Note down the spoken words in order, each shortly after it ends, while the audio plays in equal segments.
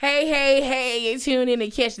Hey, you tuned in to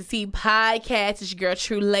Catch the Tea podcast. It's your girl,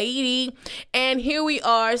 True Lady. And here we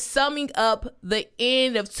are summing up the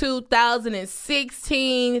end of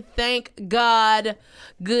 2016. Thank God.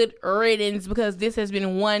 Good riddance, because this has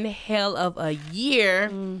been one hell of a year.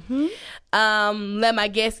 Mm-hmm. Let my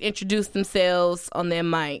guests introduce themselves on their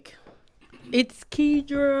mic. It's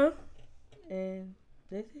Kedra. And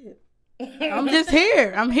that's it. I'm just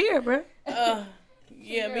here. I'm here, bro.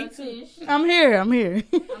 Yeah, me too. I'm here. I'm in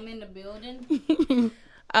the building.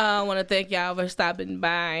 I want to thank y'all for stopping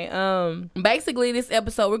by. Basically, this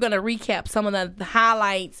episode, we're going to recap some of the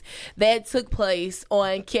highlights that took place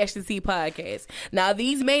on Catch the Tea podcast. Now,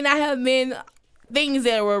 these may not have been things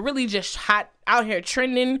that were really just hot out here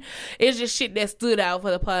trending. It's just shit that stood out for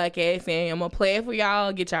the podcast, and I'm going to play it for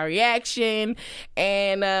y'all, get y'all reaction,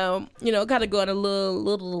 and, kind of go on a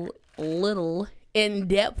little in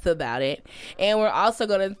depth about it. And we're also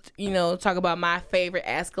gonna talk about my favorite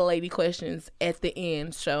Ask a Lady questions at the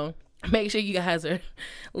end, so make sure you guys are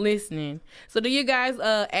listening. So do you guys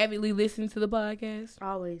avidly listen to the podcast?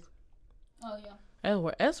 Always. Oh yeah,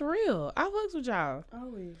 that's real. I fucks with y'all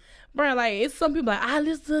always, bro. Like, it's some people like, I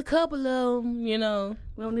listen to a couple of them, we don't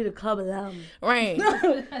need a couple of them, right?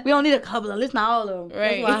 We don't need a couple of them. Listen to all of them,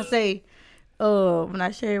 right? That's why I say when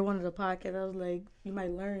I shared one of the podcasts, I was like, you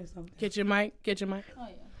might learn something. Get your mic. oh yeah.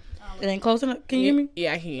 It ain't close enough. Can you hear me?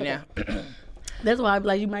 Yeah, I hear you now. That's why I be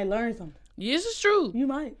like, you might learn something. This is true. You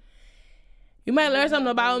might learn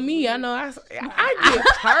something about me. I know I get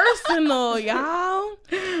personal, y'all.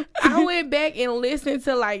 I went back and listened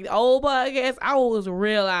to like the old podcasts. I was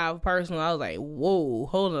real live personal. I was like, whoa,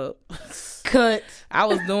 hold up. Cut. I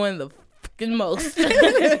was doing the fucking most. You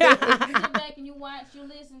sit back and you watch, you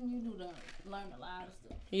listen, you do learn a lot of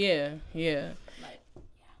stuff. Yeah.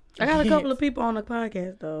 I got a couple of people on the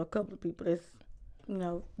podcast, though. A couple of people that's,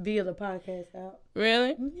 via the podcast out.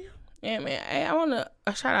 Really? Yeah. Yeah, man. I want to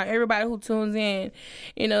shout out everybody who tunes in.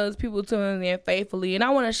 There's people tuning in faithfully. And I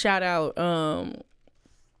want to shout out a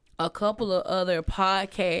couple of other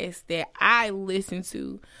podcasts that I listen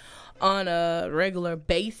to on a regular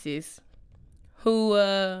basis who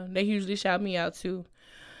they usually shout me out to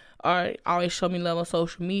or always show me love on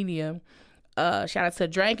social media. Shout out to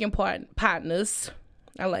Drinking Partners.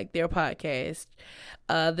 I like their podcast.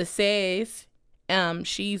 The Says,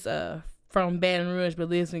 she's from Baton Rouge but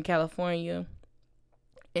lives in California,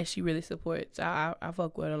 and she really supports. I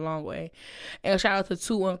fuck with her a long way. And shout out to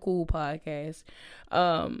Two Uncool podcast.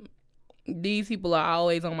 These people are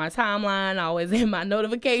always on my timeline, always in my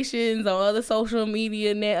notifications on other social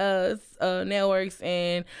media networks,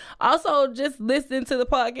 and also just listening to the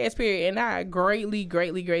podcast period. And I greatly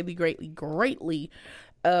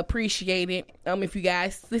appreciate it. If you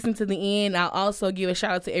guys listen to the end, I'll also give a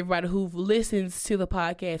shout out to everybody who listens to the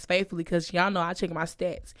podcast faithfully, because y'all know I check my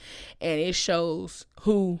stats and it shows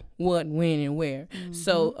who, what, when, and where. Mm-hmm.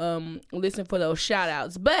 So listen for those shout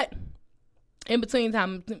outs. But in the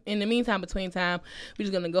meantime, we're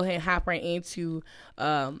just gonna go ahead and hop right into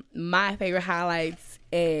my favorite highlights,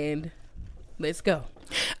 and let's go.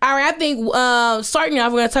 All right, I think starting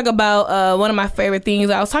off, we're going to talk about one of my favorite things.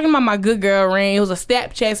 I was talking about my good girl ring. It was a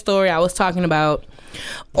Snapchat story I was talking about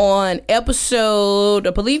on episode, I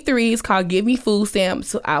believe 3, is called Give Me Food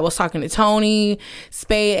Stamps. I was talking to Tony,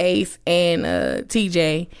 Spade Ace, and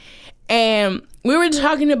TJ. And we were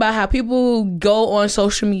talking about how people go on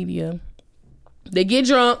social media. They get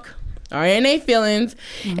drunk, or in their feelings,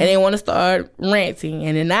 and they want to start ranting.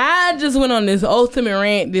 And then I just went on this ultimate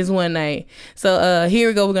rant this one night. So here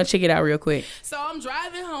we go. We're going to check it out real quick. So I'm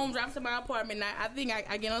driving to my apartment. And I think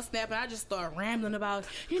I get on Snap, and I just start rambling about,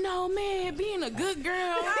 man, being a good girl.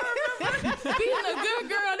 I remember being a good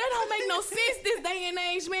girl. That don't make no sense this day and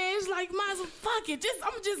age, man. It's like, might as well fuck it.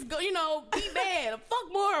 I'm just go, be bad.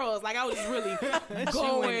 Fuck morals. Like, I was really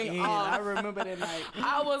going off. I remember that night.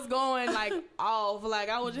 I was going like off. Like,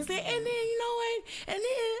 I was just saying, and then and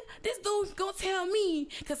then this dude gonna tell me,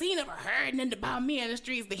 because he never heard nothing about me in the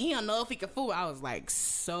streets, that he don't know if he can fool. I was like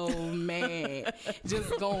so mad,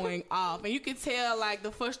 just going off. And you could tell like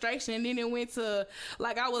the frustration. And then it went to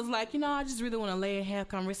like, I was like, I just really want to lay and have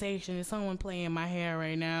conversation. There's someone playing my hair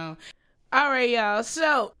right now. All right, y'all.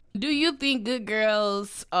 So do you think good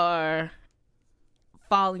girls are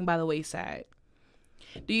falling by the wayside?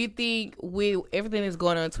 Do you think with everything that's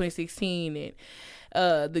going on in 2016 and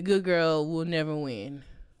the good girl will never win?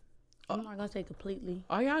 I'm not gonna say completely.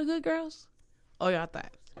 Are y'all good girls? Or y'all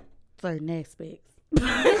thoughts? Certain aspects.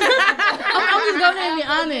 I'm just gonna be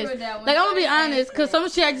honest. Like, I'm gonna be honest, because some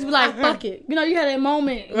shit I just be like, fuck it. You had that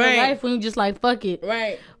moment in your life when you just like, fuck it.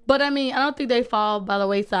 Right. But I mean, I don't think they fall by the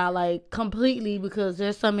wayside like completely, because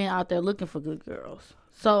there's some men out there looking for good girls.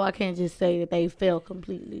 So I can't just say that they failed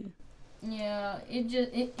completely. Yeah,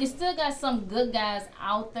 it still got some good guys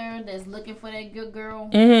out there that's looking for that good girl,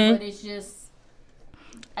 Mm-hmm. but it's just,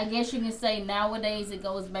 I guess you can say nowadays it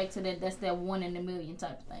goes back to that's that 1 in a million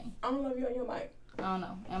type of thing. I don't love you on your mic. I don't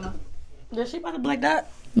know, Emma. Yeah, she about to black dot.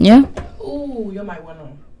 Yeah. Ooh, your mic went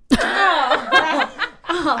on.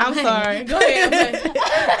 Oh, I'm sorry. Go ahead.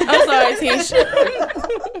 I'm sorry, Tisha.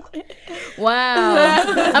 Wow.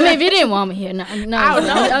 I mean, if you didn't want me here, no,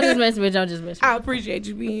 I'll just mess with you. I'll just mess with you. I appreciate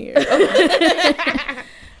you being here.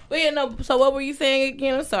 But yeah, no. So what were you saying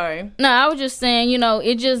again? I'm sorry. No, I was just saying,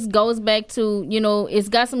 it just goes back to, it's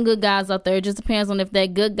got some good guys out there. It just depends on if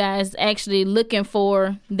that good guy is actually looking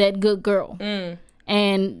for that good girl. Mm.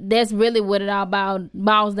 And that's really what it all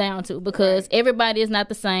boils down to, because everybody is not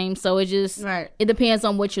the same. So it just, it depends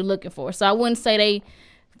on what you're looking for. So I wouldn't say they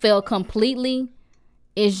fail completely.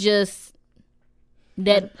 It's just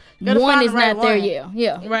that one is not there.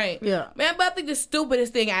 Yeah. Right. Yeah. Man, but I think the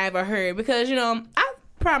stupidest thing I ever heard, because, I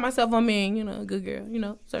pride myself on being, a good girl, I mean,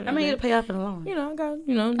 you gotta pay off in the loan. I got,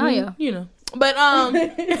 Oh, yeah. But,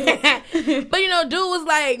 but, dude was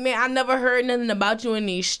like, man, I never heard nothing about you in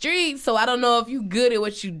these streets, so I don't know if you good at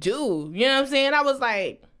what you do. You know what I'm saying? I was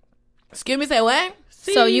like, excuse me, say what?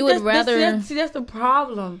 See, so you would rather... that's the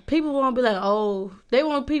problem. People want to be like, oh, they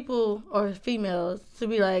want people or females to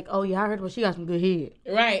be like, oh, yeah, I heard she got some good head.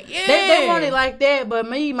 Right, yeah. They want it like that, but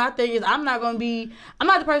my thing is, I'm not the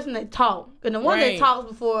person that talk. And the one that talks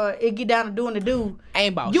before it get down to doing the do,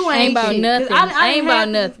 ain't about you ain't about shit. nothing. I ain't about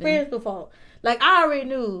nothing. Experience before. Like, I already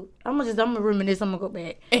knew. I'm gonna reminisce. I'm gonna go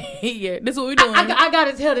back. Yeah, this is what we doing. I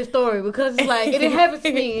gotta tell this story because it's like it happened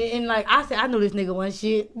to me, and like I said, I knew this nigga wasn't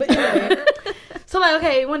shit. But anyway, so like,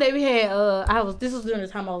 okay, one day we had this was during the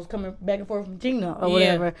time I was coming back and forth from Gina or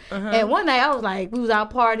whatever, and one night I was like, we was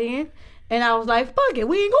out partying, and I was like, fuck it,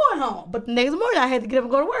 we ain't going home. But the next morning I had to get up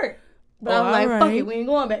and go to work. But I was like, fuck it, we ain't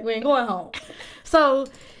going back, we ain't going home. So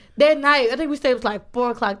that night, I think we stayed, it was like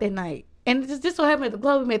 4:00 that night. And this so happened at the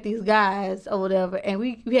club, we met these guys or whatever, and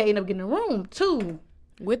we had ended up getting a room too.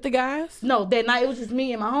 With the guys? No, that night it was just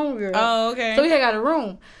me and my homegirl. Oh, okay. So we had got a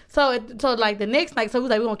room. So like the next night, so we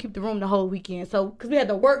was like, we're gonna keep the room the whole weekend. So because we had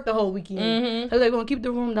to work the whole weekend, so we was like, we're gonna keep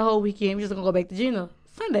the room the whole weekend. We're just gonna go back to Gina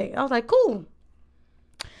Sunday. I was like, cool.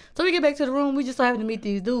 So we get back to the room. We just so happened to meet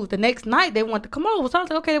these dudes. The next night they wanted to come over, so I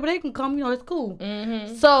was like, okay, but they can come. It's cool.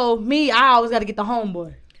 So I always got to get the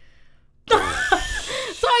homeboy. So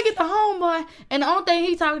I get the homeboy, and the only thing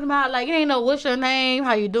he talking about, like, it ain't no what's your name,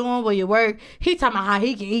 how you doing, where you work. He talking about how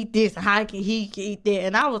he can eat this and how he can eat that.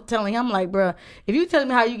 And I was telling him, like, bro, if you telling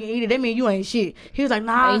me how you can eat it, that mean you ain't shit. He was like,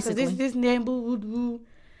 nah, cause this and that, boo, boo, boo.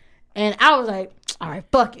 And I was like, all right,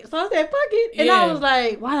 fuck it. So I said, fuck it. And I was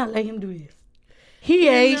like, why not let him do this? He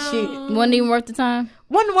ain't shit. Wasn't even worth the time?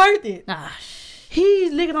 Wasn't worth it. Ah,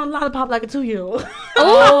 He's licking on a lollipop like a 2-year-old.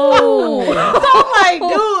 Oh. So I'm like,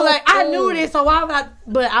 dude, like, I knew this, so why would I?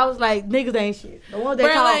 But I was like, niggas ain't shit. The ones that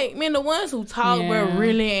bro, talk, like, man, the ones who talk, bro,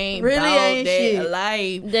 really ain't that shit.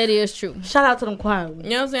 life. That is true. Shout out to them quiet ones. You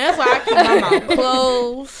know what I'm saying? That's why I keep my mouth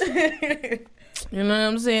closed. You know what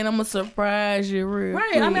I'm saying? I'm gonna surprise you real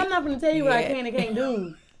Right. quick. I mean, I'm not gonna tell you what I can and can't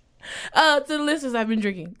do. To the listeners, I've been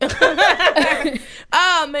drinking. Man,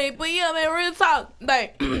 but yeah, man, real talk.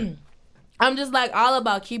 Like, I'm just like all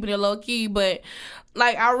about keeping it low key, but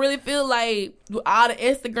like I really feel like all the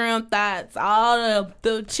Instagram thoughts, all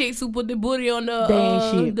the chicks who put the booty on the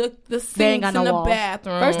sinks in the walls.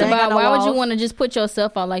 bathroom. First of all, why would you want to just put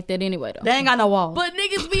yourself out like that anyway, though? They ain't got no walls. But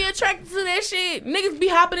niggas be attracted to that shit. Niggas be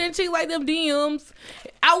hopping in chicks like them DMs.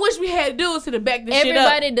 I wish we had dudes to the back this shit up.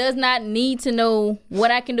 Everybody does not need to know what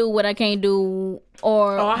I can do, what I can't do,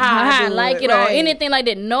 or how I like it, or anything like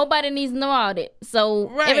that. Nobody needs to know all that.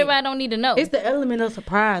 So everybody don't need to know. It's the element of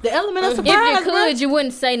surprise. The element of surprise. If you could, you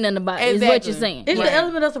wouldn't say nothing about it. Is what you're saying. It's the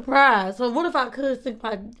element of surprise. So what if I could stick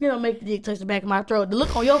my, make the dick touch the back of my throat? The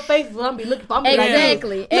look on your face is what I'm be looking for. I'm be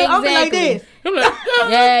exactly. Like this. I'm be like this.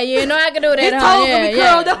 Yeah, you know I can do that. His toes be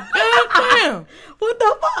curled up. Damn. What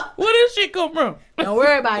the fuck? Where this shit come from? Don't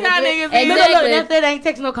worry about it. Y'all niggas Look, that ain't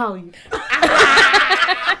texting or calling you.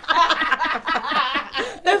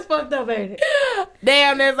 That's fucked up, ain't it?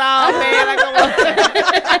 Damn, that's all,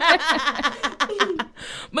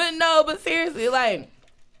 man. But seriously, like,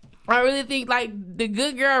 I really think, like, the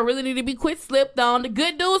good girl really need to be quit slipped on. The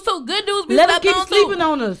good dudes, too. Good dudes be let them slept keep on, sleeping too.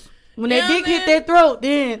 on us. When that dick hit their throat,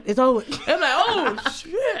 then it's over. I'm like, oh,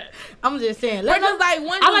 shit. I'm just saying. I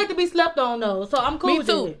like to be slept on, though, so I'm cool with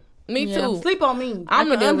it. Me too. Sleep on me. I'm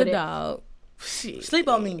the underdog. Shit. Sleep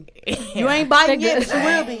on me. You ain't biting yet, but you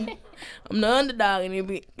will be. I'm the underdog in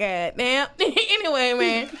it. Goddamn. Anyway,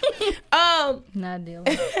 man. Not dealing.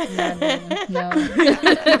 No.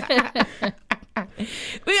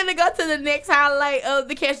 We're gonna go to the next highlight of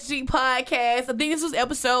the Catch the Cheat podcast. I think this was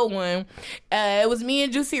episode 1. It was me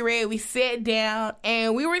and Juicy Red. We sat down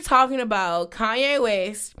and we were talking about Kanye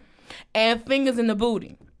West and fingers in the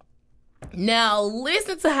booty. Now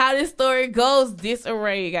listen to how this story goes.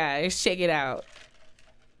 Disarray, guys. Check it out.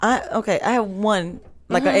 I have one.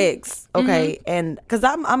 Like an ex, okay, and because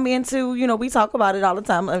I'm into, we talk about it all the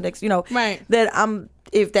time, right? That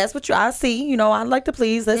if that's what I see, I like to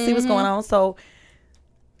please. Let's see what's going on. So,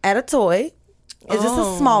 at a toy, it's just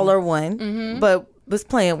a smaller one, but was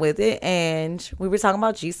playing with it, and we were talking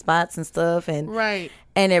about G-spots and stuff, and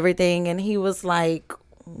everything, and he was like,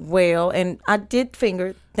 "Well," and I did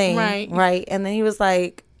finger thing, right, and then he was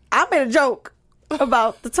like, "I made a joke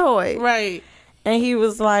about the toy," right, and he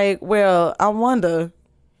was like, "Well, I wonder."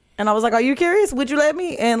 And I was like, "Are you curious? Would you let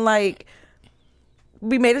me?" And like,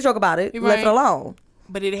 we made a joke about it, left it alone.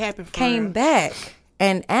 But it happened. Came back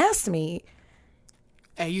and asked me,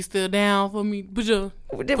 "Are you still down for me? Were you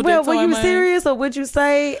serious or would you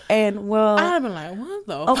say?" And well, I'd been like, "What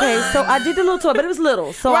the?" Okay, so I did the little toy, but it was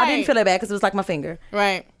little, so I didn't feel it bad because it was like my finger.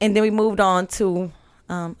 Right. And then we moved on to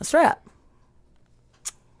a strap.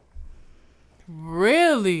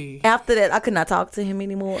 Really? After that, I could not talk to him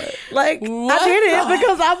anymore. Like, I did it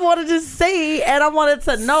because I wanted to see and I wanted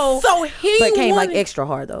to know. So he but it came like extra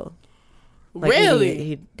hard though. Like, really?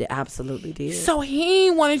 He absolutely did. So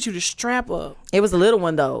he wanted you to strap up. It was a little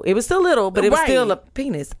one though. It was still little, but it was still a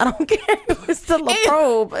penis. I don't care. It was still a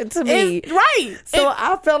probe to me. Right. So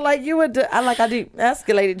I felt like you would. I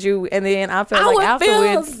escalated you, and then I felt like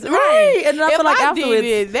afterwards. Right. And then I felt like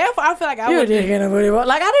afterwards. Therefore, I feel like I would.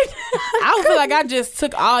 Like I didn't. I feel like I just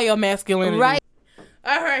took all your masculinity. Right.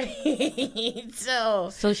 All right.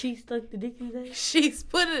 So she stuck the dick in there? She's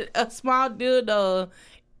put a small dildo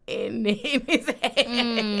in his ass.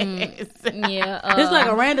 It's like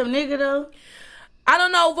a random nigga though. I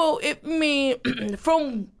don't know if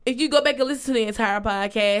you go back and listen to the entire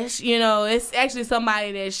podcast, it's actually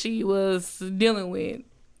somebody that she was dealing with.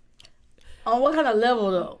 On what kind of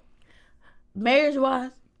level though? Marriage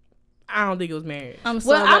wise? I don't think it was marriage. I'm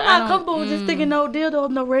not comfortable with just sticking no dildo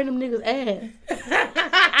up no random nigga's ass.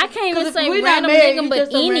 I can't even say random nigga,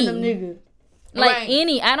 but any. Nigga. Like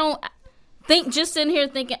any. I don't think, just sitting here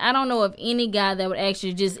thinking, I don't know of any guy that would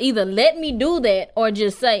actually just either let me do that or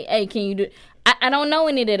just say, "Hey, can you do it?" I don't know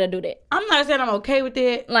any that'll do that. I'm not saying I'm okay with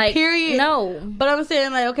it. Like, period. No. But I'm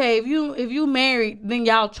saying, like, okay, if you married, then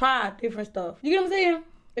y'all try different stuff. You get what I'm saying?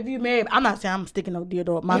 If you married, I'm not saying I'm sticking no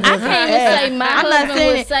dildo up my husband's ass. I can't even say my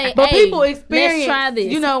husband would say, but "Hey, people experience, let's try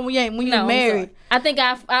this." When you're married. I think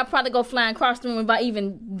I'd probably go flying across the room if I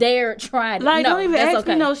even dare try it. Like, don't even ask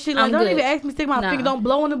me no shit. Like, don't even ask me to stick my finger. Don't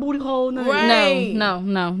blow in the booty hole. Right. No.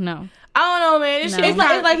 I don't know, man. It's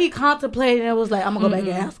like he contemplated and it was like, I'm going to go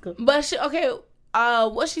back and ask her. But,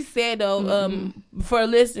 what she said, though, for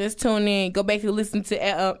listeners, tune in. Go back to listen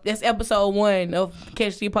to, that's episode 1 of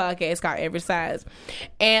Catch the Podcast called Every Size.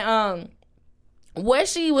 And, what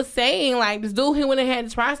she was saying, like, this dude, he went and had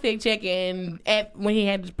his prostate check, and when he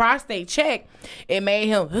had his prostate check, it made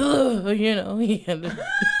him, he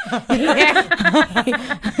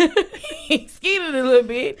skeeted a little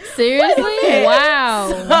bit. Seriously?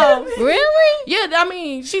 Wow. Really? Yeah, I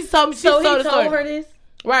mean, she told he told her this?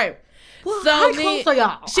 Right. Well, how close are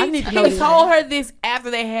y'all? He told her this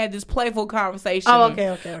after they had this playful conversation. Oh,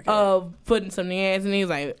 okay. Of putting some in the ass, and he was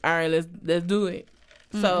like, "All right, let's do it."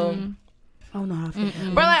 So, I don't know how I feel.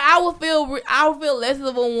 But like, I would feel less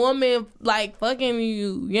of a woman like fucking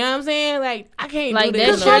you. You know what I'm saying? Like, I can't like do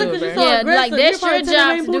this. Like that's your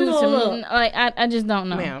job to do some. Like, I just don't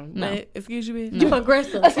know. Ma'am, no. Excuse you, bitch. You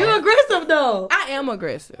aggressive. You're aggressive though. I am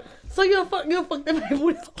aggressive. So you'll fuck that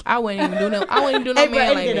man. I wouldn't even do no. I wouldn't even do no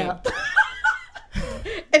man like that.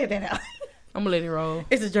 Edit that out. I'm gonna let it roll.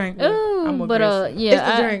 It's a drink. Ooh, but it's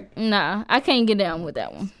a drink. Nah, I can't get down with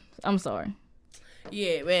that one. I'm sorry.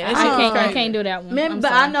 Yeah, man. I can't do that one.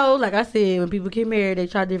 But I know, like I said, when people get married, they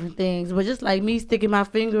try different things. But just like me sticking my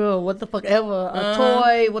finger or what the fuck ever, a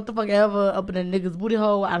toy, what the fuck ever, up in a nigga's booty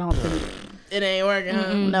hole, I don't think it ain't working.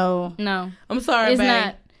 Huh? No. I'm sorry, it's babe.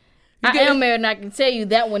 not. I am married, and I can tell you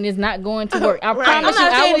that one is not going to work. I promise you,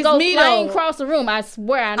 I would go flying across the room. I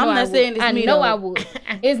swear, I know I would. I know I would.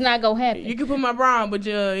 It's not gonna happen. You can put my bra on, but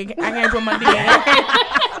I can't put my dick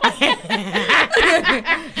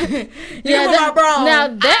Now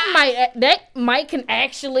that might can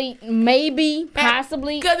actually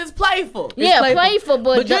possibly because it's playful. Playful,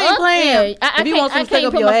 but you ain't playing. I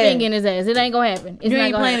can't put my finger in his ass. It ain't gonna happen. You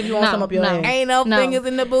ain't playing if you want some up your ass. Ain't no fingers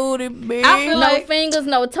in the booty, bitch. I feel no fingers,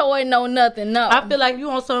 no toy, no nothing. No. I feel like if you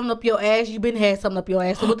want something up your ass, you been had something up your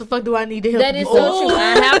ass. So what the fuck do I need to help? That is so true.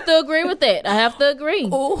 I have to agree with that.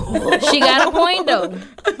 She got a point though.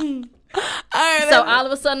 All right, so all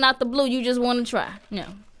of a sudden, out the blue, you just want to try. No.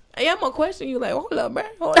 Hey, I'm gonna question you like, hold up, man.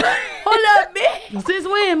 Hold up, bitch. Since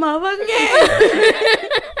when, motherfucker?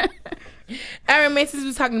 All right, man, since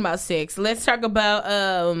we're talking about sex, let's talk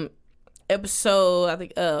about episode, I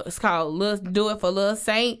think it's called Let's Do It for Lil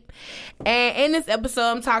Saint. And in this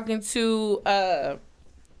episode, I'm talking to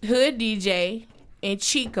Hood DJ and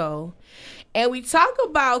Chico. And we talk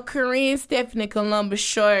about Corinne Stephanie Columbus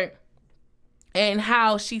Short and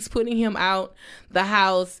how she's putting him out the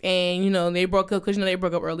house, and they broke up because they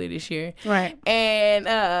broke up earlier this year, right? And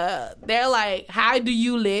they're like, "How do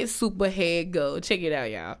you let Superhead go?" Check it out,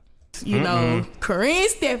 y'all. Corinne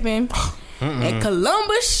Stephanie and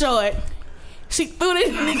Columbus Short, she threw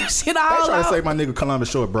this nigga shit all out. They try to say my nigga Columbus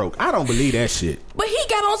Short broke. I don't believe that shit. But he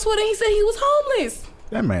got on Twitter and he said he was homeless.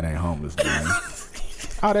 That man ain't homeless, man.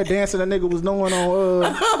 All that dancing that nigga was doing on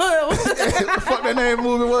what the fuck that name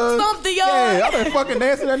movie was? Stomp the Yard. Yeah, all that fucking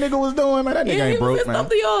dancing that nigga was doing, man. That nigga ain't broke, man. Stomp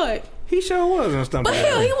the Yard. He sure was on Stomp the Yard.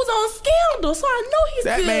 But hell, he was on Scandal, so I know he's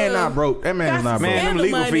that man not broke. That man is not broke. Man, them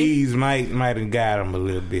legal fees might have got him a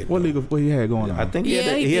little bit. What he had going on? I think he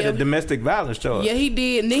had a domestic violence charge. Yeah, he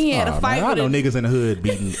did. And then he had a fight with I know niggas in the hood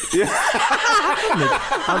beating.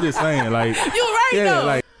 I'm just saying, like. You're right, though.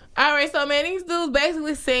 Like, all right, so man, these dudes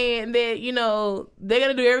basically saying that they're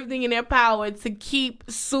gonna do everything in their power to keep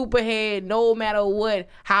Superhead, no matter what,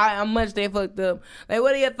 how much they fucked up. Like,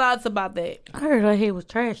 what are your thoughts about that? I heard her head was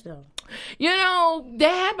trash though. That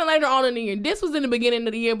happened later on in the year. This was in the beginning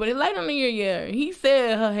of the year, but later in the year, he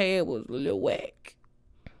said her head was a little whack.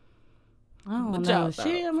 I don't know.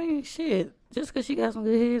 Shit. Just because she got some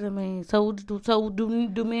good head, so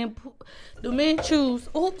do men choose?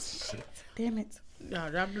 Oops, shit. Damn it.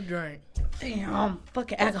 Y'all drop the drink. Damn,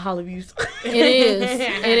 fucking alcohol abuse. It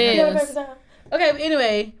is. Okay, but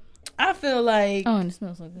anyway, I feel like. Oh, and it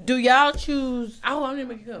smells so good. Do y'all choose? Oh, I'm gonna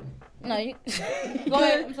make a cup. No, you. Go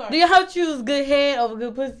ahead. I'm sorry. Do y'all choose good head over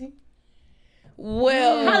good pussy?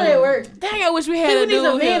 Well, how does that work? Dang, I wish we had a dude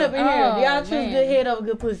a man up in here. Do y'all choose good head over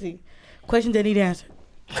good pussy? Question that need answered.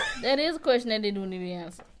 That is a question that they do need to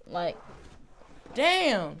answer. Like.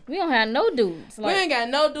 Damn. We don't have no dudes. We ain't got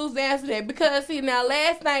no dudes to answer that. Because, see, now,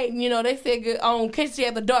 last night, they said good, on Catch You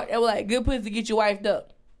at the Dark, they were like, good pussy get you wifed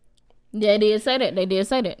up. Yeah, they did say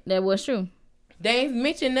that. That was true. They ain't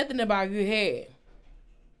mentioned nothing about good head.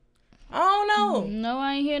 I don't know. No,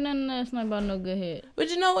 I ain't hear nothing else about no good head. But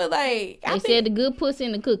you know what, like... They said the good pussy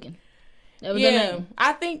and the cooking. That was the name.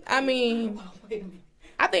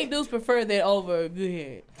 I think dudes prefer that over good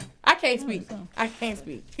head. I can't speak.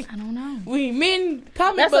 I don't know. We men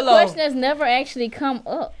comment that's below. That's a question that's never actually come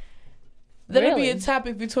up. That'll be a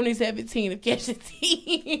topic for 2017 of Catch the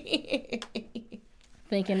Tea.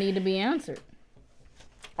 Think it need to be answered.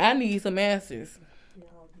 I need some answers.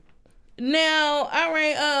 Now, all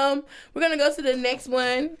right, we're gonna go to the next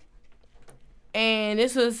one. And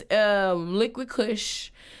this was Liquid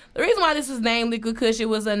Kush. The reason why this was named Liquid Kush, it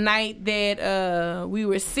was a night that we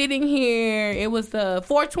were sitting here. It was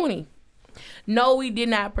 420. No, we did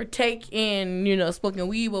not partake in, smoking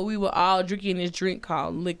weed, but we were all drinking this drink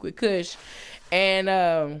called Liquid Kush.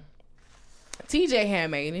 And TJ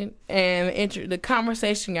had made it. And the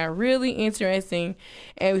conversation got really interesting.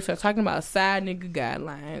 And we started talking about side nigga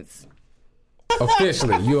guidelines.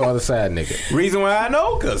 Officially, you are the side nigga. Reason why I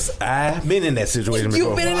know, because I've been in that situation before.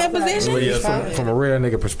 You've been in that position? Well, yeah, from a real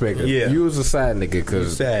nigga perspective. Yeah. You was a side nigga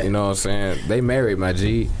because, you know what I'm saying, they married, my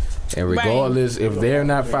G. And regardless, if they're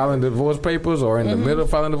not filing divorce papers or in the middle of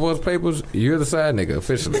filing divorce papers, you're the side nigga,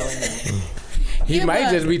 officially. He might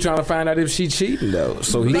just be trying to find out if she cheating, though.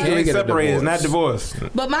 So he can't get a divorce. It's not divorce.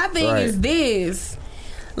 But my thing is this.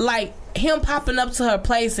 Like, him popping up to her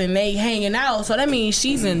place and they hanging out, so that means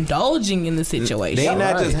she's indulging in the situation. They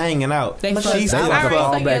not just hanging out. She's like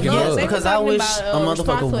fall back in love. Because I wish a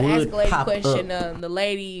motherfucker would pop question, up. The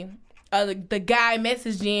lady, the guy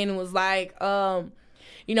messaged in and was like, I'm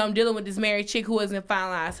dealing with this married chick who hasn't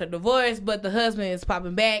finalized her divorce, but the husband is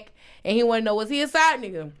popping back, and he want to know, was he a side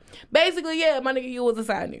nigga? Basically, yeah, my nigga, you was a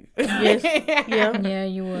side nigga. Yes. Yeah,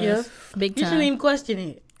 you was. Yeah. Big time. You shouldn't even question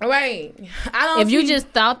it. Right. If you just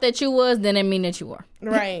thought that you was, then it mean that you were.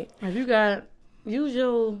 Right. If you got, use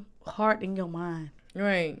your heart and your mind.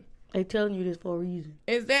 Right. They telling you this for a reason.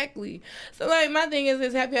 Exactly. So like my thing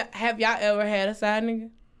is have y'all ever had a side nigga?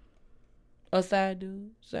 A side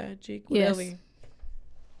dude, side chick, whatever.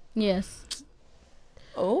 Yes.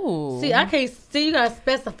 Oh. See, I can't see. You gotta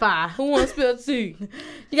specify. Who wants to spill tea?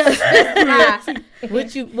 You gotta specify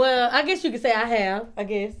what you. Well, I guess you could say I have. I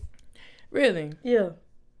guess. Really? Yeah.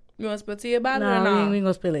 You want to spill tea about it or no? not? We ain't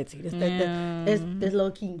gonna spill that tea. That's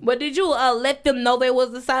low key. But did you let them know they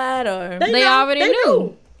was the side or they already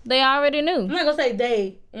knew? They already knew. I'm not gonna say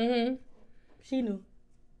they. Mm-hmm. She knew.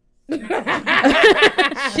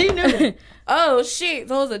 She knew. Oh shit!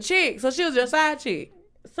 So it was a chick. So she was your side chick.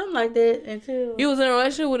 Something like that until you was in a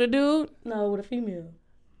relationship with a dude. No, with a female.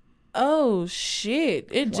 Oh shit!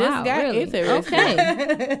 It just got interesting.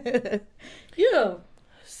 Okay. Yeah.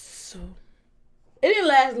 So it didn't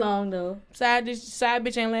last long though. Side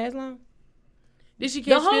bitch ain't last long. Did she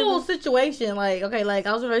catch the whole situation? Like, okay, like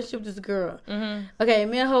I was in a relationship with this girl. Mm-hmm. Okay,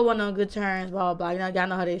 me and her wasn't on good terms. Blah blah. You know, y'all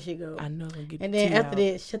know how that shit go. I know. And then after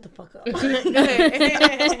that, shut the fuck up.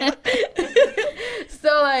 So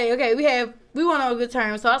like, okay, we weren't on good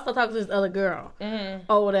terms. So I started talking to this other girl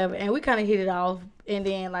or whatever, and we kind of hit it off. And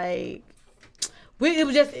then like, it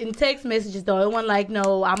was just in text messages though. It wasn't like,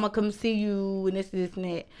 no, I'm gonna come see you and this and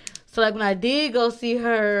that. So like when I did go see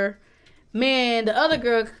her, man, the other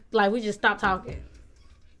girl, like we just stopped talking.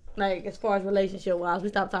 Like as far as relationship wise, we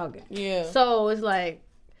stopped talking. Yeah. So it's like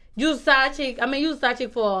you was a side chick. I mean, you was a side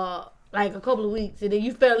chick for like a couple of weeks, and then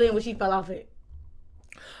you fell in when she fell off it.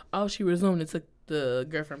 Oh, she resumed and took the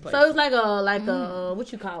girlfriend place. So it's like a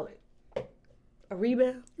what you call it? A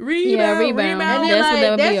rebound? Yeah, rebound. And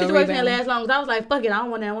then that situation didn't last long. Cause I was like, fuck it, I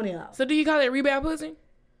don't want that one out. So do you call it rebound pussy?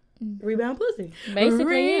 Rebound pussy. Basically,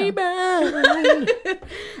 rebound.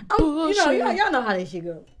 Y'all know how that shit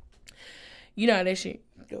go. You know how that shit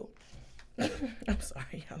go. I'm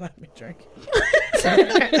sorry, y'all. I've been drinking. All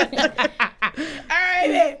right,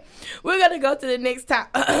 then. We're gonna go to the next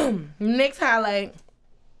highlight.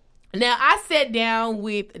 Now, I sat down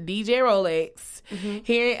with DJ Rolex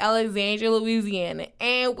here in Alexandria, Louisiana,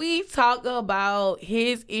 and we talk about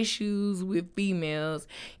his issues with females,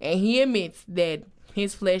 and he admits that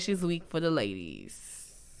his flesh is weak for the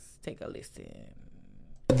ladies. Take a listen.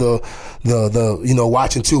 The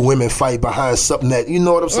watching two women fight behind something that, you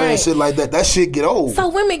know what I'm saying, shit like that shit get old. So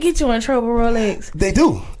women get you in trouble, Rolex? They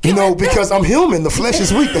do, because I'm human. The flesh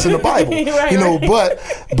is weak. That's in the Bible,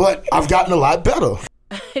 but I've gotten a lot better.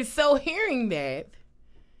 So hearing that,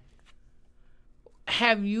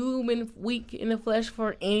 have you been weak in the flesh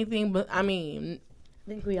for anything? But I mean, I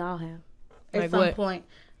think we all have at some point.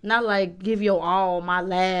 Not like give your all, my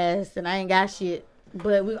last, and I ain't got shit.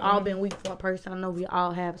 But we've all been weak for a person. I know we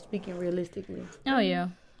all have, speaking realistically. Oh, yeah.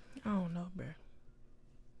 I don't know, bro.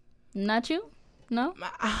 Not you? No?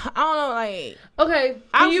 I don't know, like...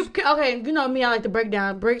 Okay, you know me, I like to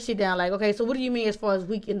break shit down. Like, okay, so what do you mean as far as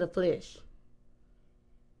weak in the flesh?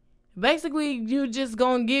 Basically, you just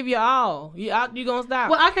gonna give your all. You gonna stop.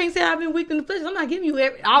 Well, I can't say I've been weak in the flesh. I'm not giving you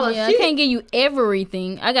all the shit. I can't give you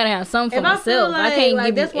everything. I gotta have something for myself. I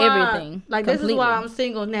can't give you everything. This is why I'm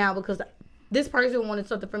single now, because this person wanted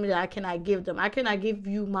something from me that I cannot give them. I cannot give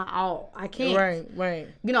you my all. I can't. Right.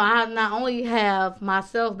 I not only have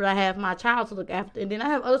myself, but I have my child to look after. And then I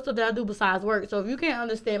have other stuff that I do besides work. So if you can't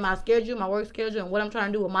understand my schedule, my work schedule, and what I'm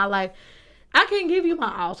trying to do with my life, I can't give you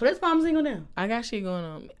my all. So that's why I'm single now. I got shit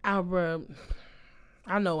going on. Bro,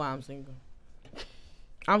 I know why I'm single.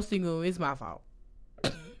 I'm single. It's my fault.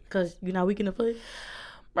 Because you're not weak in the flesh?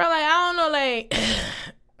 Bro, like, I don't know, like...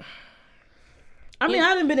 I mean,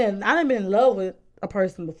 I done been in love with a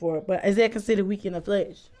person before, but is that considered weak in the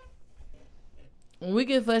flesh?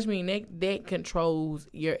 Weak in the flesh mean that controls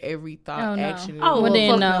your every thought, action. Oh, well,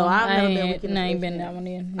 then no. I've never been weak in the flesh. I ain't been that one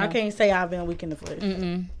in. No. I can't say I've been weak in the flesh.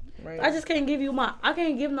 Mm-mm. Right. I just can't give I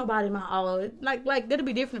can't give nobody my all. Like that'd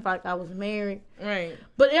be different if I was married. Right.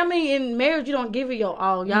 But I mean, in marriage, you don't give it your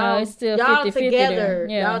all. Y'all, it's still y'all 50-50 together. there.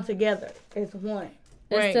 Yeah. Y'all together. It's one.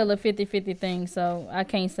 It's still a 50-50 thing, so I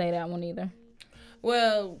can't say that one either.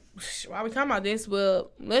 Well, while we talking about this,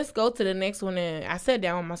 let's go to the next one. And I sat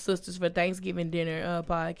down with my sisters for Thanksgiving dinner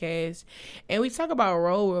podcast, and we talk about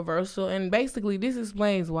role reversal. And basically, this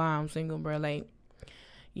explains why I'm single, bro. Like,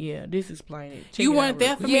 yeah, this explains it. You weren't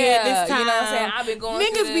there for me at this time. You know what I'm saying? I've been going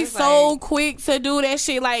niggas be so quick to do that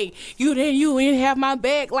shit. Like, you didn't have my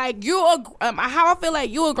back. Like, how I feel like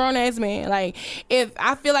you a grown ass man. Like, if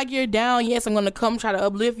I feel like you're down, yes, I'm gonna come try to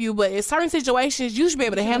uplift you. But in certain situations, you should be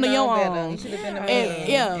able to handle your own. You should have been a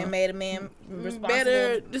man and made a man responsible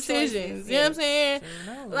better decisions. You know what I'm saying?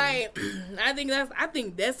 Like, I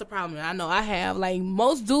think that's the problem I know I have. Like,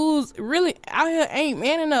 most dudes really out here ain't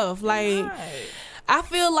man enough. Like, I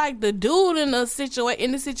feel like the dude in the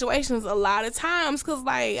situations a lot of times, cause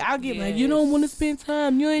like I'll get like, you don't want to spend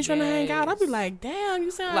time, you ain't trying to hang out. I'll be like, damn, you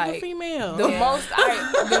sound like a female. The most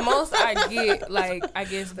I get, like, I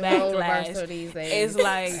guess backlash is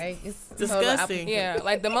like it's disgusting. Yeah,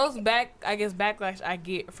 like the most backlash I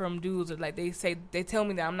get from dudes is like they tell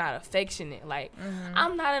me that I'm not affectionate. Like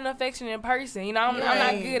I'm not an affectionate person. You know, I'm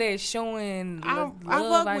not good at showing love.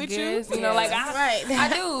 I guess. You know, like I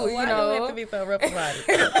do. You know, do you have to be so rough about it?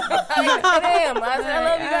 Damn, I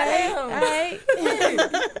love you.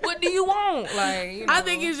 Goddamn. What do you want? Like, you know. I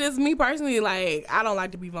think it's just me personally. Like, I don't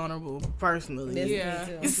like to be vulnerable personally. Yeah.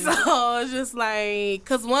 So it's just like,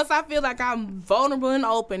 cause once I feel like I'm vulnerable and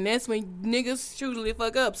open, that's when niggas truly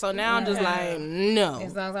fuck up. So now I'm just like, no.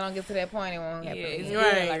 As long as I don't get to that point, it won't happen. Yeah, it's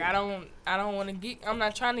right. Like I don't want to get. I'm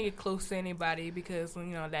not trying to get close to anybody because you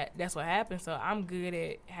know that's what happens. So I'm good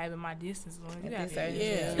at having my distance.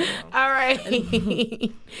 All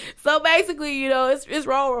right. So basically, you know, it's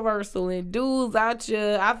role reversal and dudes out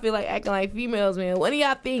here. I feel like acting like females, man. What do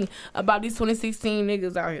y'all think about these 2016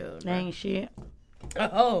 niggas out here? They ain't shit.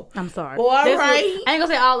 Oh, I'm sorry. Well, all right. I ain't gonna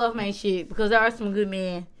say all of them ain't shit because there are some good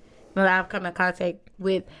men that I've come in contact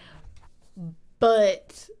with,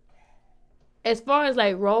 but as far as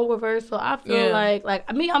like role reversal, I feel like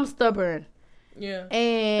me, I'm stubborn. Yeah.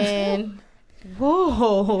 And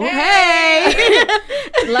whoa, hey,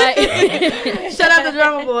 like shout out to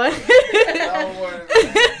Drama Boy.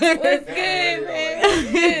 What's good, man?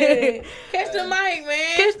 What's good? Catch the mic,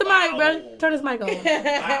 man. Catch the mic, bro. Turn this mic on.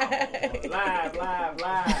 Live.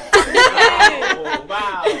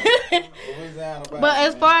 Wow. But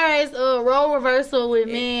as far as role reversal with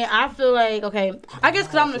men, I feel like, okay, I guess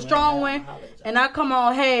because I'm the strong one, and I come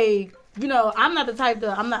on, hey, you know, I'm not the type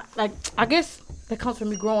that, I'm not, like, I guess that comes from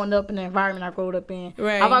me growing up in the environment I grew up in.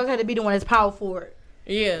 Right. I've always had to be the one that's powerful.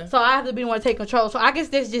 Yeah. So I have to be the one to take control. So I guess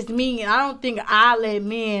that's just me, and I don't think I let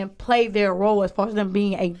men play their role as far as them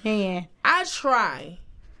being a man. I try.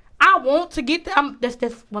 I want to get that.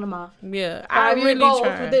 That's one of my I really goals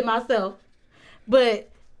try within myself. But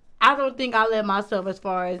I don't think I let myself, as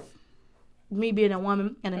far as me being a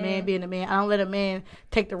woman and a man being a man, I don't let a man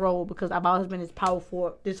take the role because I've always been this power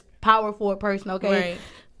forward person. Okay,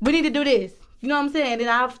 we need to do this. You know what I'm saying? And then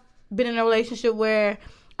I've been in a relationship where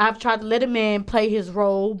I've tried to let a man play his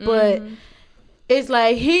role, but it's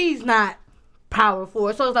like he's not powerful.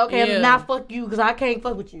 So it's like, okay, I'm not fuck you because I can't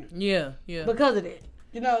fuck with you. Yeah. Because of that.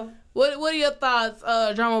 You know? What are your thoughts,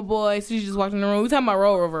 Drama Boy, since you just walked in the room? We talking about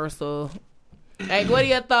role reversal. Like, what are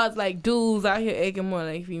your thoughts, like, dudes out here acting more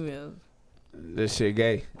like females? This shit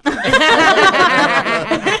gay.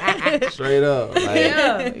 Straight up. Like,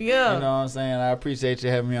 yeah. You know what I'm saying? I appreciate you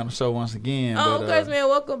having me on the show once again. Oh, of course, man.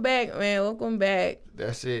 Welcome back, man. Welcome back.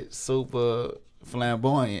 That shit super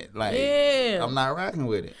flamboyant. Like, I'm not rocking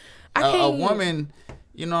with it. A woman,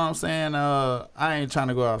 you know what I'm saying? I ain't trying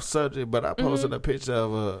to go off subject, but I posted a picture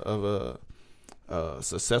of a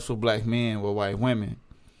successful black man with white women.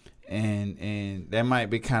 And that might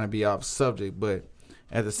be kind of be off subject, but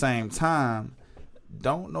at the same time,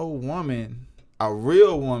 don't no woman, a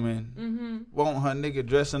real woman, want her nigga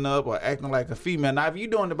dressing up or acting like a female. Now, if you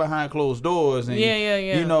doing it behind closed doors and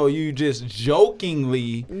you know, you just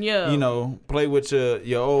jokingly, you know, play with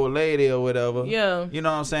your old lady or whatever, you know what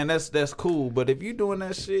I'm saying? That's cool. But if you doing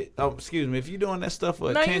that shit, if you doing that stuff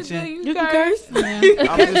for attention, you can curse.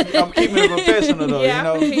 I'm keeping it professional though, you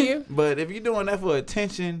know. I feel you. But if you doing that for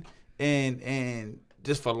attention and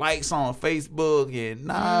just for likes on Facebook and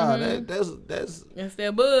that's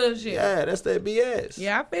that bullshit. Yeah, that's that BS.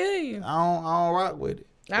 Yeah, I feel you. I don't rock with it.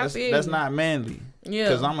 That's not manly. Yeah,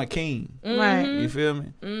 because I'm a king. Right. You feel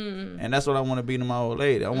me? And that's what I want to be to my old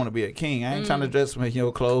lady. I want to be a king. I ain't trying to dress in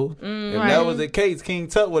your clothes. If that was the case, King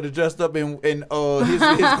Tut would have dressed up in his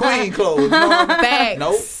queen clothes. You know what I mean?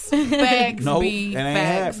 Nope. Facts. Nope. It ain't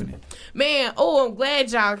happening. Man, I'm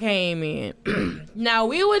glad y'all came in. Now,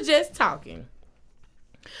 we were just talking.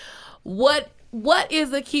 What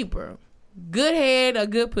is a keeper? Good head or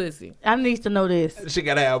good pussy? I need to know this. She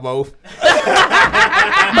gotta have both. But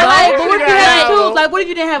what if you had to choose? Like, what if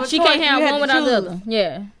you didn't have a choice? She can't have one without the other.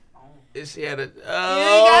 Yeah. She had a. You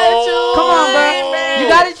gotta choose. Come on, bro. You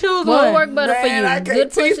gotta choose one. What work better for you? I can't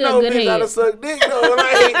Good teach pussy no or good bitch how to head? suck dick though.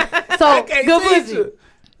 Like, So good pussy. Her.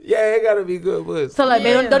 Yeah, it gotta be good pussy. So like,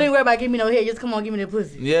 babe, don't even worry about giving me no head. Just come on, give me the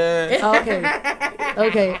pussy. Yeah.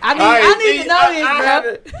 Okay. I need to know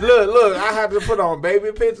this, bro. Look. I have to put on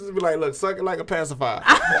baby pictures and be like, look, suck it like a pacifier. Look,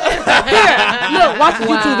 watch the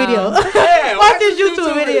YouTube video. Yeah, watch this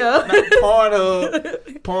YouTube video.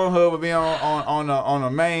 Pornhub will be on a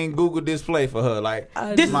main Google display for her. Like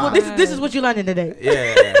this is what you learning today.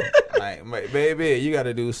 Yeah. Like, baby, you got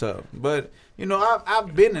to do something. But, you know,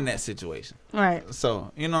 I've been in that situation. Right.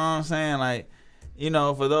 So, you know what I'm saying? Like, you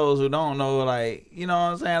know, for those who don't know, like, you know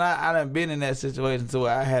what I'm saying? I done been in that situation to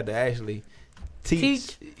where I had to actually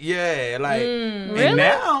teach. Yeah, like, really? And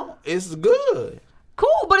now it's good.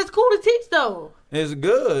 Cool, but it's cool to teach though. It's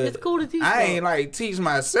good. It's cool to teach. I ain't like teach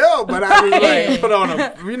myself, but I just like put on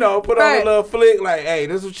a little flick. Like, hey,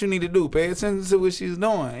 this is what you need to do. Pay attention to what she's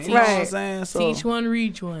doing. You know what I'm saying? So, teach one,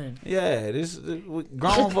 reach one. Yeah, this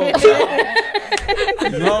grown folks.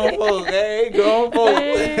 Grown folks, hey, grown folks.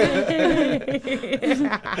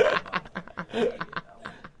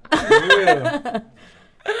 Yeah.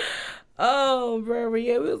 Oh, bro,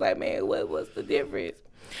 yeah, we was like, man, what's the difference?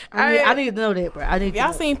 I need to know that, bro.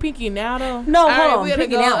 Y'all seen Pinky now though? No, hold on.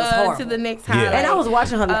 Pinky now was horrible. To the next time. Yeah. And I was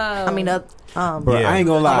watching her. Bro, I ain't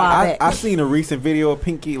gonna lie. I seen a recent video of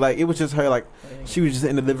Pinky. Like, it was just her. Like, she was just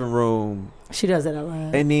in the living room. She does that a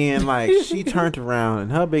lot. And then, like, she turned around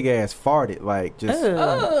and her big ass farted. Like, just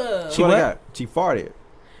she farted.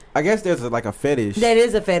 I guess there's a fetish. That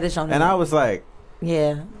is a fetish on. And I was like,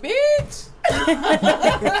 yeah, bitch.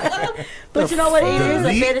 But you know what? It is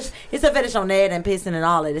a fetish. It's a fetish on that and pissing and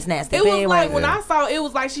all that. It's nasty. It was like when I saw it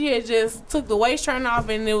was like she had just took the waist train off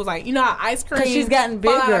and it was like, you know how ice cream. Because she's gotten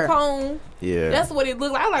bigger. Cone. Yeah, that's what it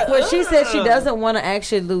looked like. I like. Well, she said she doesn't want to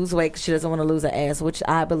actually lose weight because she doesn't want to lose her ass, which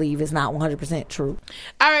I believe is not 100% true.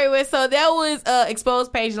 All right, well, so that was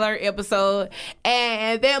Exposed Page Alert episode,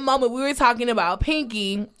 and at that moment we were talking about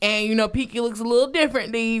Pinky, and you know Pinky looks a little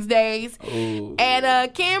different these days. Ooh.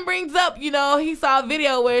 And Ken brings up, you know, he saw a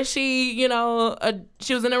video where she, you know,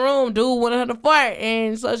 she was in a room, dude wanted her to fart,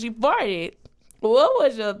 and so she farted.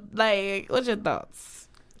 What's your thoughts?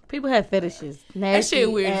 People have fetishes. Nasty that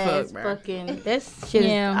shit weird as fuck, fucking. That shit.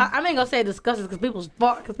 Yeah. I ain't gonna say disgusting because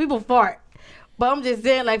people fart. But I'm just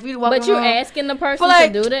saying, like, if you walk. But you asking the person to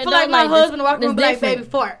do that. For like my husband walking around, like, baby,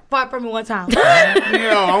 fart for me one time. Yo,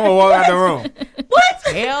 I'm gonna walk out the room. What?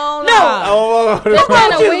 Hell no. That's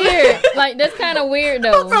kind of weird. Like, that's kind of weird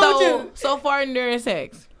though. So farting during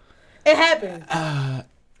sex. It happened.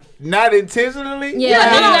 Not intentionally. Yeah,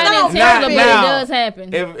 not intentionally, but it does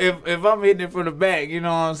happen. If I'm hitting it from the back, you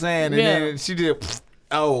know what I'm saying, and then she did.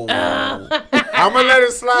 Oh, I'm gonna let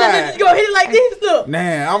it slide. You gonna hit it like this, look. Nah,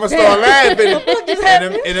 I'm gonna start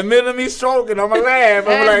laughing. In the middle of me stroking, I'm gonna laugh.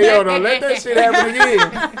 I'm like, yo, don't let that shit happen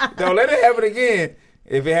again. Don't let it happen again.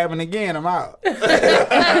 If it happen again, I'm out.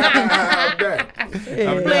 I'm done.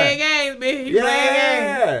 I'm playing games, bitch.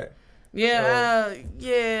 Yeah.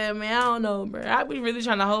 Yeah, man, I don't know, bro. I be really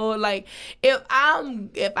trying to hold, like, if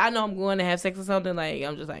I know I'm going to have sex or something, like,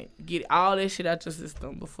 I'm just like, get all this shit out your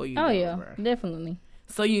system before you. Definitely.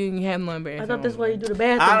 So you can have no embarrassment. I thought that's why you do the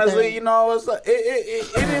bathroom. Honestly, thing. You know, it is not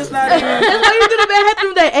even. That's why you do the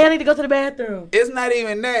bathroom thing. Hey, I need to go to the bathroom. It's not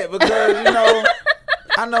even that because you know.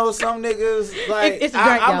 I know some niggas like it's a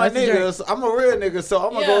drink, I'm a nigga. So I'm a real nigga, so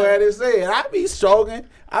I'm gonna go ahead and say it. I be stroking,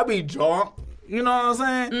 I be drunk. You know what I'm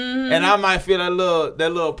saying? Mm-hmm. And I might feel that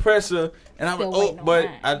little pressure, and but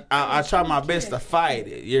I try my best to fight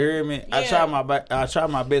it. You hear me? Yeah. I try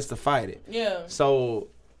my best to fight it. Yeah. So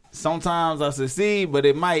sometimes I succeed, but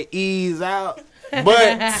it might ease out.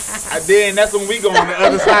 But then that's when we go on the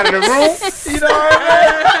other side of the room. You know what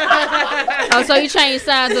I mean? Oh, so you change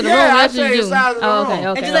sides of the room? I change sides of the room.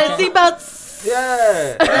 Okay. And just like seatbelts.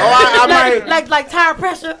 Yeah. Oh, I might like tire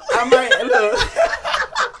pressure. I might look.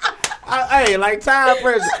 Hey, like tire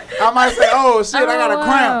pressure. I might say, "Oh shit, I got a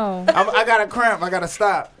cramp. I got a cramp. I got to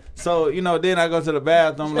stop." So you know, then I go to the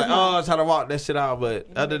bathroom. Like, I try to walk that shit out. But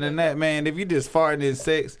other than that, man, if you just farting in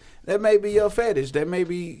sex, that may be your fetish. That may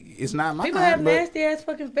be it's not mine. People have nasty ass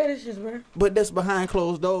fucking fetishes, bro. But that's behind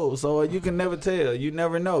closed doors, so you can never tell. You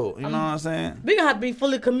never know. You know what I'm saying? We gonna have to be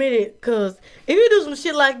fully committed, cause if you do some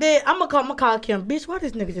shit like that, I'm gonna call Kim. Bitch, why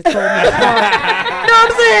this nigga just told me to fart? You know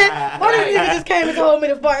what I'm saying? Why this nigga just came and told me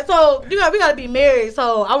to fart? So we gotta be married.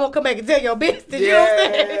 So I won't come back and tell your business. You know what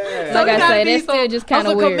I'm saying? So like I say, that's still just kind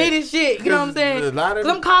of weird. Committed shit. You know what I'm saying? Cause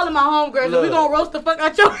I'm calling my homegirl, so we gonna roast the fuck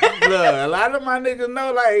out your ass. Look, a lot of my niggas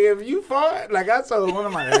know, like, if you fart, like I told one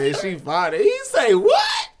of my niggas, she farted. He say,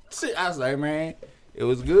 what? I was like, man, it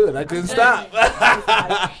was good. I couldn't stop.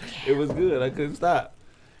 It was good. I couldn't stop.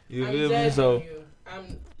 You feel me? So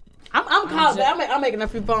I'm calling. I'm making a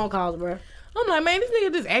few phone calls, bro. I'm like, man, this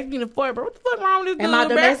nigga just asked me to fart, bro. What the fuck wrong with this dude, Am I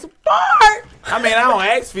the bro? best fart? I mean, I don't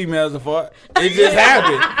ask females to fart. It just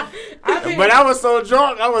happened. But I was so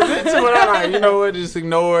drunk, I was into it. I'm like, you know what? Just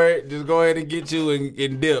ignore it. Just go ahead and get you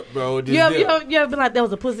and dip, bro. Just you ever been like that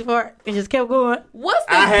was a pussy fart and just kept going? What's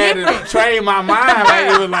the difference? I had to train my mind like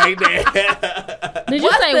it was like that. Did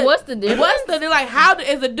you say what's the difference? What's the like? How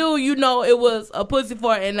as a dude you know it was a pussy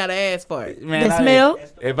fart and not an ass fart? Man, they smell.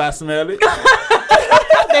 If I smell it.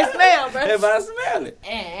 They smell, bro. If I smell it.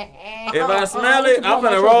 If I smell it, I'm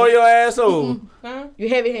gonna roll your ass over. You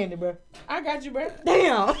heavy-handed, bro. I got you, bro.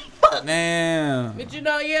 Damn. But you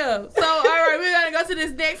know, yeah. So, all right, we're going to go to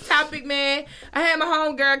this next topic, man. I had my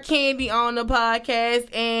homegirl Candy on the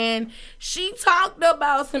podcast, and she talked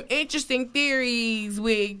about some interesting theories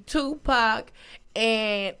with Tupac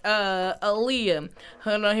and Aaliyah.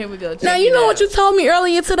 Hold on, here we go. Now, you know what you told me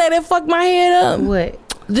earlier today that fucked my head up? What?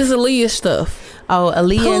 This Aaliyah stuff. Oh,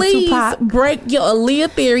 Aaliyah and Tupac. Break your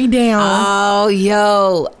Aaliyah theory down. Oh,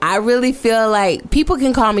 yo. I really feel like people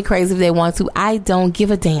can call me crazy if they want to. I don't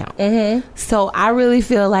give a damn. Mm-hmm. So I really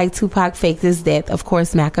feel like Tupac faked his death. Of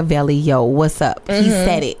course, Machiavelli, yo, what's up? Mm-hmm. He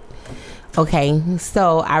said it. Okay.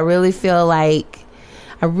 So I really truly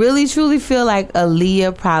feel like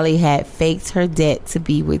Aaliyah probably had faked her death to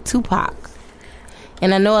be with Tupac.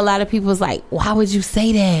 And I know a lot of people's like, why would you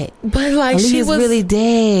say that? But like, Aaliyah's she was really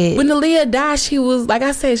dead. When Aaliyah died, she was, like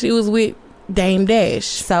I said, she was with Dame Dash.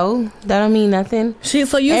 So that don't mean nothing.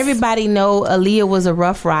 Everybody know Aaliyah was a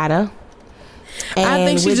rough rider. And I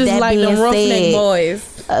think she just like them roughneck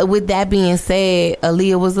boys. With that being said,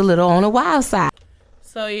 Aaliyah was a little on the wild side.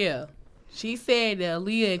 So yeah, she said that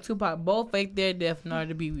Aaliyah and Tupac both faked their death in order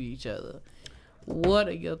to be with each other. What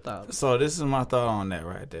are your thoughts? So this is my thought on that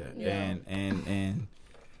right there. Yeah. And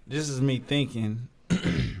this is me thinking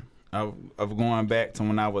of going back to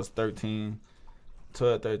when I was 12,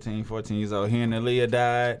 13, 14 years old. Hearing Aaliyah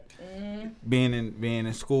died, being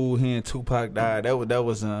in school, hearing Tupac died, that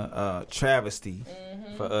was a travesty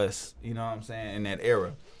for us, you know what I'm saying, in that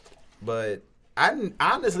era. But I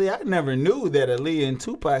never knew that Aaliyah and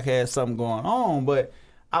Tupac had something going on, but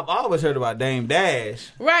I've always heard about Dame Dash.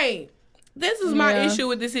 Right. This is my issue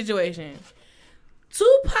with this situation.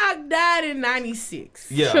 Tupac died in 96.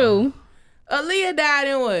 Yeah. True. Aaliyah died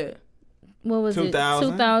in what? What was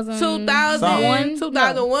 2000? it? 2001?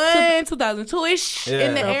 2002-ish Yeah.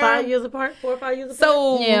 in the era. 5 years apart, 4 or 5 years apart.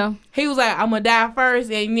 So Yeah. he was like, I'm going to die first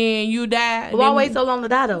and then you die. Why wait so long to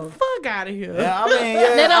die though? Fuck out of here. Yeah, I mean,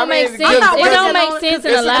 yeah. That don't make sense. It don't make sense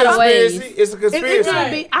in a lot of ways. It's a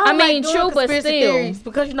conspiracy. I mean, true, but still. Theories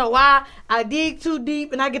because you know why? I dig too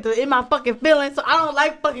deep and I get in my fucking feelings, so I don't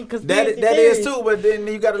like fucking conspiracy That theories. is too, but then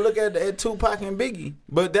you got to look at Tupac and Biggie.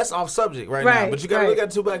 But that's off subject right now. But you got to look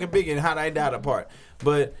at Tupac and Biggie and how they died apart.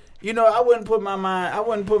 But you know, I wouldn't put my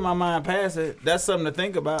mind past it. That's something to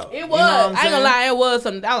think about. It was. You know I ain't gonna lie, it was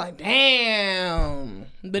something. I was like, damn.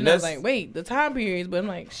 But then I was like, wait, the time periods. But I'm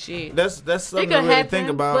like, shit. That's something to really think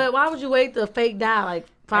about. But why would you wait to fake die like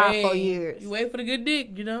 4 years? You wait for the good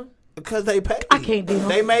dick, you know. Because they paid. I can't deal.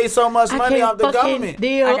 They made so much money off the government.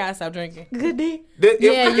 Deal. I gotta stop drinking. Good dick.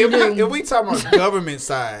 If we talk about government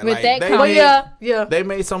side, With like that they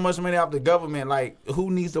made so much money off the government. Like, who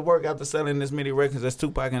needs to work after selling this many records? That's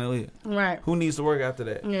Tupac and Aaliyah. Right. Who needs to work after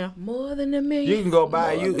that? Yeah. More than $1 million. You can go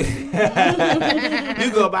buy you go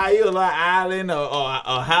buy you a little island or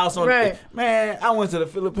a house on. Right. Man, I went to the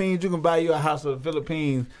Philippines. You can buy you a house in the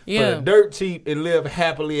Philippines Yeah. for dirt cheap and live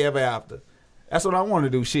happily ever after. That's what I want to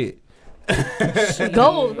do. Shit.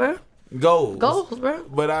 Goals, bro. Goals, bro.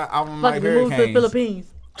 But I'm Like like move to the hurricanes. Philippines.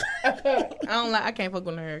 I can't fuck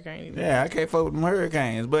with a hurricane either. Yeah, I can't fuck with them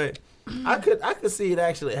hurricanes, but I could see it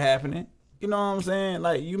actually happening. You know what I'm saying?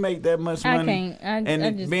 Like, you make that much money, I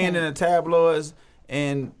just being can't. in the tabloids,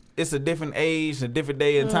 and it's a different age, a different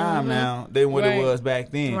day and time now than what it was back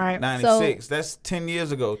then. Right. 96. That's 10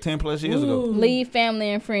 years ago, 10 plus years ago. Leave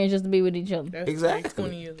family and friends just to be with each other. That's Exactly. like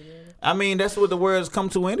 20 years ago. I mean, that's what the world's come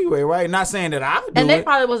to anyway, right? Not saying that I do And they it.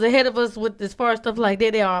 probably was ahead of us with as far as stuff like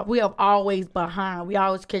that. We are always behind. We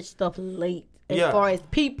always catch stuff late as far as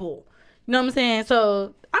people. You know what I'm saying?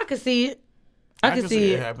 So I could see it. I could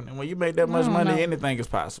see it happening. When you make that much money, anything is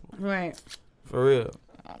possible. Right. For real.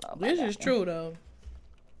 This is true, though.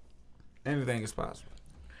 Anything is possible.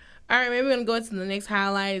 All right, maybe we're going to go into the next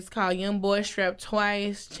highlight. It's called Young Boy Strapped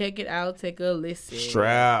Twice. Check it out. Take a listen.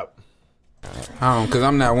 Strap. Because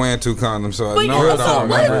I'm not wearing 2 condoms, so But no, yeah, I so don't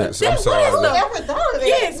what- remember it. I'm sorry.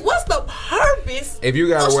 Yes, what's the purpose? If you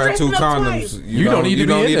gotta of wear 2 strapping up condoms, twice? you don't need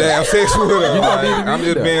to have sex with them. I'm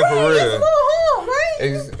just being for real. Right?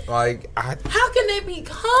 It's like How can they be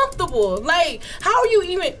comfortable? Like, how are you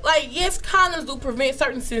even, like, yes, condoms do prevent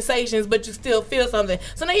certain sensations, but you still feel something.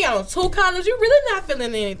 So now you got on 2 condoms, you're really not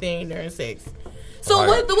feeling anything during sex. So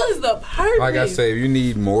what is the purpose? Like I say, if you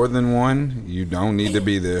need more than one, you don't need to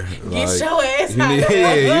be there. Get your ass out.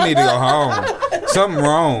 You need to go home. Something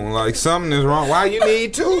wrong. Like something is wrong. Why you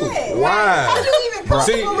need two? Why? How you even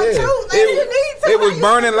comfortable with two? It was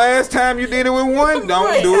burning last time you did it with one.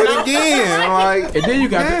 Don't do it again. Like, and then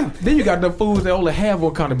you got the fools that only have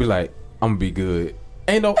one kind of be like, I'm gonna be good.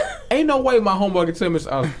 Ain't no way my homeboy can tell me,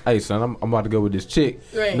 hey son, I'm about to go with this chick.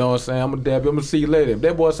 Right. You know what I'm saying? I'm gonna dab you. I'm gonna see you later. If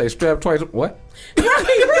that boy say strap twice, what?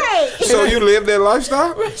 Right. So you live that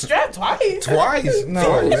lifestyle? Strap twice. Twice?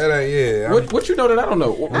 No, that ain't. What you know that I don't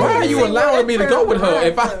know? Why are you allowing me to go with her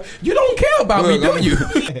if you don't care about me, do you?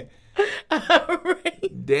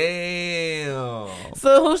 Damn.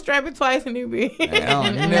 So who's strapping twice in your bed? I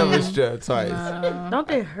don't never strap twice. Don't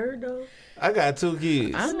they hurt though? I got 2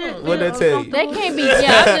 kids. What they tell you? They can't be.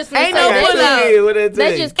 Yeah, I just ain't no pull out. What they tell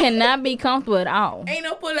They you? just cannot be comfortable at all. Ain't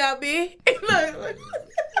no pull out, bitch.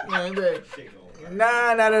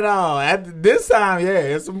 Nah, not at all. At this time, yeah,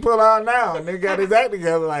 it's some pull out now. Nigga got his act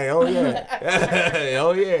together like, oh yeah,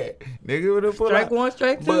 oh yeah. Nigga with a pull Strike out. one,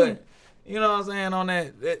 strike two. But you know what I'm saying on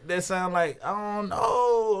that sound like, I don't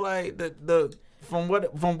know, like the from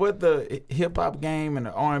what the hip hop game and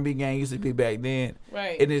the R&B game used to be back then.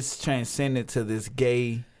 Right. It is transcended to this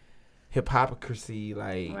gay hip hopocracy,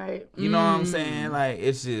 like, right. You know what I'm saying? Like,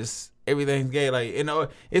 it's just everything's gay. Like, you know,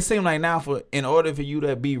 it seems like now in order for you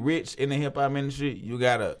to be rich in the hip hop industry, you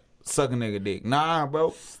gotta suck a nigga dick. Nah,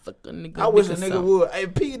 bro. Suck a nigga. I wish a nigga would. Hey,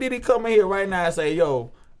 P Diddy come in here right now and say,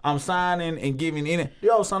 yo, I'm signing and giving in.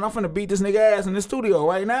 Yo, son, I'm finna beat this nigga ass in the studio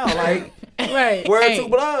right now. Like, right. Word to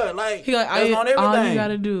blood. Like, that's on everything. All you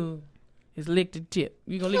gotta do is lick the tip.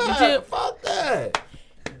 You gonna lick the tip? Fuck that.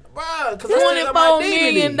 Bro, $24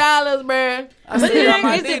 million, bro.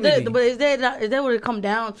 But is that what it come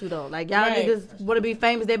down to though? Like y'all niggas want to be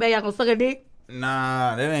famous? They bet y'all gonna suck a dick?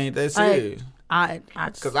 Nah, that ain't that serious.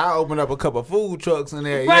 Cause I opened up a couple food trucks in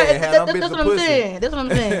there. Right, yeah, had them that's bitches what I'm pussy. saying. That's what I'm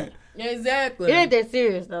saying. Yeah, exactly. It ain't that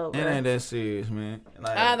serious though. Bro. It ain't that serious, man.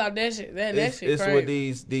 Like, I thought that shit. That shit. It's crazy.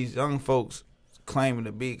 what these young folks claiming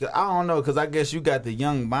to be. Cause I don't know. Cause I guess you got the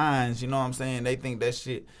young minds. You know what I'm saying? They think that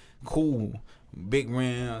shit cool. Big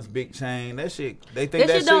rims, big chain. That shit. They think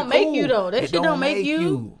that shit don't cool. make you though. That it shit don't make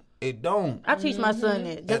you. It don't. I teach my son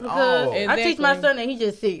that. Just At because all. I teach my son that he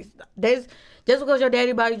just 6. Just because your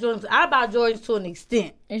daddy buy you Jordans, I buy Jordans to an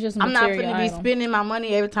extent. It's just I'm not material finna be spending my money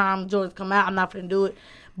every time Jordans come out. I'm not finna do it,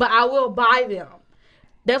 but I will buy them.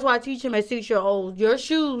 That's why I teach him at 6-year-olds. Your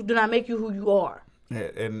shoes do not make you who you are. Yeah,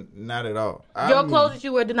 and not at all. Your clothes that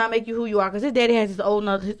you wear do not make you who you are. Because his daddy has his old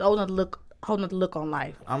look on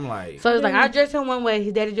life. I'm like, so it's like I dress him one way,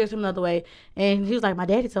 his daddy dressed him another way, and he was like, my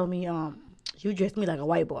daddy told me, you dress me like a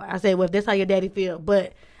white boy. I said, well, if that's how your daddy feel,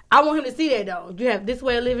 but I want him to see that though. You have this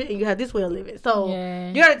way of living and you have this way of living. So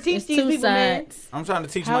you gotta teach these people, man. I'm trying to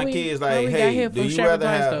teach my kids like, hey, do you rather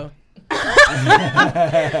have?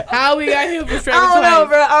 How we got here from Strapping I don't know,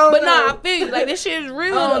 bro. But nah, I feel like this shit is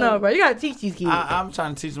real. I don't know, bro. You gotta teach these kids. I'm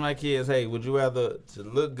trying to teach my kids, hey, would you rather to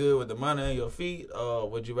look good with the money on your feet, or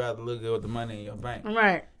would you rather look good with the money in your bank?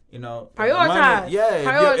 Right. You know, prioritize.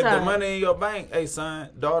 If the money in your bank, hey son,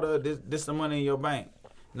 daughter, this the money in your bank.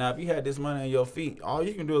 Now, if you had this money on your feet, all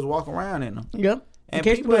you can do is walk around in them. Yep. And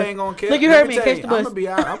people ain't gonna care. Look, you heard me. Catch the bus.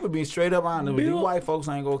 I'm gonna be straight up honest with you. White folks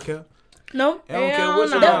ain't gonna care. No, they don't care what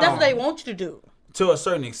you that's what they want you to do. To a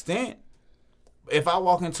certain extent, if I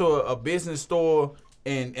walk into a business store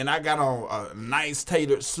and I got on a nice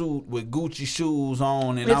tailored suit with Gucci shoes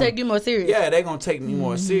on, and they take you more serious. Yeah, they gonna take me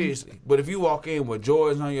more seriously. But if you walk in with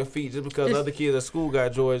Jordans on your feet just because other kids at school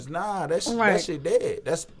got Jordans, nah, that shit dead.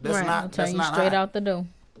 That's not straight out the door.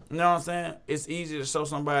 You know what I'm saying? It's easier to show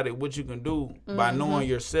somebody what you can do by knowing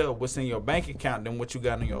yourself, what's in your bank account, than what you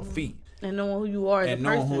got on your feet. And knowing who you are as a person. And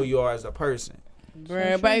knowing who you are as a person.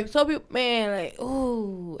 Bruh, babe, so people, man, like,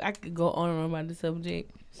 ooh, I could go on and on about this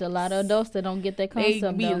subject. It's a lot of adults that don't get that concept.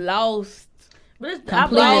 They be lost. But it's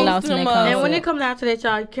completely lost in that concept. And when it comes down to that,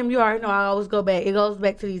 y'all, Kim, you already know I always go back. It goes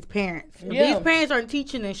back to these parents. If these parents aren't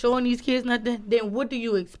teaching and showing these kids nothing, then what do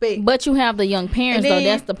you expect? But you have the young parents, though.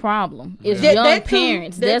 That's the problem. It's young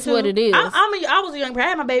parents. That's what it is. I was a young parent. I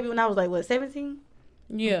had my baby when I was like, 17?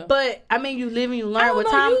 Yeah. But, I mean, you live and you learn with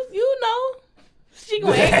time. You know. She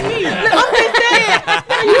gonna ask me. I'm just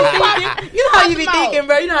saying. You know how you be thinking,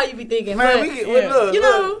 bro. You know how you be thinking. Man, look, you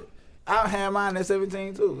know. I had mine at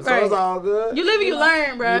 17 too, so it's all good. You live and you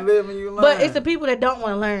learn, bro. You live and you learn. But it's the people that don't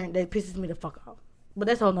want to learn that pisses me the fuck off. But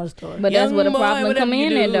that's a whole nother story. But that's where the problem come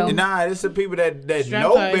in at, though. Nah, it's the people that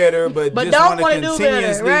know better, but just don't want to do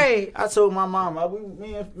better. Right. I told my mom,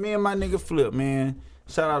 me and my nigga Flip, man.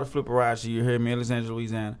 Shout out to Flip Arachi, you heard me, Alexandria,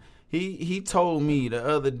 Louisiana. He told me the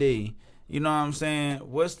other day, You know what I'm saying?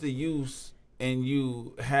 What's the use in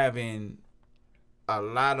you having a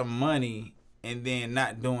lot of money and then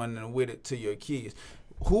not doing it with it to your kids?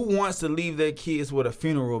 Who wants to leave their kids with a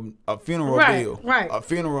funeral bill, right, a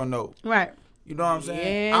funeral note, right? You know what I'm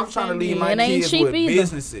saying? Yes, I'm trying to leave my kids with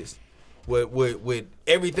businesses, with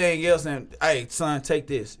everything else. And hey, son, take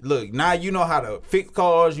this. Look, now you know how to fix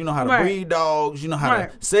cars. You know how to breed dogs. You know how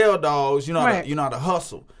to sell dogs. You know how to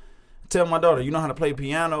hustle. Tell my daughter, you know how to play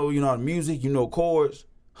piano. You know how to music. You know chords.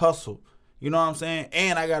 Hustle. You know what I'm saying?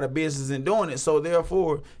 And I got a business in doing it, so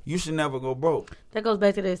therefore, you should never go broke. That goes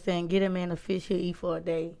back to that saying, get a man a fish, he'll eat for a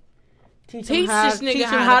day. Teach this nigga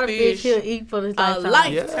how to fish, he'll eat for his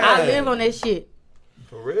lifetime. Yeah. I live on that shit.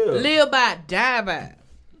 For real. Live by, die by.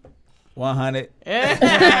 100. Man,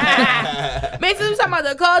 since we're talking about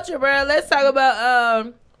the culture, bro, let's talk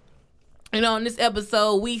about, on this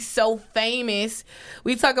episode, we so famous.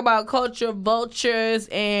 We talk about culture vultures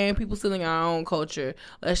and people stealing our own culture.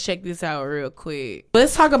 Let's check this out real quick.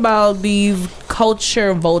 Let's talk about these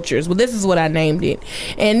culture vultures. Well, this is what I named it.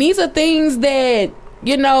 And these are things that,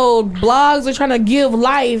 blogs are trying to give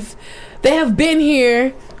life. They have been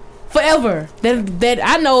here forever. That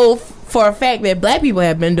I know for a fact that black people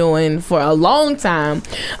have been doing for a long time.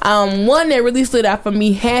 One that really stood out for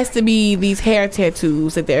me has to be these hair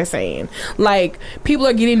tattoos that they're saying. Like, people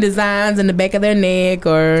are getting designs in the back of their neck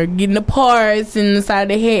or getting the parts in the side of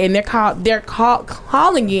their head, and they're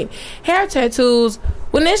calling it hair tattoos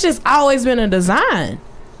when it's just always been a design.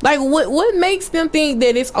 Like, what makes them think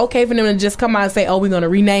that it's okay for them to just come out and say, oh, we're going to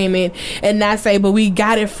rename it, and not say, but we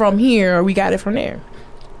got it from here or we got it from there?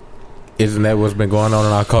 Isn't that what's been going on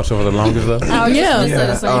in our culture for the longest, though? Oh,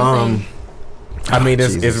 yeah. I mean,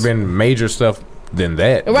 it's been major stuff than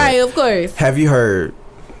that. Right, of course. Have you heard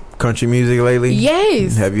country music lately?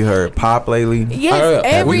 Yes. Have you heard pop lately? Yes,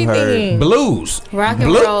 everything. Have you heard blues? Rock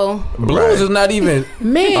and roll. Blues is not even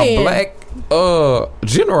a black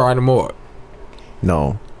genre anymore.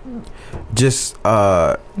 No. Just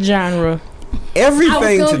genre.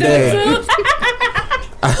 Everything today.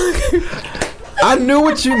 I knew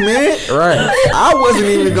what you meant. Right. I wasn't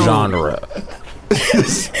even going genre.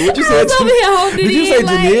 What you said? Did you say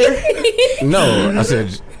Janier? No, I said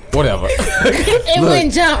whatever. It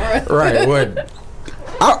went genre. Right. What?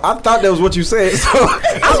 I thought that was what you said. So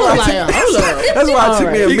I was like, that's why it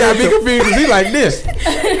took me a minute. He got me confused because he like this.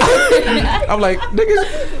 I'm like,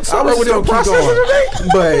 niggas. I was still processing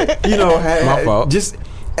today. But my fault. Just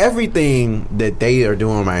everything that they are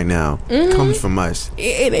doing right now comes from us.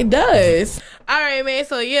 It does. All right, man.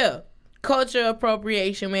 So yeah, culture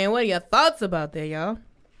appropriation, man. What are your thoughts about that, y'all?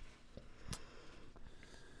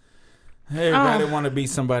 Everybody want to be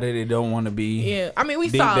somebody they don't want to be. Yeah, I mean, we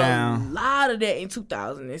saw a lot of that in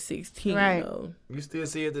 2016. Right. You still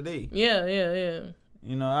see it today. Yeah.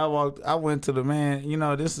 I went to the man.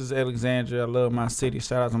 This is Alexandria. I love my city.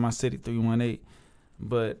 Shout out to my city 318.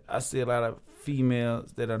 But I see a lot of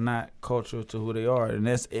females that are not cultural to who they are, and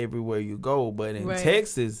that's everywhere you go. But in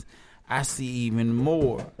Texas, I see even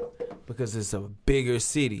more because it's a bigger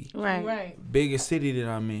city. Right. Bigger city than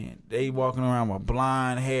I'm in. They walking around with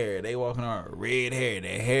blonde hair. They walking around with red hair.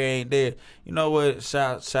 Their hair ain't there. You know what?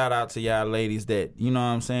 Shout out to y'all ladies that, you know what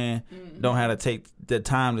I'm saying, don't have to take the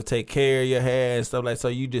time to take care of your hair and stuff like that. So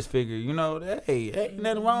you just figure, hey, ain't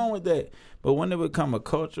nothing wrong with that. But when it become a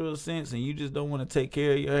cultural sense and you just don't want to take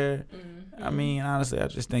care of your hair, I mean, honestly, I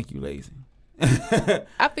just think you lazy.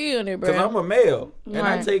 I feel it, bro. Because I'm a male and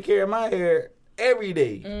I take care of my hair every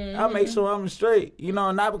day. I make sure I'm straight.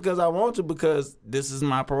 Not because I want to, because this is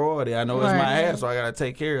my priority. I know it's my hair, so I got to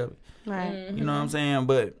take care of it. Right. You know what I'm saying?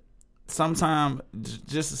 But sometimes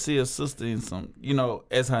just to see a sister in some,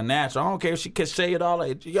 as her natural, I don't care if she can shade all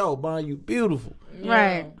like, yo, Bon, you beautiful.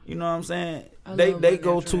 Right. You know what I'm saying? They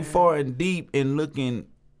go too far and deep in looking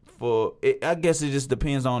for it. I guess it just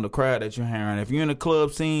depends on the crowd that you're hearing. If you're in the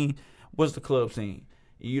club scene, what's the club scene?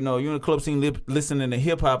 You're in the club scene listening to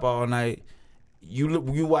hip hop all night.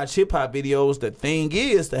 You watch hip hop videos. The thing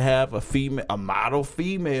is to have a model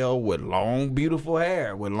female with long, beautiful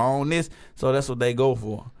hair, with long this. So that's what they go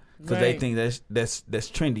for, because they think that's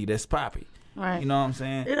trendy, that's poppy. Right. You know what I'm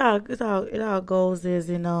saying? It all goes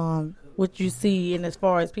is in what you see, and as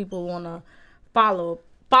far as people want to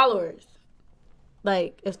followers.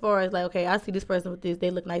 Like, as far as, like, okay, I see this person with this,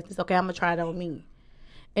 they look nice, okay, I'm going to try it on me.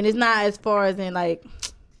 And it's not as far as in, like,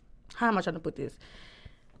 how am I trying to put this?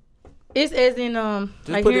 It's as in,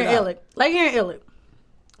 like here in Illick.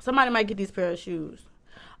 Somebody might get these pair of shoes.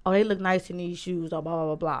 Oh, they look nice in these shoes, or blah, blah,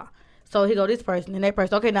 blah, blah. So here go this person and that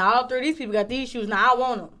person. Okay, now all three of these people got these shoes. Now I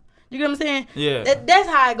want them. You get what I'm saying? Yeah. That's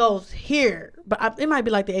how it goes here, but it might be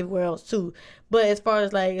like that everywhere else too. But as far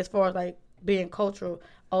as like being cultural,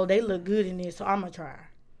 oh, they look good in this, so I'm gonna try,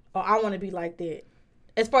 or I want to be like that.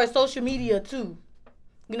 As far as social media too,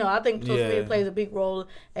 you know, I think social media plays a big role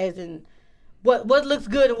as in what looks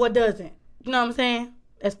good and what doesn't. You know what I'm saying?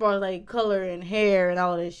 As far as like color and hair and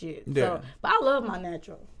all of that shit. Yeah. So, but I love my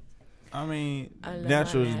natural. I mean,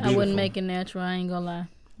 natural is beautiful. I wouldn't make it natural. I ain't gonna lie.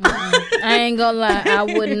 I ain't gonna lie. I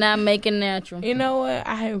would not make it natural. You know what?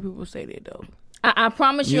 I hate when people say that though. I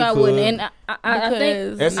promise you I wouldn't. And I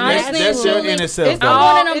think that's your inner self.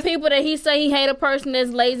 I'm one of them people that he say he hate a person that's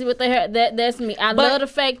lazy with their hair. That's me. I love the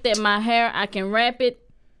fact that my hair, I can wrap it.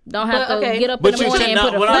 Don't have to get up in the morning and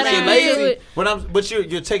put a flat iron into it. But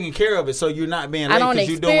you're taking care of it, so you're not being lazy because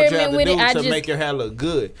you're doing what you have to do to make your hair look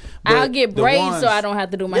good. But I'll get braids so I don't have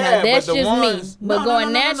to do my hair. That's just me. But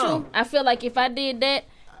going natural, I feel like if I did that,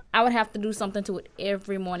 I would have to do something to it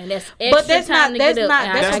every morning. That's extra time to get up.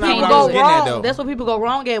 That's what people go wrong. That's what people go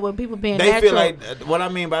wrong at when people being natural. They feel like what I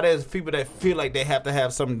mean by that is people that feel like they have to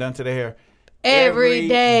have something done to their hair. Every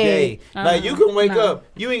day. Like you can wake up,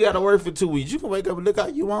 you ain't got to work for 2 weeks. You can wake up and look how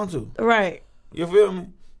you want to. Right. You feel me?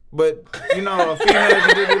 But you know, a female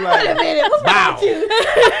can just be like, wait a minute, what's wrong with you?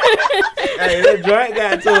 Hey, that joint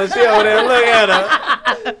got to her. She over there, look at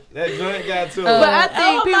her. That joint got to her. But I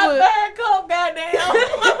think people. My bad cup, goddamn.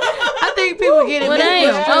 I think people get it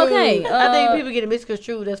misconstrued. Okay. I think people get it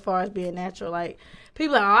misconstrued as far as being natural. Like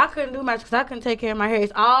people are like, oh, I couldn't do much because I couldn't take care of my hair.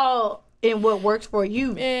 It's all in what works for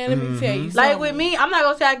you. Man, let me tell you something. Like with me, I'm not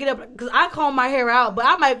gonna say I get up because I comb my hair out, but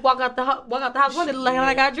I might walk out the house one day like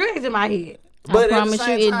I got dreads in my head. But at the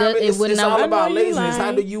same time, it's all about laziness.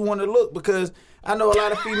 How do you want to look? Because I know a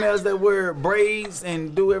lot of females that wear braids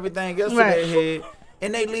and do everything else to their head,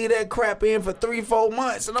 and they leave that crap in for 3-4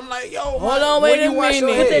 months. And I'm like, yo, hold on, wait a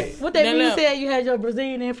minute. What that mean? You said you had your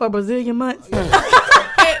Brazilian in for Brazilian months. Hey, you know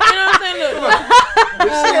what I'm saying? Look.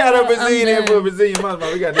 She had her Brazilian in for Brazilian months,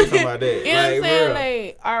 but we got to do something about that. You know what I'm saying?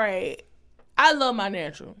 Like, all right, I love my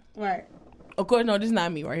natural. Right. Of course, no, this is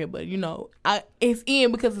not me right here, but you know, it's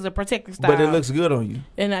in because it's a protective style. But it looks good on you.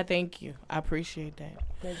 And I thank you. I appreciate that.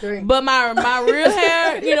 But my real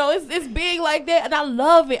hair, you know, it's big like that, and I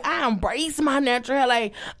love it. I embrace my natural hair.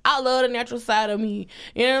 Like, I love the natural side of me.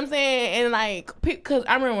 You know what I'm saying? And like, because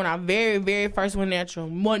I remember when I very, very first went natural,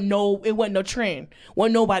 it wasn't no trend.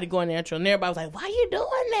 Wasn't nobody going natural, and everybody was like, "Why you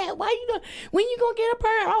doing that? Why you doing? When you gonna get a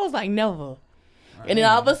perm?" I was like, "Never." And then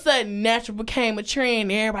all of a sudden, natural became a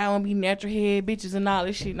trend. Everybody want to be natural head bitches and all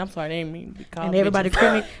this shit. And I'm sorry, they ain't mean to be called. And everybody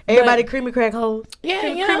creamy crack hoes. Yeah,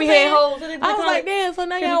 creamy head hoes. I was like, damn. So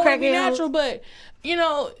now y'all want to be natural, but you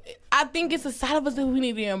know, I think it's a side of us that we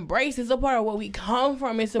need to embrace. It's a part of where we come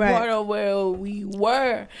from. It's a part of where we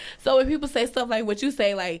were. So when people say stuff like what you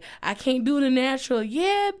say, like, I can't do the natural.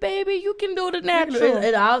 Yeah, baby, you can do the natural.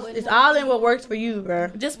 It's all in what works for you, bro.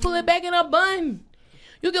 Just pull it back in a bun.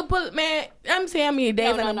 You can pull it, man. I'm saying how many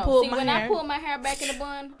days I can pull my hair. When I pull my hair back in the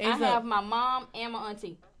bun, I have my mom and my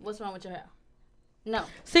auntie. What's wrong with your hair? No.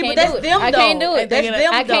 See, but that's them, though. I can't do it. That's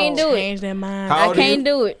them, I can't do it. Change their mind. I can't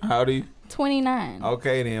do it. How old are you? 29.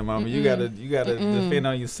 Okay then, mama. You gotta defend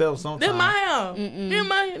on yourself sometimes. Then my hair.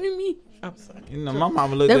 Then me. I'm sorry. You know, my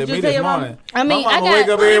mama looked at me this morning. I mean, my mama wake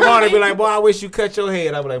up every morning and be like, boy, I wish you cut your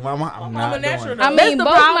head. I be like, mama, I'm not natural. doing it. I mean, both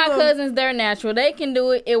my cousins, they're natural. They can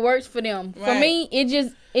do it. It works for them. Right. For me, it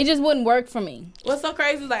just wouldn't work for me. What's so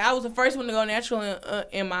crazy is like I was the first one to go natural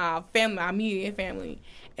in my family, my immediate family.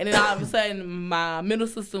 And then all of a sudden, my middle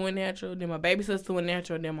sister went natural. Then my baby sister went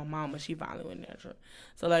natural. Then my mama, she finally went natural.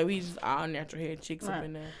 So like we just all natural head chicks up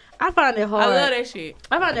in there. I find it hard. I love that shit.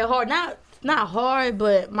 I find it hard. Not hard,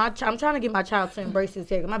 but I'm trying to get my child to embrace his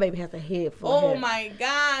hair. My baby has a head full of hair. Oh my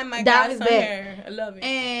God, some hair. I love it.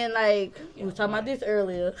 And like we was talking about this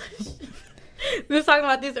earlier. We was talking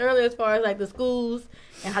about this earlier as far as like the schools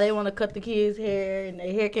and how they want to cut the kids' hair and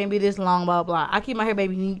their hair can't be this long, blah blah. I keep my hair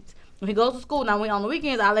baby neat. When he goes to school, now on the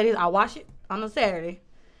weekends I wash it on a Saturday,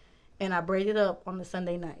 and I braid it up on the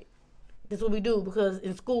Sunday night. This is what we do because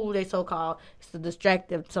in school they so-called it's the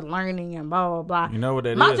distractive to learning and blah blah blah. You know what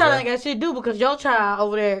that my is? child ain't got shit to do because your child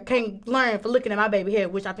over there can't learn for looking at my baby hair,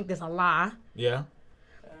 which I think that's a lie. Yeah.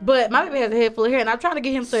 But my baby has a head full of hair, and I'm trying to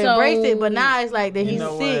get him to embrace it. But now it's like that he's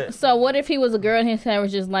sick. What? So what if he was a girl and his hair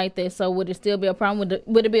was just like that? So would it still be a problem?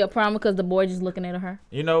 Would it be a problem because the boy just looking at her?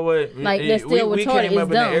 You know what? Like that's still we retarded. came up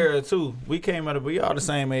in the era too. We all the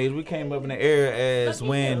same age. We came up in the era as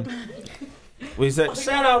when we said,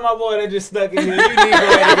 "Shout out my boy that just stuck in here. You need to go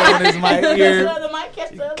ahead and go on this mic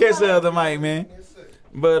here. Catch the other mic, man."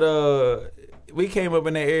 But we came up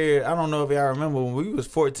in that area. I don't know if y'all remember when we was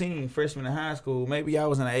 14, freshman in high school. Maybe y'all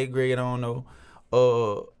was in the 8th grade. I don't know.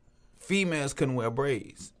 females couldn't wear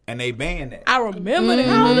braids. And they banned that. I remember that.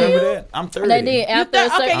 You remember that? I'm 30. They did after a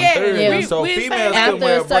certain. I'm 30. So females couldn't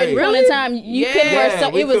wear braids. Really? Time you couldn't wear.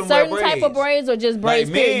 So it was certain type of braids or just braids.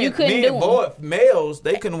 Like men, you couldn't do them. Males,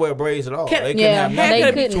 they couldn't wear braids at all. They couldn't have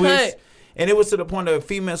nothing twists. And it was to the point that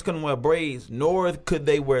females couldn't wear braids, nor could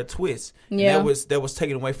they wear twists. Yeah, that was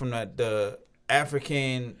taken away from the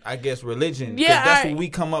African, I guess, religion. Yeah, that's what we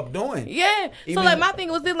come up doing. Yeah. So like my thing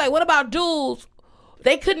was this: like, what about dudes?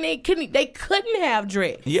 They couldn't have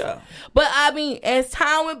dress. Yeah. But I mean, as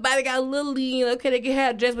time went by, they got a little lenient. Okay, they can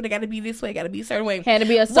have dress, but they got to be this way. Got to be a certain way. Had to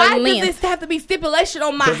be a certain length. Why does this have to be stipulation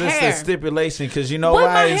on my hair? Because it's a stipulation. Because you know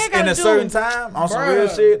why? It's in a certain time on some real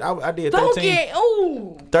shit. I did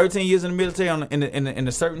 13 years in the military in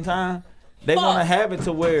a certain time. They're gonna have it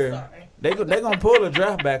to where they gonna pull the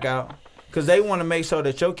draft back out. Because they want to make sure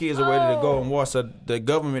that your kids are ready to go and war, so the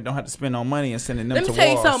government don't have to spend no money and sending them to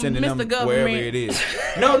war, sending them wherever it is.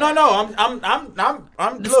 No.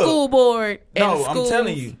 I'm the school board. No, I'm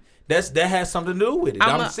telling you, that has something to do with it.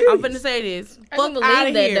 I'm serious. I'm finna say this. Fuck out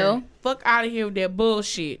of here. Though. Fuck out of here with that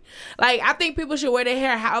bullshit. Like, I think people should wear their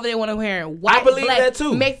hair however they want to wear it. White, I believe black, that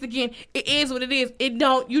too. Mexican. It is what it is. It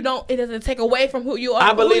doesn't take away from who you are.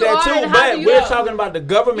 I believe that too, but we're talking about the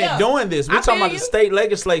government doing this. We're talking about the state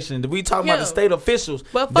legislation. We talking about the state officials.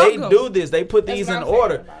 They do this. They put these in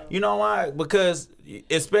order. You know why? Because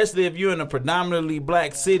especially if you're in a predominantly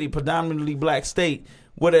black city, predominantly black state,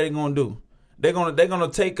 what are they going to do? They're gonna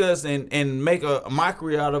take us and make a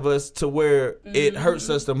mockery out of us to where it hurts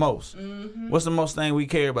us the most. What's the most thing we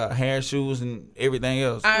care about? Hair, shoes, and everything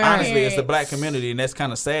else. Honestly, it's the black community, and that's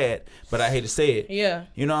kind of sad, but I hate to say it. Yeah.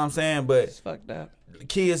 You know what I'm saying? But it's fucked up.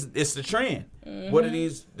 Kids, it's the trend. What are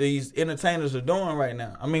these entertainers are doing right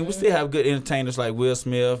now? I mean, we still have good entertainers like Will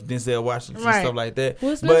Smith, Denzel Washington, stuff like that.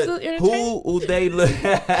 Will but who they look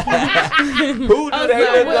who do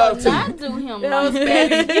they look up to? Not do him.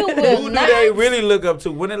 Who do they really look up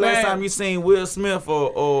to? When the last time you seen Will Smith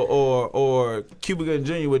or Cuba Gooding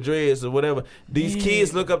Jr. with dreads or whatever? These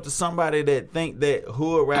kids look up to somebody that think that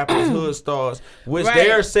hood rappers, hood stars, which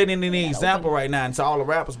they're setting an example right now. And to all the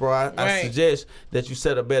rappers, bro, I suggest that you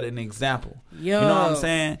set a better example. You know what I'm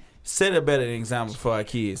saying? Set a better example for our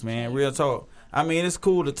kids, man. Real talk. I mean, it's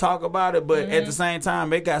cool to talk about it, but at the same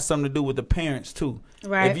time, it got something to do with the parents too.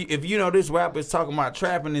 Right. If you know this rapper is talking about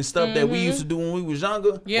trapping and stuff that we used to do when we was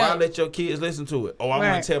younger, why let your kids listen to it? Oh, I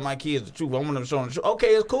want to tell my kids the truth. I want them to show them the truth. Okay,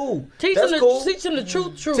 it's cool. Teach them the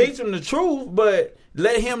truth. Teach them the truth, but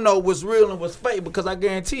let him know what's real and what's fake, because I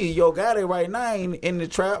guarantee you, yo, got it right now in the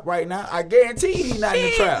trap right now. I guarantee he's not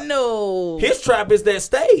in the trap. No. His trap is that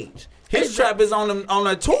stage. His trap is on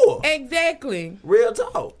a tour. Exactly. Real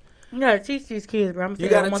talk. You gotta teach these kids, bro. You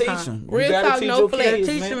gotta teach them. Real talk, no flex.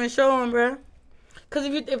 Teach them and show them, bro. Because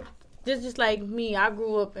if just like me, I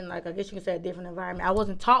grew up in, like, I guess you can say, a different environment. I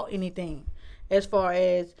wasn't taught anything as far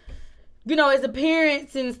as, you know, as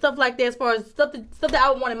appearance and stuff like that, as far as stuff that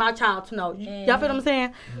I wanted my child to know. Y'all feel what I'm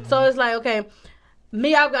saying? So it's like, okay,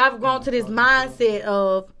 me, I've grown to this mindset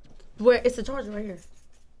of where it's a charger right here.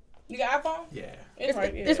 You got iPhone? Yeah. It's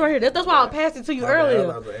right here. That's why I passed it to you earlier.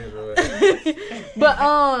 But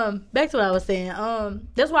back to what I was saying.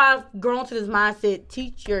 That's why I've grown to this mindset.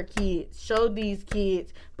 Teach your kids. Show these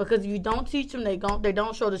kids, because if you don't teach them, they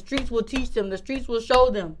don't show. The streets will teach them. The streets will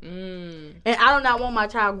show them. And I do not want my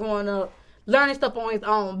child growing up learning stuff on his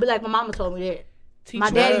own. But like my mama told me that.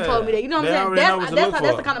 My daddy told me that. You know what I'm saying?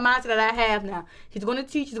 That's the kind of mindset that I have now. He's going to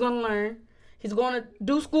teach. He's going to learn. He's going to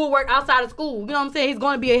do schoolwork outside of school. You know what I'm saying? He's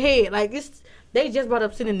going to be ahead. Like, they just brought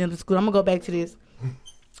up synonyms in school. I'm going to go back to this.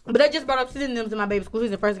 But they just brought up synonyms in my baby's school.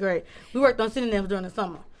 He's in first grade. We worked on synonyms during the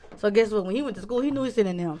summer. So guess what? When he went to school, he knew his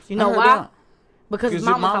synonyms. You know why? That. Because his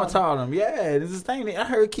mama taught him. Yeah, this is the thing. I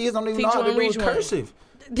heard kids don't even know how to read cursive.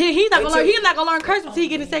 He's not gonna learn cursive until he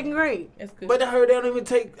get in second grade. But I heard they don't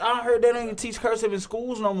even teach cursive in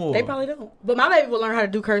schools no more. They probably don't. But my baby will learn how to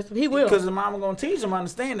do cursive. He will. Because the mama gonna teach him. I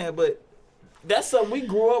understand that, but that's something we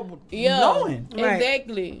grew up knowing.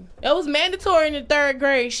 Exactly. It was mandatory in the third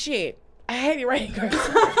grade. Shit. I hated writing cursive.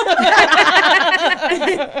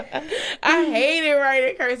 I hated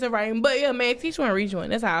writing cursive writing. But yeah, man, teach one, reach one.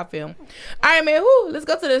 That's how I feel. All right, man. Let's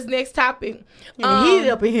go to this next topic. Heated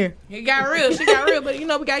up in here. It got real. She got real. But we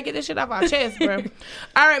gotta get this shit off our chest, bro.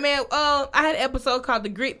 All right, man. I had an episode called The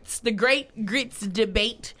Great Grits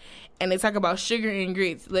Debate, and they talk about sugar and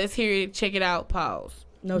grits. Let's hear it. Check it out. Pause.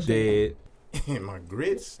 No sugar. Dead. My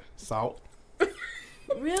grits, salt.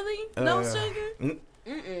 Really? No sugar?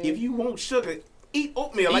 If you want sugar, eat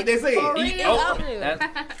oatmeal, like they say. Eat oatmeal.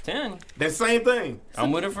 That same thing.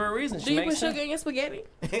 I'm with her for a reason. Do you put sugar in your spaghetti?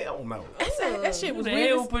 Hell no. That shit was Who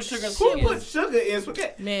weird. put sugar in Who spaghetti? put sugar in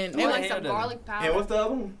spaghetti? Man, Or like some garlic powder. And what's the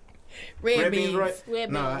other one? Red beans. Right?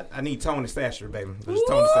 Red No, beans. I need Tony Thatcher, baby. Just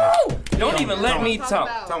Tony Thatcher. Don't even let me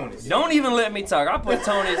talk. Tony's. Don't even let me talk. I put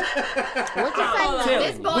Tony's. What you say?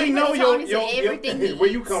 This boy We know Tony's your and everything where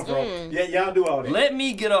you come from. Yeah, y'all do all that. Let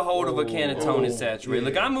me get a hold of a can of Tony Saturated.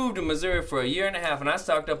 Look, I moved to Missouri for a year and a half, and I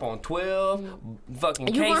stocked up on 12 fucking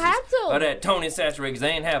You cases gonna have to. of that Tony Saturated because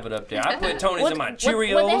they ain't have it up there. I put Tony's What- in my what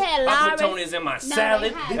Cheerios. they had, I put Lawrence? Tony's in my No,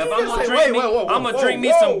 salad. they had- If Did I'm you gonna just drink say- me, whoa, I'm gonna drink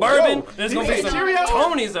me some bourbon. There's gonna be some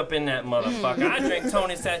Tony's up in that motherfucker. I drink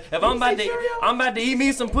Tony's Saturated. If I'm about to eat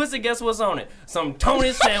me some pussy, guess what's on it? Some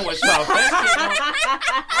Tony's sandwich sauce. Oh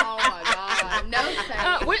my god. No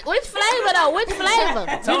thanks. Which flavor though? Which flavor?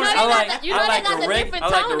 Tony, I like the Tony's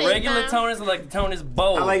regular now. Tony's. I like the Tony's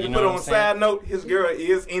bowl. I like to you put know on what a I'm saying? side note, his girl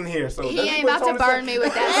is in here. So He ain't about to burn me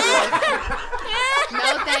with that. No,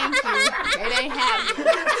 thank you. It ain't happening.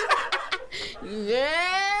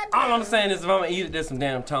 Yeah. All I'm saying is if I'm gonna eat it, there's some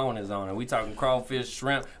damn Tony's on it. We talking crawfish,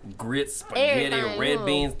 shrimp, grits, spaghetti, Everything, red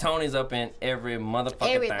beans. Tony's up in every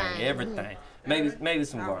motherfucking thing. Everything. Everything. Maybe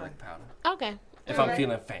some garlic powder. Okay. If I'm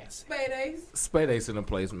feeling fancy. Spade Ace in the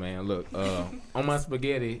place, man. Look, on my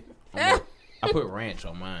spaghetti, I put ranch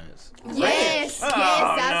on mine. Yes, that's what's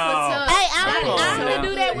up. Hey, I only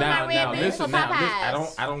do that with my red beans for Now,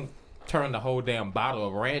 Popeyes. I don't turn the whole damn bottle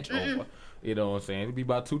of ranch over. You know what I'm saying? It'd be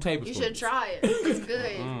about 2 You tablespoons. should try it. It's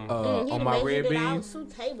good. On my red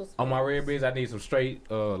beans, I need some straight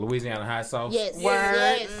Louisiana hot sauce. Yes.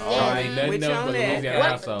 Ain't nothing else but Louisiana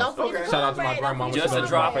hot sauce. Shout out to my grandma. Just a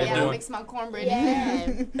drop of Yeah, it. mix my cornbread. Yeah.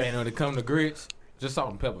 And when it comes to grits, just salt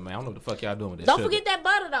and pepper, man. I don't know what the fuck y'all doing with that Don't sugar. forget that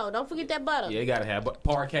butter though. Don't forget that butter. Yeah, you gotta have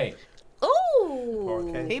parquet.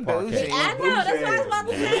 Ooh. He bougie. I know. That's what I was about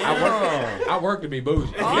to say. I work to be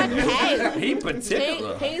bougie. Okay. He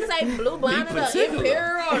particular. He ain't say blue bonnet or particular.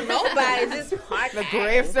 imperial or nobody. Just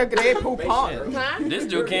parquet. Huh? This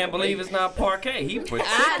dude can't believe it's not parquet. He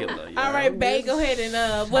particular. you All know? right, Bae, go ahead and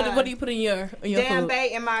what do you put in your Damn, food? Bae,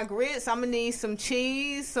 in my grits, I'm gonna need some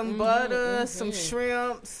cheese, some butter, some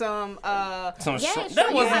shrimp, some Some Yeah, shrimp. That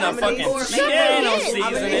shrimp. wasn't Yeah, a fucking I'm gonna shrimp. There ain't no need-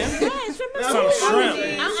 seasoning. Some I'm shrimp.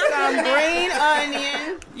 gonna need some green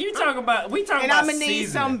onion, You talking about? We talking and about I'm gonna need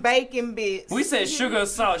seasoning. some bacon bits. We said sugar and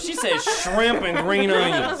salt. She said shrimp and green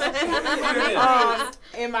onions.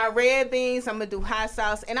 In my red beans, I'm gonna do hot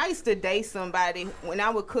sauce. And I used to date somebody when I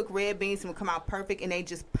would cook red beans, it would come out perfect, and they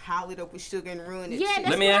just pile it up with sugar and ruin it. Yeah, shit. that's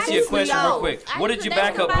Let me what ask I you a used to question do. real quick. I What used did to your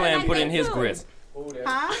date backup somebody plan like put that in his too. grits?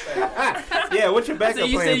 Yeah, what's your I backup said,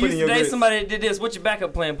 you plan? said you Put used in to your date grits? somebody that did this. What's your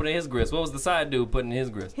backup plan put in his grits? What was the side dude putting in his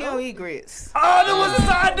grits? He don't eat grits. Oh, that was the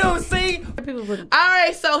side dude. See? All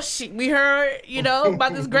right, so we heard,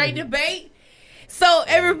 about this great debate. So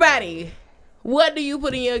everybody, what do you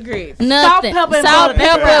put in your grits? Nothing. Salt,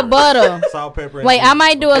 pepper, butter. Salt, pepper. and Wait, I cheese.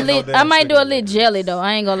 might do a Ain't no lit. damn I might sugar do a in lit it. jelly though.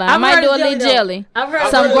 I ain't gonna lie. I I've might heard do a of jelly, lit though. jelly. I've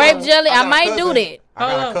heard Some of grape jelly. jelly. I got a might do cousin- that. I got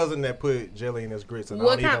Hold a on. cousin that put jelly in his grits, and I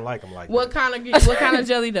What don't even kind- like them like What that. kind of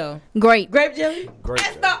jelly though? Grape. Grape jelly? Grape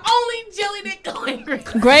That's the only jelly that go in grits.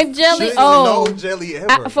 Grape jelly. Shouldn't Oh. no jelly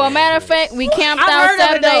ever. For a matter of fact, we camped I've out heard of it,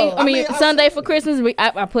 Saturday. though. I mean, Sunday for Christmas.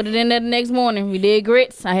 I put it in there the next morning. We did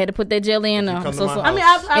grits. I had to put that jelly in there. come to So, my so house, I mean,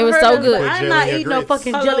 I've it was heard so of good. But I'm Put not jelly in eating no grits.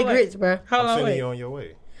 fucking Hold jelly on, wait. grits, bro. Hold I'm on, sending wait. you on your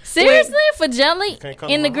way. Seriously, for jelly can't come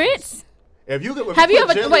in to the my house. grits? If you Have you put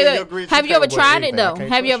ever jelly in your wait? grits, Have you ever can't put tried it anything. though? I can't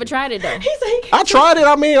Have you trust ever tried it though? I tried it.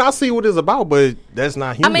 I mean, I see what it's about, but that's not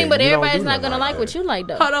I human. mean, but You don't everybody's do not nothing gonna like that. what you like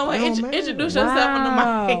though. Hold on, wait. Introduce yourself on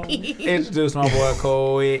the mic. Introduce my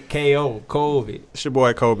boy KO, COVID. It's your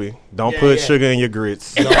boy Kobe. Don't Yeah, put yeah. sugar in your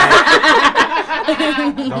grits. Don't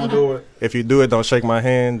do it. If you do it, don't shake my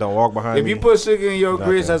hand. Don't walk behind If me. you put sugar in your Nothing.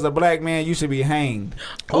 grits as a black man, you should be hanged.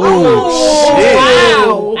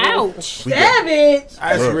 Wow! Ouch! Savage!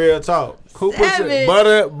 That's Look. real talk. Who puts Savage.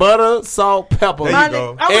 it? Butter, salt, pepper. There you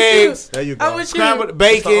go. I'm with Eggs. There you I'm go. with Scrambled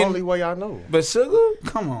That's the bacon. only way I know. But sugar?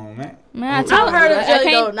 Come on, man. Man, I I've told heard you, of I jelly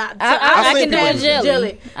can't- though. Not, I seen can do people the do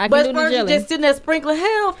jelly. I but can do the first you jelly. just sitting there sprinkling.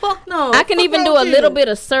 Hell, fuck no. I can Fuck even wrong do a with little you? bit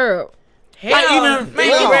of syrup. Like even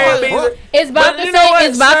man, red beans. It's about But the you know same. what?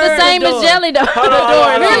 It's about the Serve same the as door. jelly though. Hold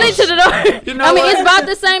on. Really to the door. You know I mean, what? it's about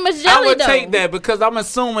the same as I jelly would though. take that because I'm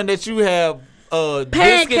assuming that you have biscuits and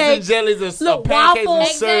Pancakes, jellies and little pancakes and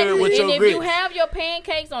waffles. served with and your if grits. you have your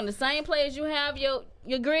pancakes on the same plate as you have your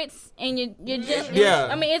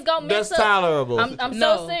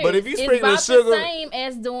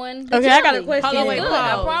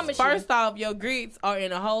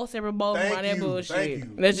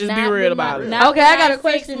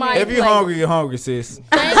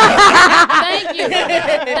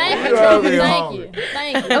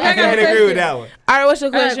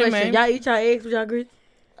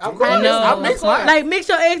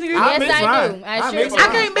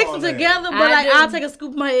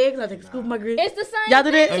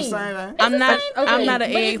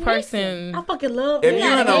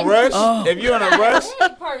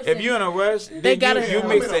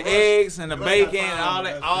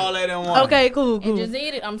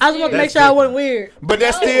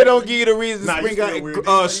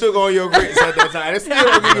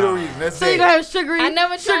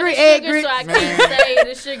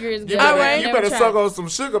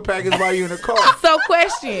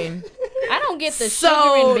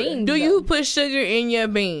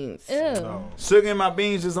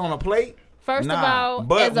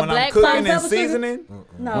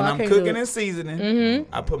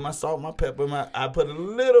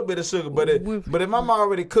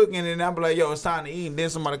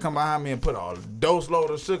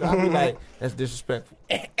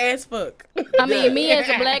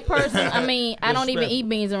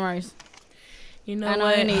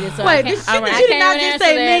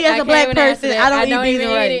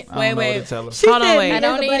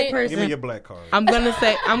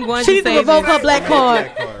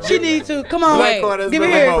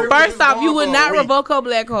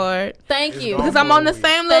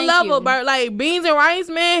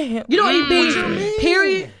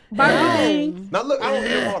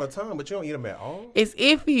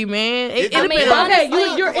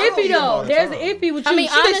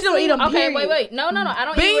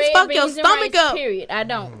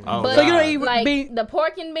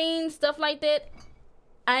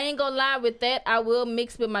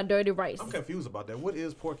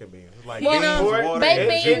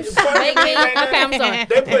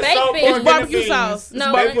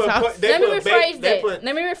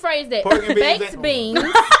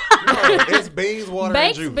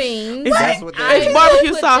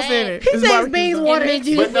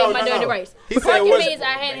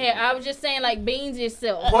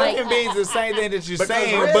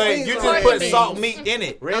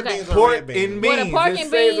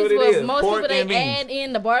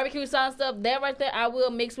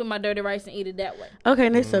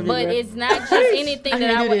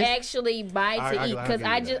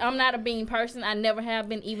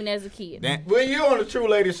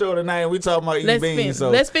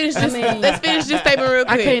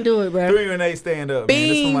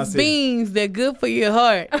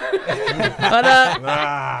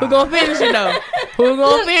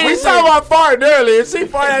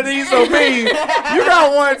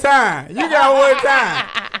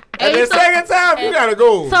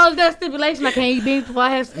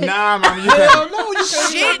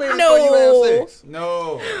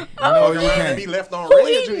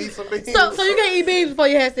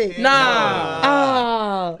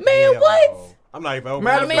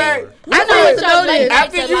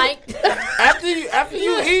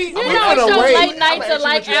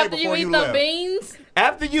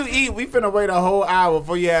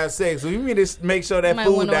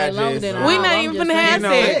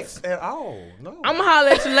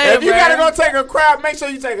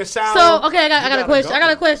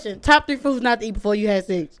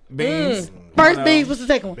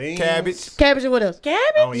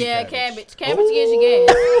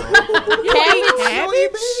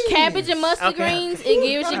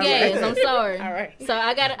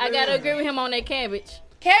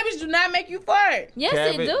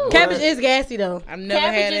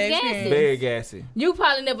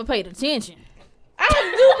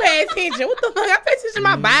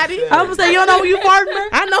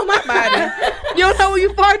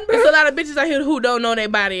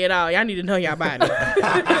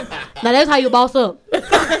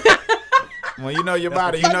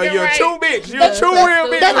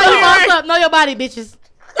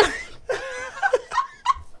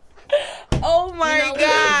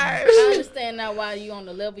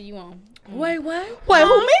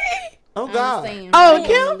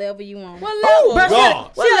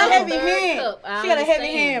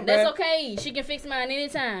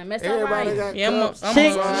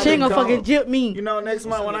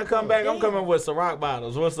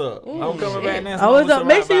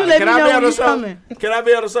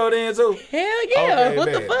be on the show then too? Hell yeah. Okay,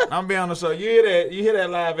 what the fuck? I'm be on the show. You hear that? You hear that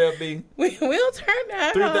live FB? We'll turn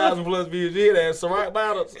down. 3,000 plus views. You hear that? Ciroc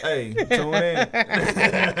bottles. Hey, tune in.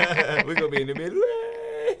 We're gonna be in the middle.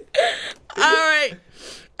 All right,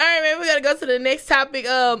 man. We gotta go to the next topic.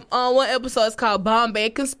 On one episode, it's called Bombay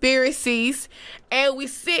Conspiracies, and we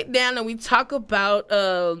sit down and we talk about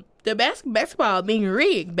the basketball being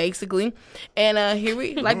rigged, basically. And here we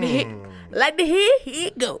here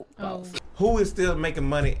it go. Oh. Who is still making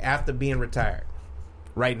money after being retired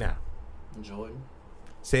right now? Jordan.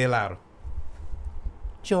 Say it louder.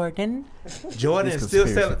 Jordan is still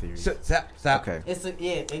selling. Stop. Okay.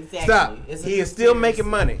 Exactly. Stop. He is still making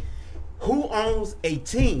money. Who owns a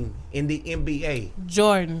team in the NBA?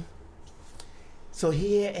 Jordan. So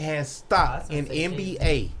he has stock in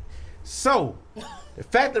NBA. So the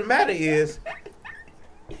fact of the matter is,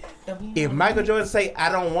 if Michael Jordan say,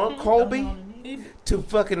 I don't want Kobe to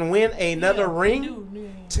fucking win another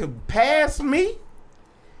ring to pass me,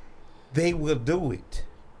 they will do it.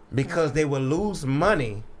 Because they will lose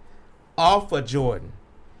money off of Jordan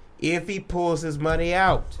if he pulls his money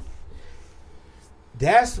out.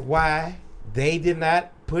 That's why they did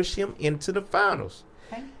not push him into the finals.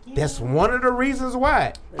 That's one of the reasons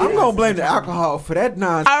why. I'm going to blame the alcohol for that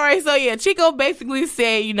nonsense. All right, so yeah, Chico basically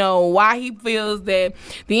said, why he feels that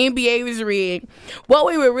the NBA was rigged. What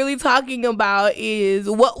we were really talking about is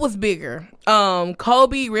what was bigger,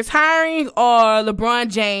 Kobe retiring or LeBron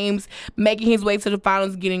James making his way to the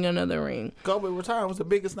finals, getting another ring. Kobe retiring was the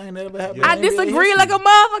biggest thing that ever happened. I disagree like a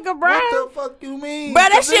motherfucker, bro. What the fuck you mean? Bro,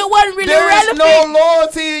 that shit wasn't really relevant. There's no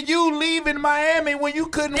loyalty in you leaving Miami when you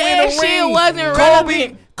couldn't win a ring. That shit wasn't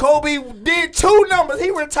relevant. Kobe did 2 numbers. He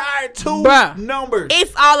retired 2 numbers.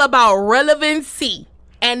 It's all about relevancy.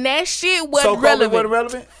 And that shit wasn't relevant. So Kobe wasn't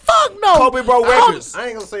relevant? Fuck no. Kobe broke records. I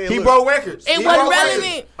ain't gonna say it. He broke records. It wasn't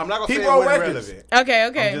relevant. I'm not gonna say it wasn't relevant.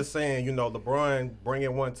 Okay. I'm just saying, LeBron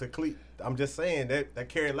bringing one to Cleveland. I'm just saying that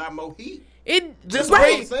carried a lot more heat. It just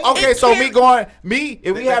bring. Okay, so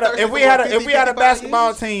if we had a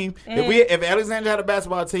basketball team, if Alexander had a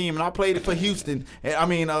basketball team and I played it for Houston, I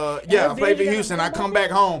played for Houston, I come back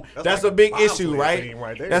home. That's a big issue, right?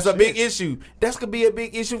 That's a big issue. That could be a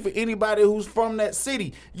big issue for anybody who's from that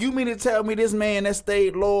city. You mean to tell me this man that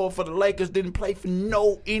stayed loyal for the Lakers didn't play for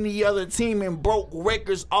any other team and broke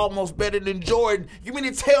records almost better than Jordan? You mean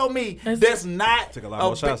to tell me that's not took a lot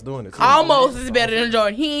more shots doing it? Almost is better than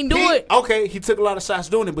Jordan. He ain't do it. Okay. He took a lot of shots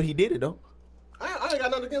doing it, but he did it though. I ain't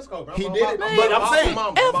got nothing against Kobe. He did it, but I'm saying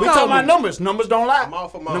we talking about numbers. Numbers don't lie.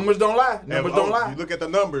 Numbers don't lie. Numbers don't lie. You look at the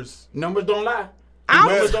numbers. Numbers don't lie.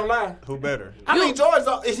 Numbers don't lie. Who better? I mean,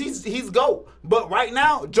 he's GOAT. But right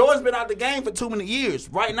now, Jordan's been out the game for too many years.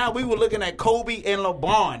 Right now, we were looking at Kobe and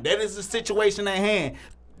LeBron. That is the situation at hand.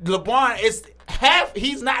 LeBron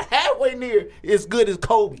he's not halfway near as good as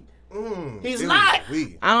Kobe. He's not.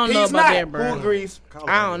 I don't know about that, bro. Who agrees?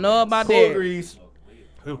 I don't know about that. Who agrees?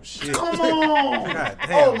 Oh shit! Come on! God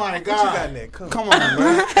damn. Oh my God! Come on,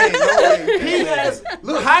 man! Hey, no way. He has.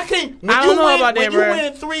 Look, how can I don't know about that, bro. When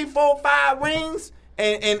you win 3, 4, 5 rings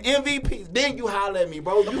and MVP, then you holler at me,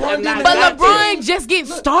 bro. You have not. But LeBron just getting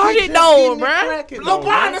started though, bro.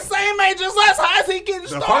 LeBron the same age as us. How is he getting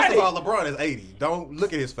started? First of all, LeBron is 80. Don't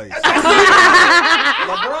look at his face.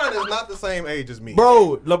 LeBron is not the same age as me,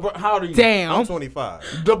 bro. LeBron, how old are you? Damn, I'm 25.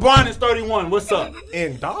 LeBron is 31. What's up?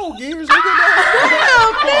 In dog years, come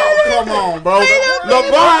on, bro.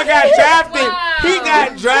 LeBron got drafted. He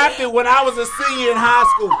got drafted when I was a senior in high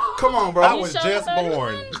school. Come on, bro. I was just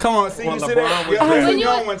born. Come on, see, you see that?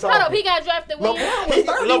 Hold up, he got drafted when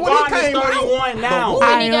LeBron is 31 now.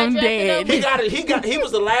 I am dead. He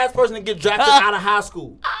was the last person to get drafted out of high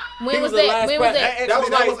school. When was that? That was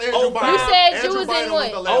like Andrew Bynum. You said you was in what?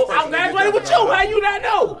 I graduated with you. How you not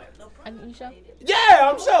know? You sure? Yeah,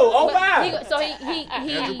 I'm sure. 05. So he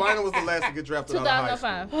Andrew Bynum was the last to get drafted out of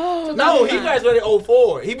high school. No, he graduated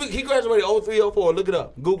 04. He graduated 03, 04. Look it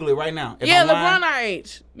up. Google it right now. Yeah, LeBron our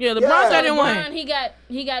age. Yeah, LeBron 31.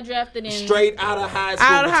 He got drafted in straight out of high school.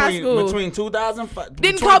 Out of high school between 2005.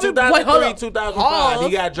 Didn't Kobe 2003, 2005. He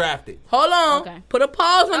got drafted. Hold on. Okay. Put a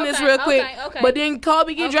pause on this real quick. Okay. But didn't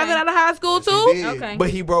Kobe get drafted out of high school too? Okay. But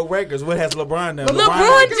he broke records. What has LeBron done?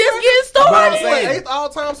 LeBron just getting started. 8th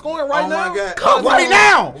all-time scoring right now. Oh my God. Right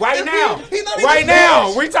now. Right now.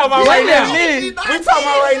 We talking about right now. We talking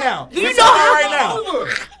about right now. We talking about right now.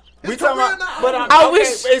 We talking about, but I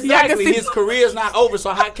wish exactly his career is not over.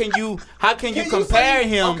 So how can you compare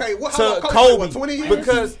him to Kobe?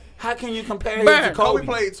 Because how can you compare him to Kobe? Kobe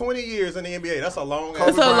played 20 years in the NBA. That's a long.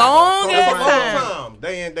 That's a long time.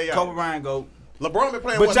 Day in, day out. Kobe Bryant go. LeBron been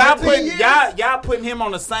playing. But what, y'all 19 putting years? y'all putting him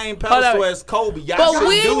on the same pedestal as Kobe. Y'all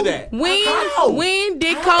shouldn't do that. When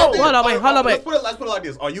did Kobe? Hold on, wait. Let's put it like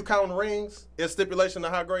this. Are you counting rings in stipulation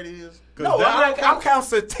of how great he is? No, I'm counting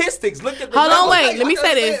statistics. Look at the Hold on, numbers. wait. Let me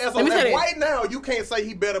say this. Right now, you can't say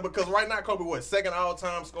he better because right now Kobe second all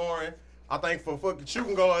time scoring. I think for fucking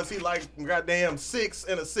shooting guards, he like goddamn 6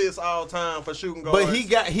 in assists all time for shooting guards. But he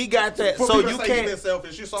got that. For So people you say he can't. been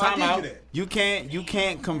selfish. So I Time give out. you that. You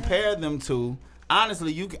can't compare them to.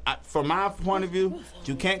 Honestly, from my point of view,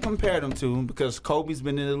 you can't compare them to because Kobe's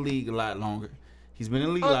been in the league a lot longer. He's been in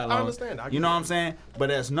the league a lot longer. I understand. You know what I'm saying?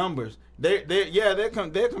 But as numbers, they're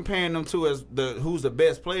comparing them to as who's the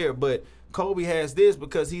best player, but Kobe has this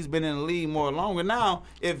because he's been in the league more longer. Now,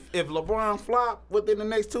 if LeBron flop within the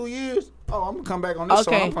next 2 years, I'm gonna come back on this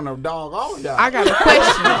show. I'm gonna dog all y'all. I got a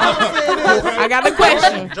question. I got a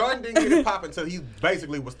question. Jordan didn't get it popping until he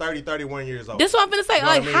basically was 30, 31 years old. This what I'm finna say. You know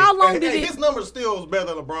what I mean? How long And did his numbers still is better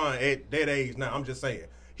than LeBron at that age now. I'm just saying.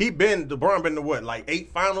 LeBron been to what, like 8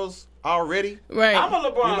 finals already? Right. I'm a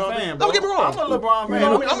LeBron fan, bro. Don't get me wrong. I'm a LeBron fan.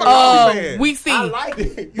 I'm a Kobe fan. We see. I like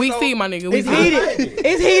it. We see, my nigga. It's heated.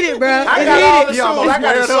 It's heated, bro. I got all the shoes. I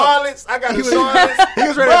got the Charlottes. I got the Charlottes. He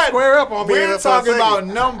was ready to square up on me. We're talking about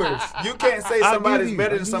numbers. You can't say somebody's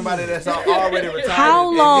better than somebody that's already retired.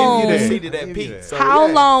 How long? And seated at peak. So, How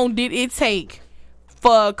long did it take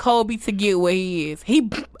for Kobe to get where he is?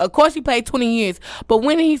 Of course, he played 20 years, but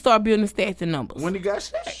when did he start building stats and numbers? When he got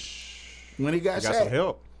Shaq. When he got some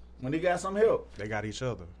help. When he got some help. They got each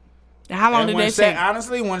other. How long did that take?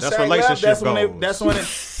 Honestly, when that's Shaq relationship left, that's when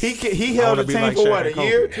he held the team for what, a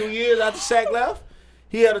year, 2 years after Shaq left?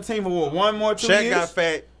 He held the team for what, 1 more 2 years? Shaq got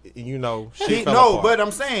fat, shit fell apart. But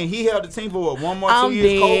I'm saying he held the team for what, 1 more 2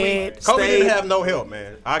 years? Kobe didn't have no help,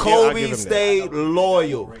 man. Kobe stayed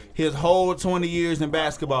loyal his whole 20 years in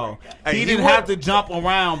basketball. He didn't have to jump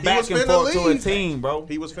around back and forth to a team, bro.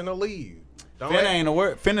 He was finna leave. Finna ain't a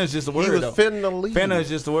word. Finna is just a word. He was though. finna leave. Finna is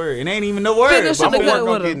just a word. It ain't even the word. Finna I'm gonna work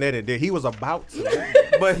on getting that in there. He was about to,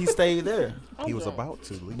 but he stayed there. He was about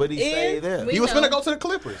to leave. But he stayed there. He was finna go to the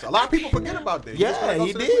Clippers. A lot of people forget about that. Yeah,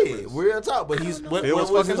 he did. Real talk. But where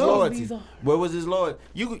was his loyalty? Where was his loyalty?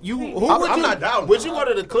 I'm not down. Would you go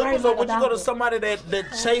to the Clippers or would you go to somebody that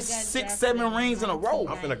chased 6, 7 rings in a row?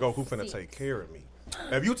 I'm finna go. Who finna take care of me?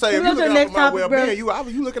 If you looking out for my well-being, you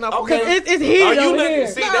looking out for me. It's heated over here.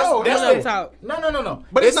 See, that's talk. No.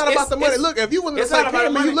 But it's not about the money. Look, if you want to it's not take about care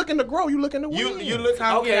of the me, you money. looking to grow. You looking to win. You look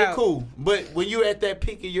okay, cool. But when you're at that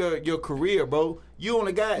peak of your career, bro, you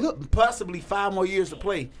only got possibly 5 more years to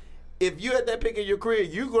play. If you're at that peak of your career,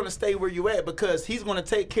 you're going to stay where you at because he's going to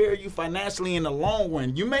take care of you financially in the long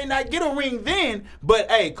run. You may not get a ring then, but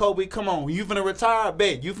hey, Kobe, come on. You finna retire?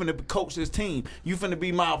 Bet. You finna coach this team. You finna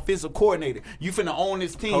be my offensive coordinator. You finna own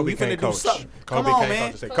this team. Kobe you finna can't do coach. something. Kobe come on, can't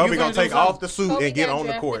man. coach. Kobe going to take off the suit Kobe and get on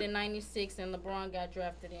the got court. drafted in 96 and LeBron got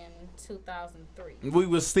drafted in 2003. We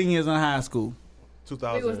was seniors in high school.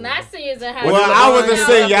 2000. We was not seniors in high Well, school. I was a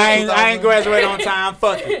senior. I ain't graduated on time.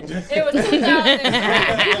 Fuck it. It was 2000.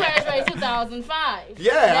 You graduated 2005.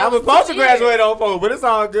 Yeah, I was supposed to graduate 04, but it's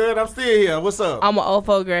all good. I'm still here. What's up? I'm an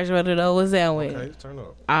 04 graduate though. What's that with? Okay, turn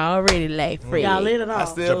up. I already like free. Y'all lit it I off.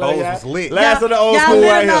 still Jabos was lit. Last of the old Y'all school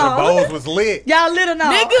lit right it here. off. Jabos was lit. Y'all lit it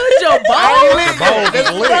off. Nigga, your balls. Jabos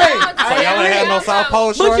was lit. So y'all ain't had no South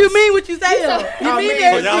Pole shorts? What you mean what you say though? You mean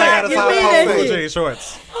that So y'all ain't had a shit. You South mean Pole that blue shit. jean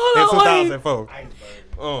shorts in 2004.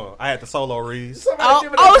 I had the Solo Reeds. Oh,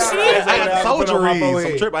 shit. I had the Soldier Reeds.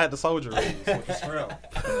 Some trip I had the Soldier Reeds with the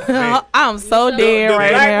strap. I'm so dead The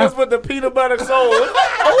right black now. was with the peanut butter soul.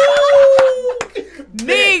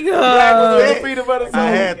 Nigga. Black was with the peanut butter soul. I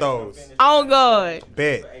had those. Oh, God.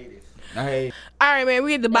 Bet. All right, man,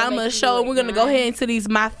 we're at the bottom of the show, and we're going to go ahead into these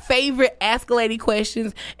my favorite Ask a Lady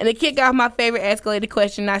questions. And to kick off my favorite Ask a Lady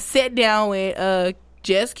question, I sat down with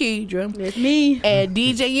Jess Kedra. That's me. And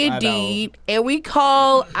DJ Indeed. And we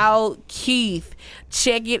call out Keith.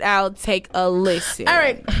 Check it out. Take a listen. All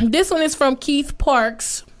right. This one is from Keith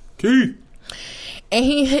Parks. Keith. And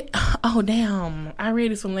he oh, damn. I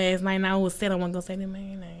read this one last night, and I was said I wasn't going to say that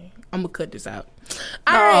man's name. I'm going to cut this out.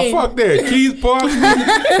 All right. Fuck that. Keith Parks,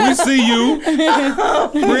 we see you.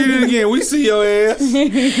 Read it again. We see your ass.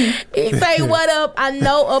 He say, what up?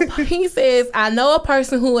 He says, I know a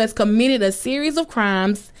person who has committed a series of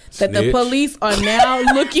crimes that the Snitch. police are now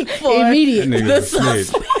looking for immediate. That nigga's a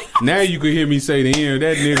snitch. Now you can hear me say the end.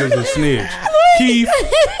 That nigga's a snitch.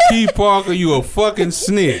 Keith Parker, you a fucking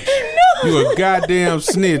snitch. You a goddamn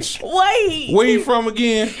snitch. Wait. Where you from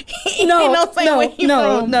again? No.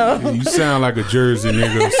 You sound like a Jersey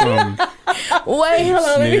nigga or something. Wait,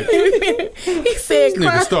 hold on. He said, This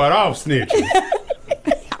nigga start off snitching.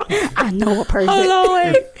 I know a person. Hold on,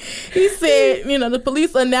 wait. He said, the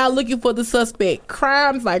police are now looking for the suspect.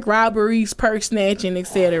 Crimes like robberies, purse snatching,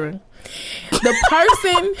 etc. The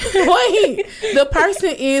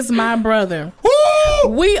person is my brother.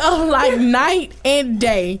 We are like night and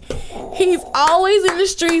day. He's always in the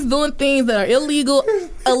streets doing things that are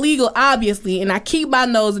illegal, obviously, and I keep my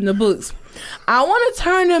nose in the books. I want to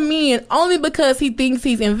turn him in only because he thinks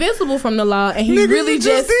he's invincible from the law, and he really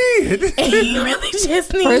just needs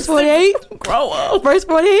Verse 48? to grow up. Verse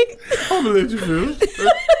 48? I'm gonna let you feel.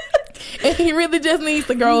 And he really just needs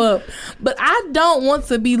to grow up. But I don't want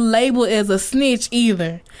to be labeled as a snitch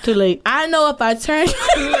either. Too late. I know if I turn...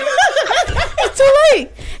 It's too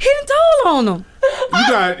late. He done told on him.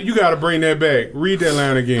 You got to bring that back. Read that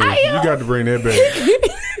line again. You got to bring that back.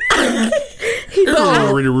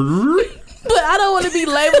 But I don't want to be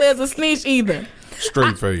labeled as a snitch either.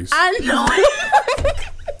 Straight face.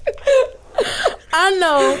 I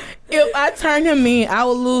know if I turn him in, I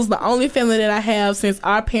will lose the only family that I have since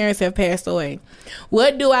our parents have passed away.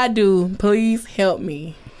 What do I do? Please help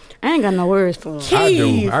me. I ain't got no words for him. I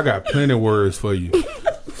do. I got plenty of words for you.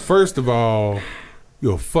 First of all,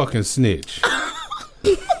 you're a fucking snitch.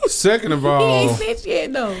 Second of all, he ain't snitched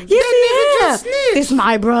yet though. Yes, it's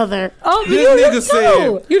my brother. Oh, this nigga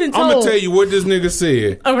said, I'm gonna tell you what this nigga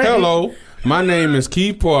said. Right. Hello, my name is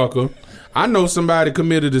Keith Parker. I know somebody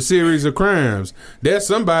committed a series of crimes. That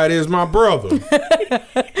somebody is my brother.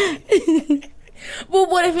 Well,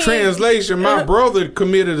 what if he translation? My brother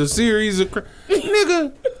committed a series of crimes.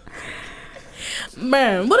 Nigga.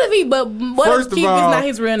 Man, what if he? But what First if Keith of all, is not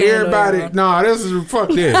his real name? Everybody, this is fuck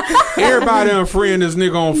that. Everybody unfriend this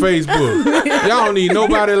nigga on Facebook. Y'all don't need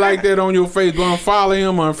nobody like that on your Facebook. Unfollow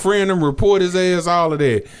him, unfriend him, report his ass, all of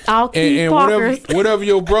that. All Keith and whatever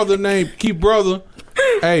your brother name, Keith brother.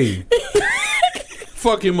 Hey,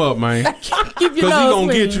 fuck him up, man. Because he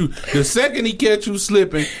gonna get you. The second he catch you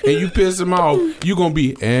slipping and you piss him off, you gonna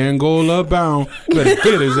be Angola bound. Better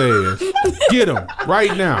get his ass. Get him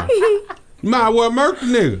right now. Might well murk the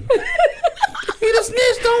nigga. He done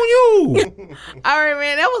snitched on you. All right,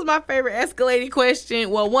 man. That was my favorite escalating question.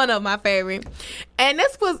 Well, one of my favorite. And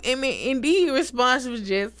this was, indeed, response was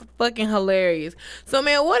just fucking hilarious. So,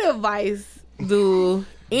 man, what advice do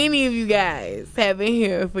any of you guys have in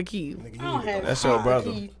here for Keith? I don't have That's your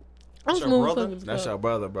brother. That's your brother? That's your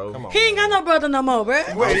brother, bro. He ain't got no brother no more, bro.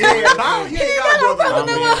 Wait, he ain't got no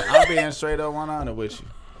brother no more. I'm being straight up 100 with you.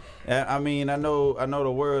 I mean, I know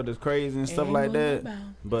the world is crazy and stuff like that,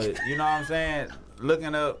 but you know what I'm saying?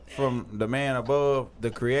 Looking up from the man above,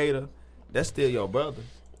 the creator, that's still your brother.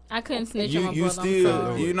 I couldn't snitch on my you brother.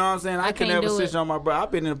 Still, you know what I'm saying? I can never snitch it. on my brother.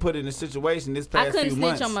 I've been put in a situation this past few months. I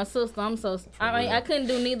couldn't snitch on my sister. I couldn't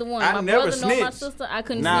do neither one. I my never brother snitched. nor my sister, I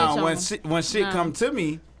couldn't now, snitch on when shit come to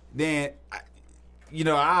me, then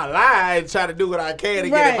I lie and try to do what I can to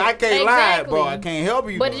get. If I can't lie, bro, I can't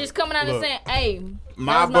help you. But it's just coming out and saying, "Hey,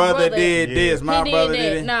 my brother did this. My brother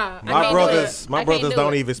did that." Nah, my brothers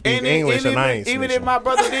don't even speak English, and I ain't snitching. Even if my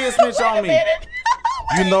brother did snitch on me,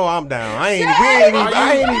 you know I'm down. I ain't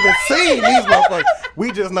even seen these motherfuckers.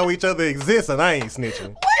 We just know each other exists, and I ain't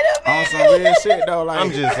snitching. On some real shit though, like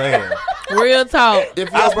I'm just saying. Real talk. If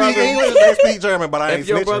your brother speak English, they speak German, but I ain't snitching. If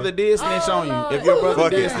your brother did snitch on you, if your brother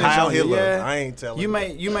did snitch on you, I ain't telling you.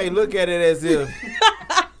 You may look at it as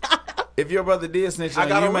if your brother did snitch on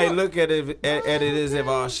you, you may look at it as if,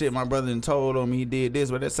 oh shit, my brother done told on me he did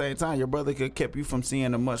this, but at the same time, your brother could kept you from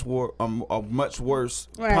seeing a much worse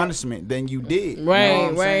punishment than you did.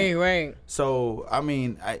 Right. So I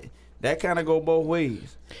mean, that kind of go both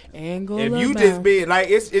ways. Angola if you just be like,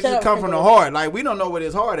 it's just come from the heart. Like, we don't know what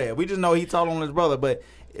his heart at. We just know he told on his brother. But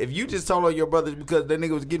if you just told on your brother because that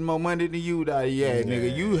nigga was getting more money than you,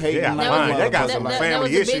 nigga, you hate him. That got some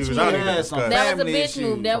family issues. That was a bitch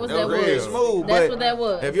move. That was move. That's what that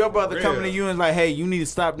was. If your brother coming to you and is like, hey, you need to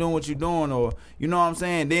stop doing what you're doing, or you know what I'm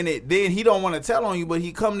saying, then he don't want to tell on you, but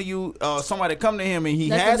he come to you, somebody come to him and he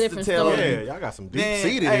has to tell on you. Yeah, y'all got some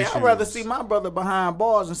deep-seated issues. I'd rather see my brother behind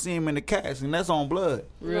bars and see him in the cash, and that's on blood.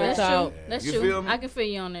 Real talk. That's true. Feel me? I can feel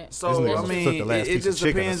you on that. So I mean, it just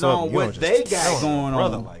depends on what they got going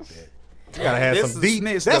on. Like that. You gotta have some deep.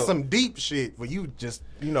 That's some deep shit where you just,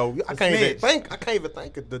 I can't even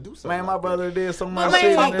think to do something. Man, my brother did so much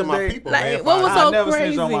shit. Talk to my people, like, man. What was so never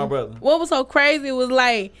crazy? Snitched on my brother. What was so crazy was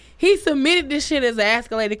like he submitted this shit as an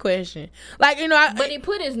escalated question. Like but he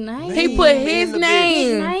put his name. He put his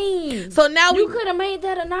name. So now you could have made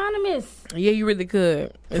that anonymous. Yeah, you really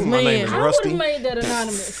could. It's my name is Rusty. I would have made that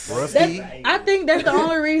anonymous. Rusty. I think that's the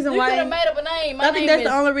only reason why. You could have made up a name. I think that's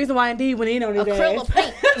the only reason why Indeed went in on his ass. Acrylic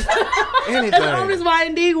paint. That's the only reason why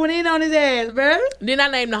Indeed went in on his ass, bro. Then I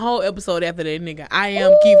name the whole episode after that nigga. I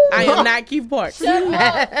am not Keith Park. Shut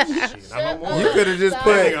up. You could have just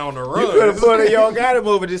put on the run. You could have put a Yo Gotti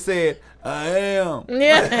movie that said, I am.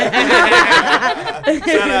 Yeah.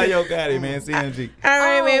 Shout out Yo Gotti, man. CMG. All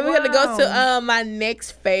right, man. We're gonna go to my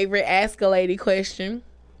next favorite Ask a Lady question,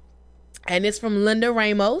 and it's from Linda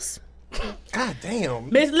Ramos. God damn,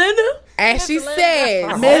 Miss Linda. As she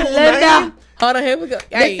says, Miss Linda. Hold on, here we go.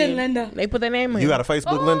 Hey, Miss Linda. They put their name in. You got a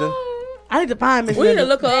Facebook, Linda? I need to find Miss We need Linda. to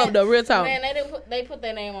look her up though. Real talk. Man, they put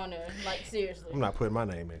their name on there. Like seriously. I'm not putting my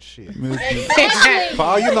name in shit. Especially- For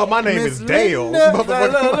all you know, my name is Dale.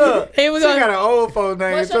 Look. Here we She go. got an old folks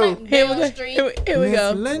name What's your too. name? Here we Bell go. Street. Here we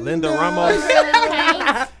go. Linda Ramos.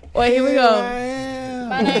 Wait, here we go.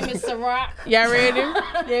 My name is Ciroc. Y'all ready?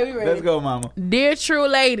 Yeah, we ready. Let's go, mama. Dear true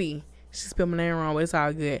lady, she spelled my name wrong, but it's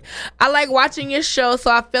all good. I like watching your show,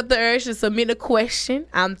 so I felt the urge to submit a question.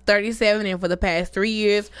 I'm 37, and for the past 3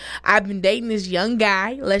 years, I've been dating this young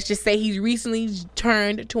guy. Let's just say he's recently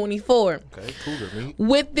turned 24. Okay, cougar me.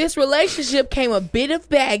 With this relationship came a bit of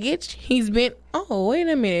baggage. He's been... Oh, wait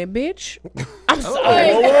a minute, bitch. I'm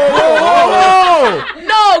sorry. Whoa.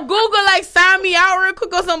 No, Google sign me out real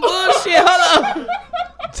quick on some bullshit. Hold on.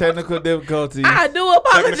 Technical difficulty. I do Technical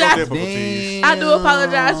apologize. difficulties. I do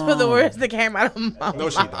apologize for the words that came out of my mouth. No,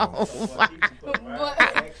 she don't.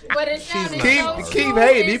 But it sounded so Keep true.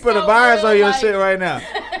 hating. He It's put a so virus real, on your like- shit right now.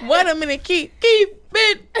 Wait a minute, keep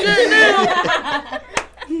it down.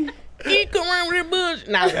 Keep around with the bush.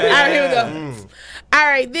 Nah, all right, here we go. All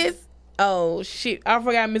right, this. Oh shit, I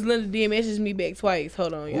forgot. Miss Linda did message me back twice.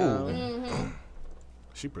 Hold on, y'all.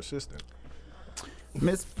 She persistent.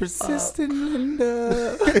 Miss Persistent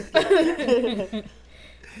Linda.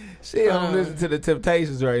 She don't listen to the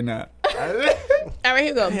Temptations right now. All right, here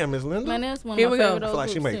we go. Damn, Miss Linda. Man, that's one of Here my we go. favorite I feel like old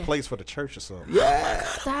she groups, made too. plates for the church or something. Yeah.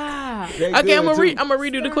 Stop. They Okay, good, I'm too. gonna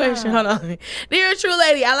redo the question. Hold on. Dear true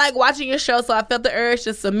lady, I like watching your show, so I felt the urge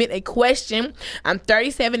to submit a question. I'm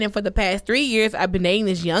 37, and for the past 3 years, I've been dating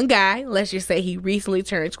this young guy. Let's just say he recently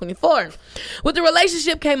turned 24. With the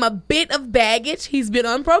relationship came a bit of baggage. He's been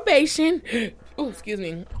on probation. Ooh, excuse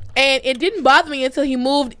me. And it didn't bother me until he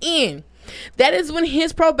moved in. That is when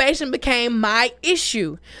his probation became my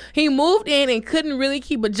issue. He moved in and couldn't really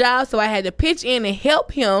keep a job, so I had to pitch in and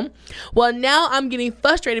help him. Well, now I'm getting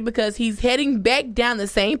frustrated because he's heading back down the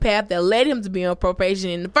same path that led him to be on probation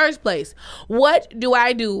in the first place. What do?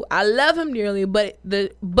 I love him dearly, but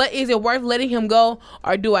is it worth letting him go,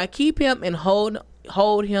 or do I keep him and hold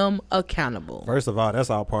him accountable? First of all, that's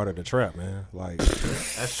all part of the trap, man. Like,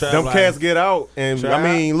 That's trap them life. cats get out, and Trap. I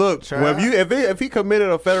mean, look, Trap. well, if he committed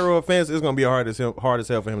a federal offense, it's gonna be hard as hell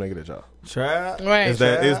for him to get a job. Trap. Right. It's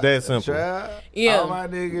that simple. Trap. Yeah. All my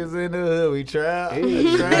niggas in the hood, we trap. For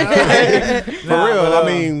real, Nah, I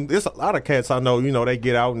mean, there's a lot of cats I know. You know, they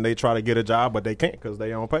get out and they try to get a job, but they can't because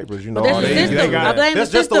they on papers. You know, that's the system. I blame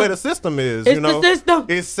that's the just the way system. the system is. It's you know, the system.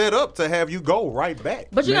 It's set up to have you go right back.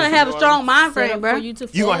 But you're gonna have a strong mind frame, bro. You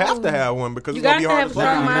gonna have to have one because You it's gonna be got to hard have to a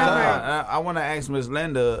strong find a mind job. I want to ask Miss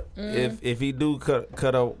Linda if he do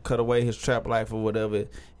cut away his trap life or whatever,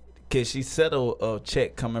 can she settle a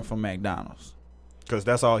check coming from McDonald's? Because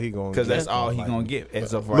that's all he gonna. Because get. that's all he gonna get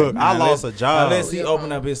as of right Look, now. I lost a job. Unless he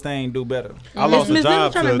open up his thing, do better. I lost a Miss Linda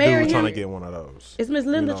job to trying to a marry dude trying to him? get one of those. Is Miss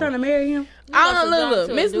Linda trying to marry him? I don't know,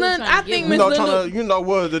 look, Miss Linda. I think Miss Linda. You know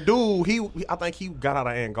what? The dude, I think he got out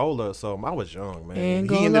of Angola or something. I was young, man.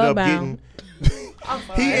 Angola He ended up bound.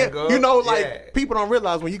 you know, like people don't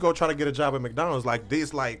realize when you go try to get a job at McDonald's, like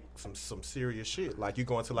this, like some serious shit. Like you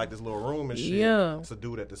go into like this little room and shit. Yeah. It's a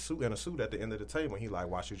dude in a suit at the end of the table. And he like,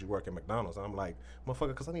 why should you work at McDonald's? And I'm like, motherfucker,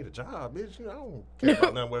 because I need a job, bitch. You know, I don't care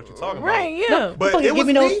about nothing what you're talking Right, about. yeah. But Fucking it give was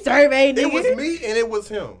me no survey, It nigga. was me and it was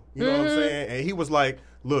him. You know what I'm saying? And he was like,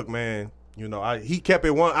 look, man, you know, he kept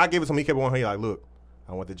it one. I gave it to him. He kept it one. He like, look,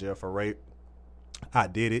 I went to jail for rape. I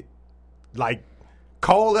did it. Like,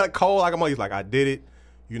 cold like I'm always like, I did it.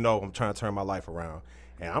 You know, I'm trying to turn my life around.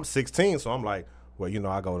 And I'm 16, so I'm like, well, you know,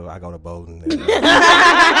 I go to Bowdoin. And,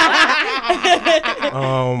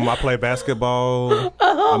 I play basketball.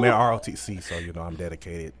 I'm at ROTC, so you know I'm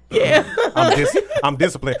dedicated. Yeah. I'm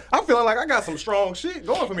disciplined. I'm feeling like I got some strong shit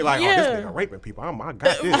going for me. Like, oh, Yeah. this nigga raping people. I got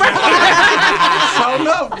this. So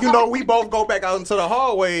enough, you know, we both go back out into the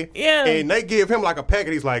hallway. Yeah. And they give him like a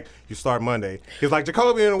packet. He's like, you start Monday. He's like,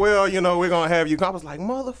 Jacobian, well, you know, we're gonna have you. I was like,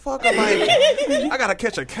 motherfucker, like, I gotta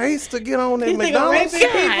catch a case to get on that McDonald's. This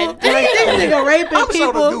nigga raping I'm sure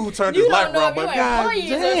the people. dude turned You his don't life know around, if you but god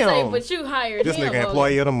employees or say, damn, but you hired this him. nigga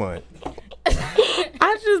employee of the month.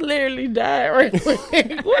 I just literally died right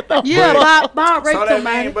quick. What the Yeah, Bob raped So that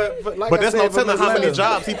somebody. mean, but like But I that's said, no telling Miss how many Linda-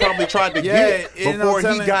 jobs he probably tried to Yeah, get you know, before he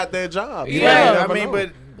telling- got that job. You Yeah, never I mean, know.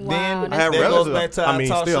 but Then that goes back to our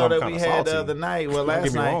talk show that I'm we kinda had the salty. other night. Well, Don't get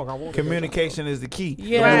last me night, wrong, I won't communication is the key.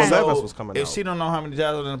 Yeah. Right. Right. So, was coming if out. she don't know how many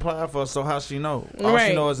jobs I applied for, so how she know? All Right.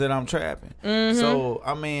 she knows is that I'm trapping. Mhm. So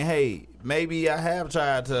I mean, hey, maybe I have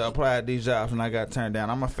tried to apply at these jobs and I got turned down.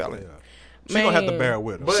 I'm a felon. She gonna have to bear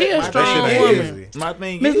with her. But She a my strong thing woman. is- My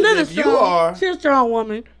thing Miss is, Linda's if you strong. are, She's a strong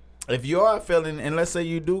woman. if you are a felon, and let's say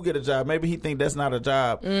you do get a job, maybe he think that's not a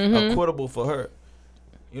job Mhm. equitable for her.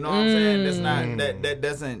 You know what I'm saying? That's not that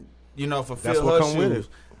doesn't fulfill That's what her come with shoes.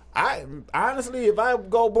 I honestly, if I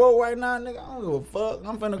go broke right now, nigga, I don't give a fuck.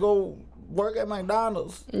 I'm finna go work at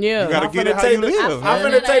McDonald's. Yeah. You gotta I'm get finna it how take you the- live, I'm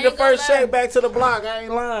man. finna take the ain't first gonna lie. check back to the block. I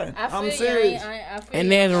ain't lying. I'm you. serious. I feel And you.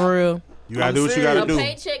 that's real. You gotta do what you gotta A do.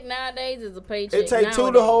 paycheck nowadays is a paycheck. It take two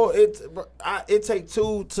nowadays. to hold it take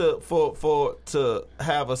two to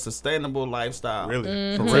have a sustainable lifestyle. Really,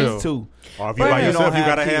 Mm-hmm. for It real. takes two. Or if you But by you yourself, don't you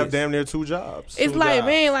gotta have have kids. damn near 2 jobs. It's Two like, jobs.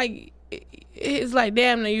 man, like it's like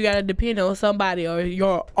damn near you gotta depend on somebody or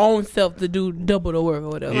your own self to do double the work or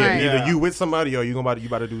whatever. Yeah, Right. either you with somebody or you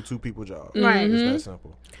about to do 2 people jobs. Right. It's Mhm. that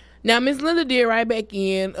simple. Now, Miss Linda did right back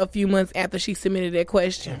in a few months after she submitted that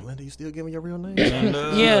question. Damn, Linda, you still giving your real name?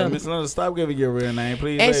 Yeah. Miss Linda, stop giving your real name,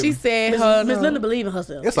 please. And baby. she said her Miss Linda believe in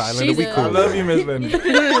herself. It's all right, Linda. We She's cool. I love you, Miss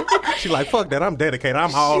Linda. She like, fuck that. I'm dedicated.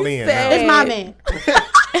 I'm all in. said- Now. It's my man.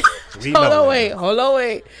 We Hold know on, that.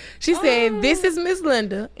 wait. She said, "This is Miss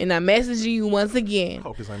Linda, and I'm messaging you once again. I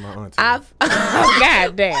hope this ain't my auntie.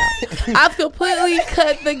 God damn. I've completely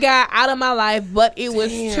cut the guy out of my life, but it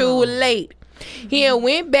was too late. He had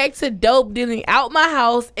went back to dope dealing out my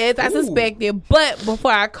house as I suspected, but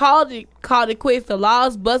before I called it quits, the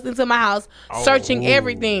laws bust into my house, searching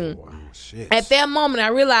everything. Shit. At that moment, I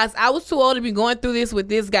realized I was too old to be going through this with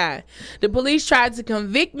this guy. The police tried to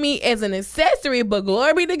convict me as an accessory, but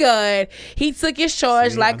glory be to God, he took his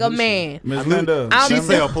charge like a man. Miss Linda, She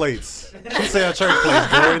sell plates. She sell church plates.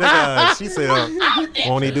 Glory to God. She sell.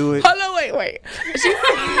 Won't he do it? Hold on, wait. She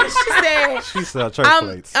said, She sell church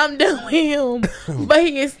plates. I'm done with him, but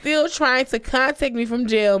he is still trying to contact me from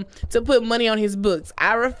jail to put money on his books.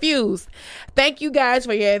 I refused. Thank you guys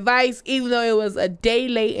for your advice, even though it was a day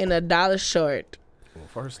late and $1 short. Well,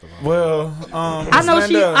 first of all, well,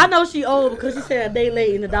 I know she old because she said a day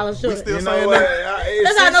late and $1 short. still you know saying what? that?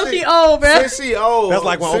 That's how I know she old, bro. Since she old. That's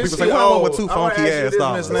like when old people say, she "Well, I'm old, with 2 I'ma funky ask you ass this,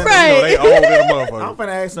 dollars." Miss Linda. You know, they old in the motherfucker. I'm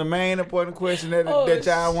finna ask the main important question that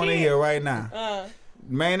y'all want to hear right now.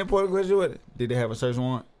 Main important question: what? Did they have a search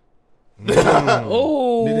warrant?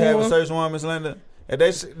 Oh, Did they have a search warrant, Miss Linda?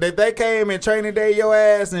 If they came and training day your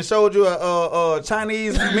ass and showed you a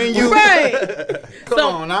Chinese menu, right? Come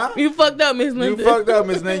on, now. You fucked up, Miss Linda. You fucked up,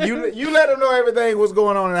 Miss Linda. You let them know everything was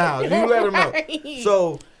going on in the house. You let them know. Right.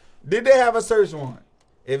 So, did they have a search warrant?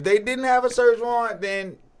 If they didn't have a search warrant,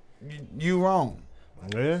 then you wrong.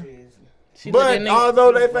 Yeah. But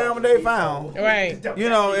although they found what they found, right? You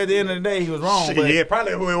know, at the end of the day, he was wrong. Shit, but yeah,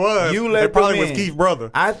 probably who it was. You let It probably them was in. Keith's brother.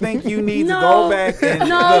 I think you need to go back and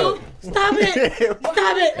No, look. stop it.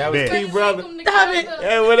 Stop it. That was Yeah. Keith brother. Stop it.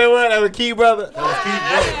 Yeah, what it was? That was Keith brother.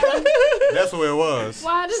 That's who it was.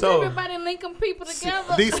 Why does So- everybody link them people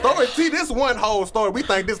together? These stories, see, this one whole story. We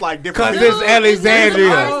think this like different. Cause this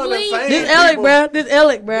Alexandria. All the same This Alec, people. bro. This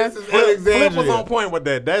Alec, bro. Flip was Alexandria. on point with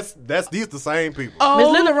that. That's these the same people. Miss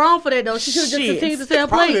Linda wrong for that though. She should have just shit. continued to sell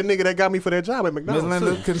Probably plates. the nigga that got me for that job at Miss McDonald's.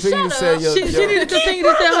 Linda, too. continue to sell your. She need to continue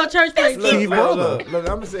to sell her church plates. Look, Keith brother. look,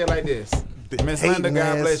 I'm gonna say it like this. Miss hating Linda,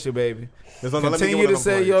 God ass. bless you, baby. Miss Linda, let me get Continue one to of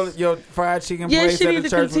them sell plates. your fried chicken Yes, plates she at need the to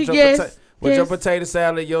church with continue- your, yes, with your yes. potato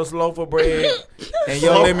salad, your loaf of bread, and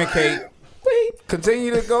your lemon cake.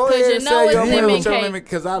 Continue to go 'Cause ahead you and know sell it's your lemon lemon cake. cake. Lemon,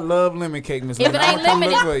 cause I love lemon cake, Miss If Linda. it ain't I'ma come lemon,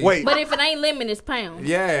 look for you. Wait. but if it ain't lemon, it's pound.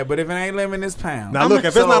 Yeah, but if it ain't lemon, it's pound. Now look,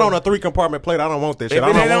 if it's not on a 3-compartment plate, I don't want that shit. If I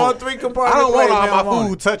it don't ain't on want. a 3-compartment I don't want plate, all then I my want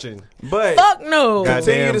food touching. But Fuck no. God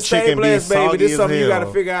continue damn to stay chicken be blessed, baby. soggy This is as something you got to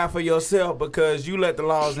hell. figure out for yourself because you let the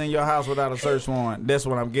laws in your house without a search warrant. That's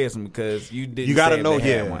what I'm guessing because you didn't. You gotta say know, they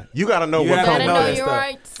had yeah. one. You gotta know You what gotta comes Gotta with know that your stuff.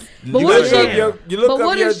 rights. But You what look if up she- your, you look but up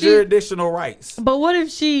what your if she- jurisdictional rights. But what if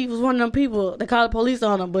she was one of them people that called the police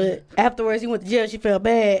on him, but afterwards he went to jail, she felt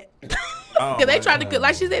bad. Oh, Because they tried to,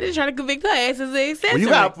 like she said, they trying to convict her ass as an Well, accessory.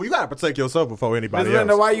 you gotta protect yourself before anybody Miss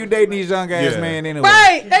Linda, else. why you dating these young ass Yeah. men anyway?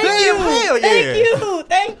 Right. Thank you. hell yeah. Thank you.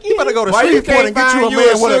 Thank you. You better go to Why you Shreveport and get you a find man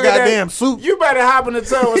with a sugar daddy? goddamn suit. You better hop in the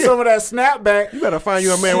tub with some of that snapback. You better find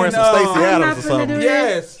you a man wearing some No. Stacey I'm Adams or not finna something. do that.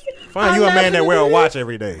 Yes. Find you a man that wear a watch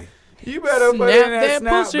every day. You better put Snap in that that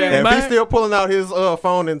pussy, snapback. And if man. he's still pulling out his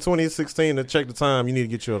phone in 2016 to check the time, you need to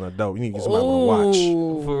get you an adult. You need to get somebody with a watch.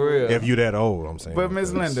 Ooh. For real. If you that old, I'm saying. But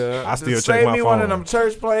Miss Linda, I still check save my me phone. one of them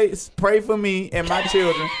church plates. Pray for me and my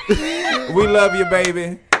children. We love you,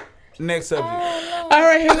 baby. Next subject. All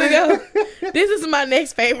right, here we go. This is my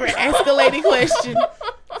next favorite Ask a Lady question.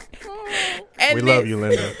 And we love you,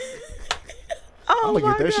 Linda. Oh my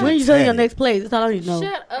God. When you tell your next place, that's all I need to know.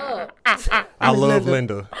 Shut up. I love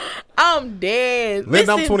Linda. I'm dead.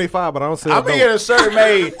 Linda, I'm 25, but I don't say I'm gonna get a shirt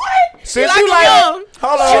made. What? Since you like young?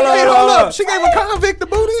 Hold on. She gave a convict the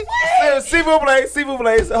booty. See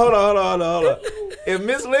place. Hold on. If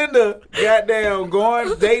Miss Linda goddamn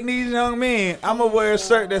going dating these young men, I'm gonna wear a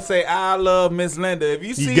shirt that say "I love Miss Linda." If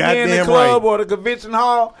you see me in the club or the convention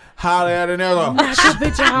hall, holler at her there.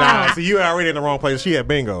 Convention hall. Nah, see, you already in the wrong place. She at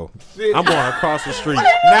bingo. I'm going across the street.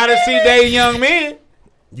 Now that she dating young men.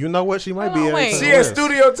 You know what? She might be at She at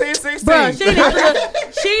Studio 1016. Bro, she in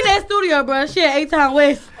that studio, bro. She at 8-Town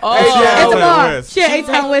West. At the bar. She at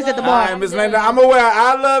 8-Town West at the bar. All right, Miss Linda, I'm gonna wear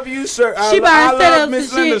I love you shirt. She buying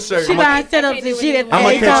Miss Linda shirt. She buying setups and shit at I'm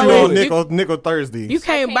gonna catch you West. on Nickel Thursdays. You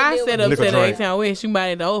can't buy setups at 8-Town West. You buy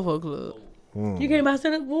it at the Ovo Club. You can't buy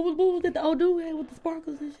setups. What was that the old dude with the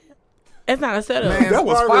sparkles and shit? That's not a setup. Man, that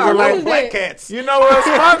was fire like Black Cats. You know what?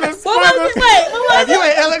 Sparkles. If you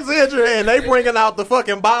ain't Alexandria and they bringing out the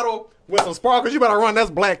fucking bottle with some sparkles, you better run.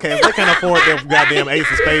 That's Black Cats. They can't afford them goddamn Ace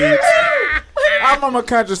of Spades. I'm on my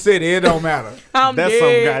country city. It don't matter. That's dead.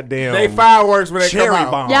 Some goddamn. They fireworks when they cherry come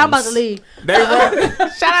out. bombs. Yeah, I'm about to leave. They run.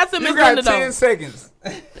 Shout out to Miss You got Linda 10 though. seconds.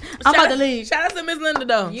 I'm about to leave. Shout out to Miss Linda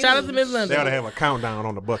though. Shout out to Miss Linda. They ought to have a countdown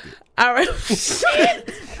on the bucket. All right.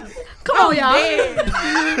 Shit. Come on, y'all.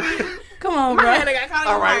 Come on, bro.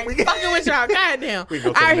 All right, fucking with y'all. Goddamn.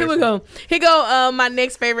 All right, here we go. Here go. My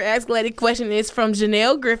next favorite Ask a Lady question is from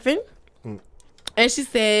Janelle Griffin. And she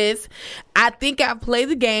says, I think I've played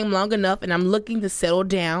the game long enough and I'm looking to settle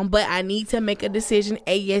down, but I need to make a decision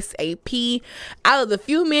ASAP. Out of the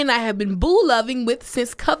few men I have been boo loving with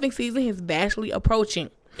since cuffing season is vastly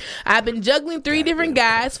approaching. I've been juggling 3 different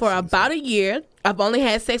guys for about a year. I've only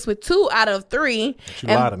had sex with 2 out of 3. She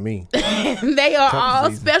lied to me. They are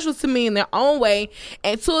all special to me in their own way,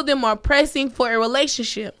 and 2 of them are pressing for a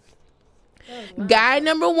relationship. Guy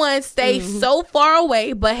number 1 stays so far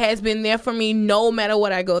away but has been there for me no matter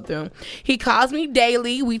what I go through. He calls me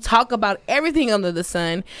daily. We talk about everything under the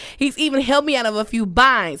sun. He's even helped me out of a few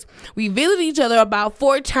binds. We visit each other about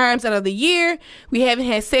 4 times out of the year. We haven't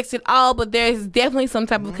had sex at all, but there's definitely some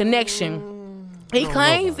type of connection. He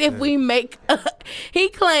claims if we make us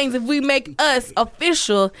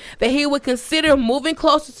official that he would consider moving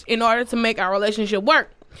closer in order to make our relationship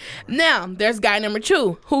work. Now, there's guy number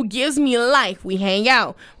 2 who gives me life. We hang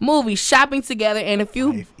out, movies, shopping together, and a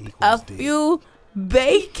few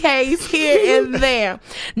vacays here and there.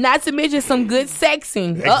 Not to mention some good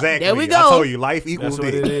sexing. Exactly. Oh, there we go. I told you, life equals That's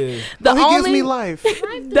what dick. it is. The he only, gives me life.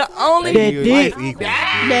 The only That Life equals dick.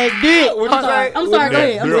 That dick. What you say? I'm sorry. Go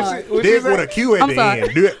ahead. I'm sorry. Dick with a Q at I'm the sorry.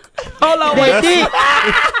 end. Dick. Hold on, wait.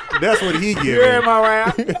 That's what he gives me. Yeah, my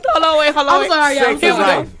round. Hold on, wait. I'm sorry, y'all. Sex is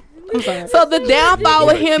life. So the downfall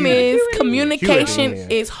with him is Q communication at the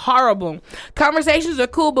end. is horrible. Conversations are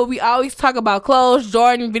cool, but we always talk about clothes,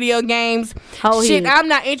 Jordan, video games, Oh, shit yeah. I'm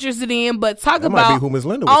not interested in, but talk That might about be who Miss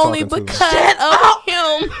Linda was only talking to. because of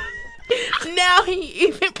him. Now he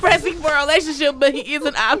even pressing for a relationship, but he is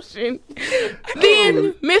an option.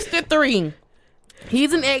 Then Mr. 3.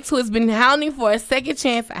 He's an ex who has been hounding for a second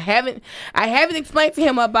chance. I haven't explained to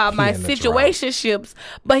him about my situationships,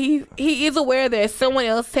 but he is aware there's someone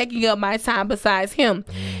else taking up my time besides him.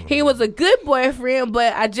 He was a good boyfriend,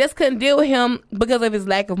 but I just couldn't deal with him because of his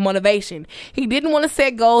lack of motivation. He didn't want to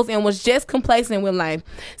set goals and was just complacent with life.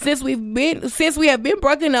 Since we have been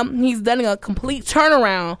broken up, he's done a complete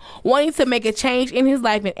turnaround, wanting to make a change in his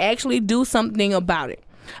life and actually do something about it.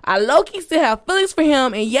 I low-key still have feelings for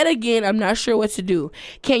him, and yet again, I'm not sure what to do.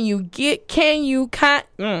 What this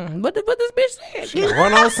bitch said?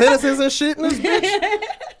 Run on sentences and shit in this bitch.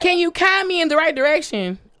 Can you kind me in the right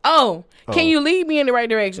direction? Can you lead me in the right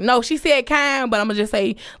direction? No, she said kind, but I'm gonna just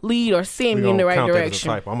say lead or send me in the right direction.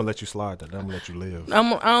 I'm gonna let you slide that. I'm gonna let you live. I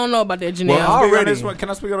don't know about that, Janelle. Well, can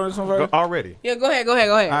I speak on this one first? Already. Yeah, go ahead. All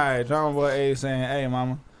right, John Boy A saying, hey,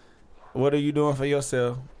 mama, what are you doing for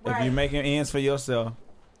yourself? Right. If you're making ends for yourself,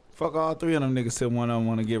 fuck all 3 of them niggas till one of them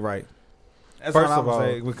want to get right. That's First all of I'm all,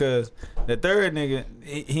 saying, because the third nigga,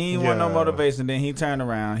 he ain't want no motivation. Then he turned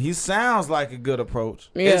around. He sounds like a good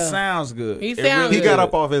approach. Yeah. It sounds good. He got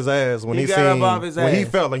up off his ass when he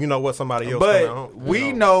felt like, you know what, somebody else. But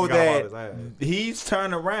we know that he's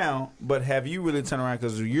turned around. But have you really turned around?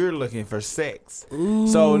 Because you're looking for sex. Ooh.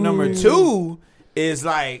 So number 2 is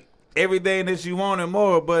like everything that you want and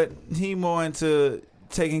more, but he more into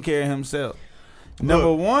taking care of himself.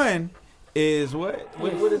 Number 1 is what is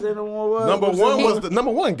that? Number 1 was the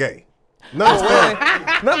number 1 gay.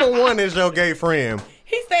 Number 1 is your gay friend.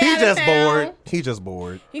 He just bored. He just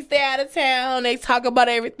bored. He stay out of town. They talk about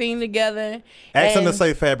everything together. Ask him to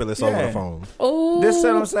say fabulous over the phone. Ooh. Just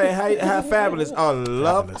tell him say how fabulous.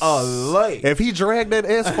 If he dragged that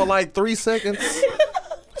S for like 3 seconds.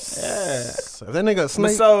 That nigga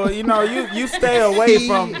snake. So you stay away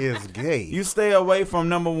from is gay. You stay away from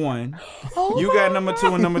number 1. You got number 2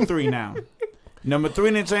 and number 3 now. Number 3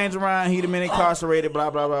 didn't change around. He been incarcerated. Blah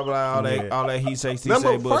blah blah blah. All that he say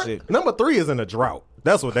bullshit. Number 3 is in a drought.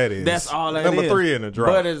 That's what that is. That's all that number is. 3 in a drought.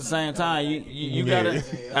 But at the same time, you gotta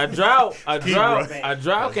a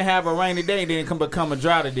drought can have a rainy day, then can become a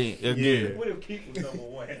drought again. What if Keith was number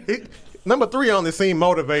 1? Number 3 only seemed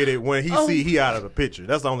motivated when he out of the picture.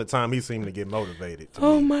 That's the only time he seemed to get motivated.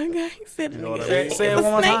 My God, he said it. Say it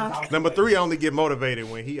one more time. Number 3 only get motivated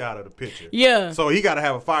when he out of the picture. Yeah. So he got to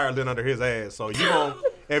have a fire lit under his ass. So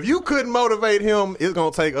if you couldn't motivate him, it's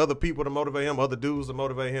gonna take other people to motivate him, other dudes to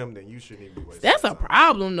motivate him. Then you shouldn't even be wasting. That's a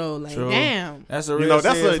problem though. Like, damn. That's a real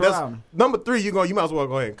serious problem. Number 3. You might as well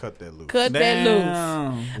go ahead and cut that loose. Cut that loose.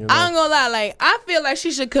 I ain't gonna lie. Like, I feel like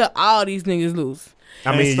she should cut all these niggas loose.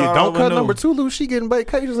 I mean, you don't cut number 2 loose. She getting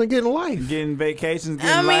vacations and getting life. Getting vacations, the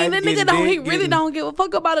nigga he really don't give a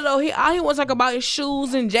fuck about it though. All he wants to talk about is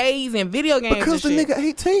shoes and J's and video games. Because the nigga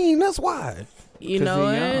 18, that's why. You know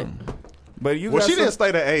what? But she didn't stay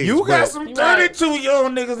the age. You got some 32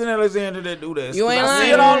 young niggas in Alexandria that do that. You ain't lying. I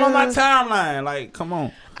see it all on my timeline. Like, come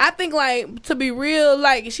on. I think, like, to be real,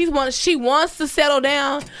 like, she wants to settle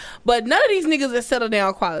down, but none of these niggas are settle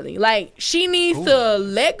down quality. Like, she needs to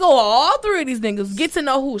let go of all 3 of these niggas, get to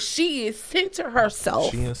know who she is, center herself.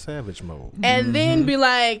 She in savage mode. And then be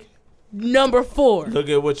like, number 4. Look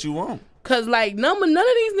at what you want. Cause like none of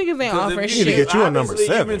these niggas ain't offering shit. You need to get you a number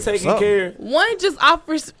 7. You've been taking care. One just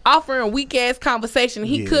offering weak ass conversation.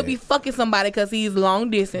 He could be fucking somebody because he's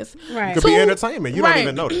long distance. Right. Could be entertainment. You don't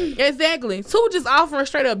even know that. Exactly. 2 just offering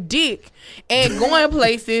straight up dick and going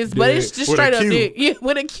places, but it's just straight up dick. Yeah,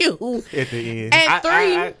 with a Q at the end.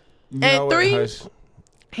 And 3.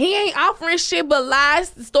 He ain't offering shit but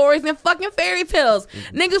lies, stories, and fucking fairy tales.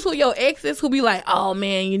 Niggas who your exes who be like, oh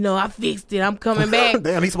man, I fixed it. I'm coming back.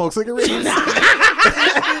 Damn, he smoked cigarettes. That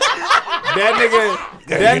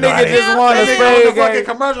nigga just want to spray fucking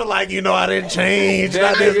commercial like, I didn't change.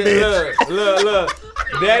 That nigga, look.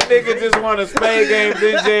 That nigga just want to spade games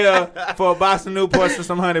in jail for a box of Newports and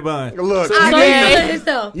some honey bun. Look, you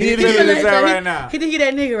need to get this out right now. He think he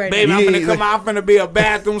that nigga right Baby, now. Baby, I'm finna be a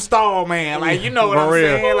bathroom stall man. Like, you know what I'm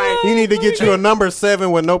saying? Like, you need to get you a number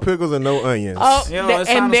 7 with no pickles and no onions. Oh,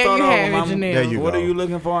 and there you have it, There you What go. are you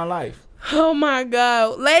looking for in life? Oh my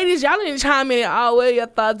God, ladies, y'all didn't chime in all. What are your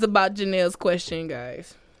thoughts about Janelle's question,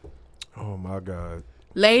 guys? Oh my God,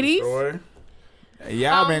 ladies.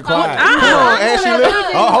 Y'all been quiet. Come on, Ashley.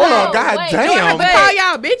 Hold on, God damn. Call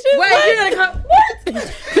y'all bitches. Wait, you gotta call what?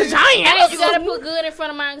 Cause I ain't. Hey, you gotta put good in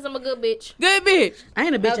front of mine because I'm a good bitch. Good bitch. I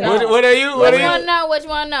ain't a bitch Okay. at all. What are you? What you want to know? What you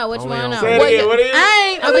want to know? What you want to know? Say it again. What are you?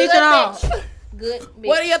 I ain't a bitch at all. Good bitch.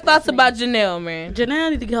 What are your thoughts about Janelle, man?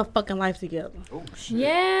 Janelle need to get her fucking life together.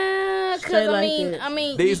 Yeah, Straight because like I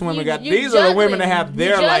mean, These women these are the women that have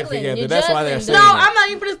their life together. That's why they're saying No, I'm not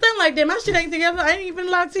even gonna stand like that. My shit ain't together. I ain't even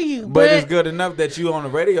lied to you. But it's good enough that you on the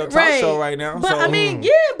radio talk show right now. But so. I mean,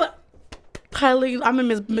 yeah, but Kylie, I mean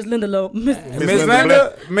Miss Linda Lowe. Miss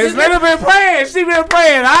Linda been praying. She been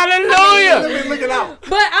praying. Hallelujah. Look it out.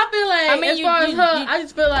 But I feel like, I mean, as far as her, I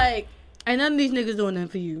just feel like ain't none of these niggas doing nothing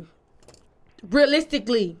for you.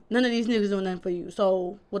 Realistically, none of these niggas doing nothing for you.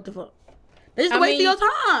 So what the fuck? They just wasting your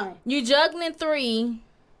time. You juggling 3,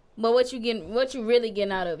 but what you really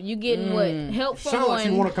getting out of it? You getting what? Help from Sound one. like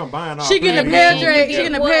she want to combine all She getting a pair of J's. She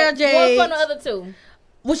getting a pair of J's. What from the other 2?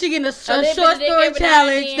 Well, she getting a short little bit of dick story every now and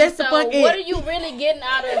challenge. then. That's the So fuck it. what are you really getting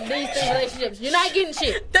out of these 3 relationships? You're not getting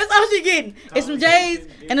shit. That's all she getting. It's some J's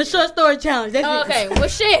and a short story challenge. That's Okay, well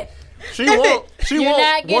shit. She That's want You're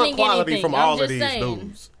not getting one quality anything. from I'm all of just these saying.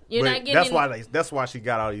 dudes. You're But not getting. that's why she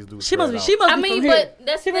got all these dudes. She must be. I mean, but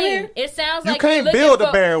that's the thing. It sounds You like can't you're build looking a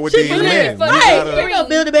for, bear with She these believe men. it. You Right. gotta- You gonna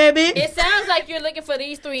build a bear, bitch. It sounds like you're looking for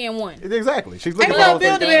these 3 in one. Exactly. She's looking Ain't for no all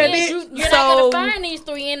build a three bear, things. bitch. You're So- not gonna find these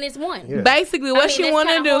 3 in this one. Yeah. Basically, what she want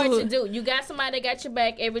to Hard to do? do. You got somebody that got your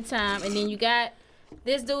back every time, and then you got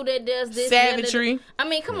this dude that does this Savagery. I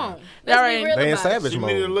mean, come on. Let's All right. be real They in about savage it. She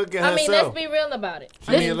need to mode. look at I mean, let's herself. be real about it.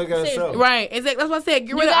 She need to look at herself. Right, exactly. That's what I said. Get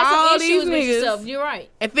You rid of got all some these issues with niggas yourself. You're right.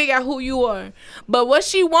 and figure out who you are. But what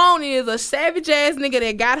she want is a savage ass nigga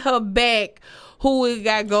that got her back, who it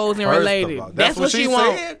got goals and First of related. all, That's what she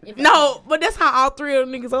wants. No, but that's how all three of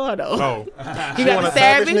them niggas are though. Oh, you she got wanna the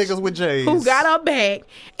savage niggas with J's who got her back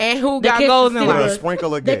and who got catch goals the in city life. bus.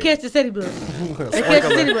 Sprinkle of They gay. catch the city bus. They catch the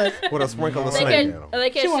city bus. With a sprinkle of They snake catch, in them. they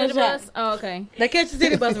catch She want a city shot. bus. Oh, okay. They catch the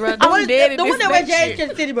city bus, bro. I'm dead at The one this that wear next J's shit. catch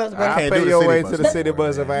the city bus, bro. I'll can't pay do the your city way bus to the no city more,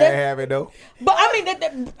 bus if I man. ain't have it though. But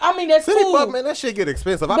I mean that's City cool. bus, man, that shit get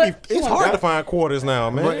expensive. But It's hard to find quarters now,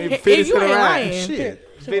 man. But it And 50 you cent ain't a ride. lying. Shit.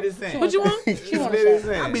 50 cent. What you want? She want a 50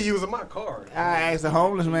 shot. I cent. be using my card. I asked a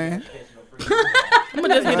homeless man. I'm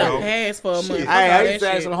gonna just get No. a pass for a month. Shit. Fuck all I that used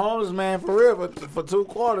to ask shit. a homeless man for real for 2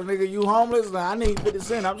 quarters, nigga. You homeless? Nah, I need 50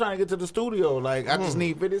 cents. I'm trying to get to the studio. Like I just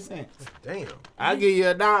need 50 cents. Damn. I'll give you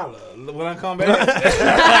 $1 when I come back.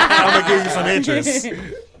 I'm gonna give you some interest.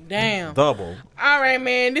 Damn. Double. All right,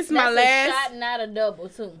 man. This is my That's last. a shot, not a double,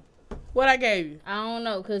 too. What I gave you? I don't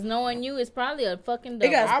know, because knowing you is probably a fucking They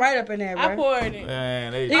double. got Sprite up in there, bro. I poured it.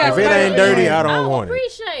 Man, You If got it Sprite ain't up in dirty, there. I don't want it.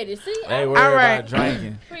 Appreciate it. See, They worry All right. about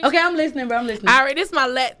drinking. Okay, I'm listening, bro. I'm listening. All right, this is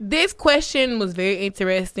my This question was very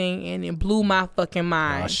interesting and it blew my fucking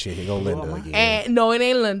mind. Oh shit, he gonna Linda again. And no, it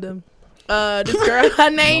ain't Linda. This girl, her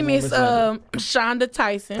name is Shonda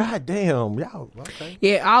Tyson. God damn, y'all. Okay.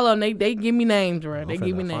 Yeah, all of them, they give me names, bro. They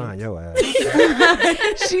give me Find names. your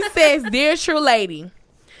ass. She says, "Dear true lady,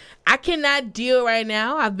 I cannot deal right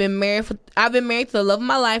now. I've been married to the love of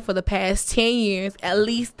my life for the past 10 years. At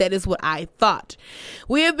least that is what I thought.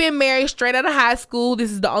 We have been married straight out of high school.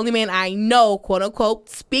 This is the only man I know, quote unquote,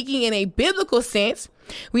 speaking in a biblical sense.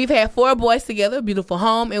 We've had 4 boys together, a beautiful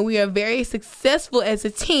home, and we are very successful as a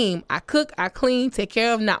team. I cook, I clean, take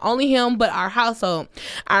care of not only him, but our household.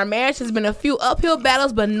 Our marriage has been a few uphill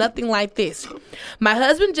battles, but nothing like this. My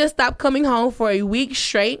husband just stopped coming home for a week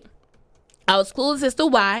straight. I was clueless as to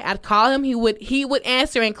why. I'd call him. He would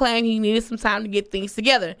answer and claim he needed some time to get things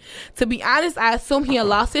together. To be honest, I assumed he had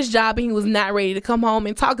lost his job and he was not ready to come home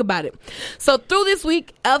and talk about it. So through this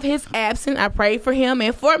week of his absence, I prayed for him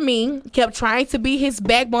and for me, kept trying to be his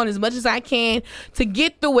backbone as much as I can to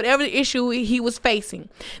get through whatever the issue he was facing.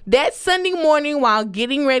 That Sunday morning, while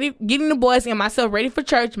getting the boys and myself ready for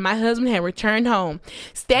church, my husband had returned home.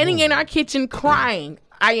 Standing in our kitchen crying,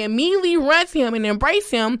 I immediately run to him and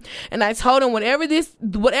embrace him, and I told him whatever this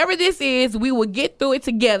is, we will get through it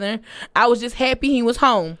together. I was just happy he was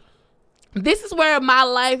home. This is where my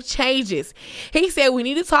life changes. He said we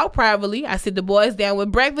need to talk privately. I sit the boys down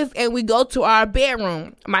with breakfast and we go to our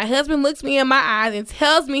bedroom. My husband looks me in my eyes and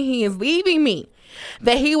tells me he is leaving me.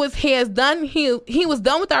 That he was done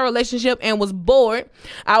with our relationship and was bored.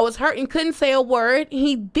 I was hurt and couldn't say a word.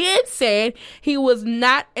 He did say he was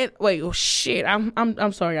not shit.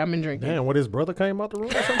 I'm sorry, I've been drinking. Damn, what his brother came out the room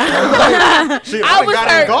or something? Shit, I was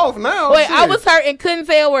got hurt. in golf now. Wait, shit. I was hurt and couldn't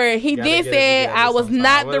say a word. He did say I was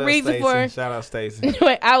not the reason for. Shout out Stacey.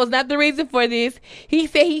 I was not the reason for this. He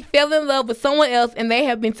said he fell in love with someone else and they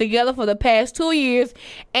have been together for the past 2 years,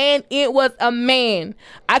 and it was a man.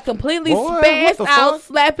 I completely spazzed out,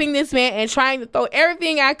 slapping this man and trying to throw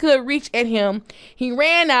everything I could reach at him. He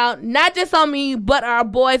ran out, not just on me, but our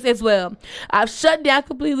boys as well. I've shut down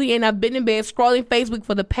completely and I've been in bed scrolling Facebook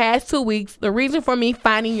for the past 2 weeks. The reason for me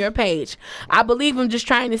finding your page. I believe I'm just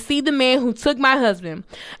trying to see the man who took my husband.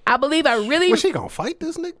 I believe I really... Was she gonna fight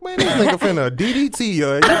this nigga, man? This nigga finna DDT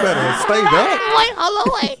you. You better stay back.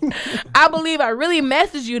 Wait. I believe I really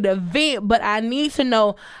messaged you to vent, but I need to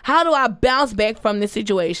know, how do I bounce back from this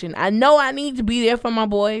situation? I know I need to be there for my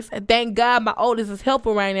boys. Thank God my oldest is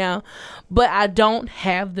helpful right now, but I don't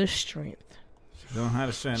have the strength. Don't have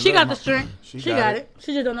the strength. She got the strength. She got it.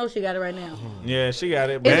 She just don't know she got it right now. Yeah, she got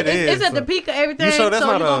it. It's at the peak of everything. You sure that's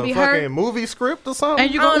so not you're gonna a be fucking hurt. movie script or something?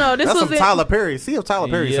 And you gonna know this that's was some Tyler Perry. See if Tyler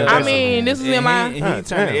Perry said I that. mean, this is in my. He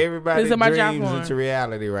turned everybody's This is my dreams job into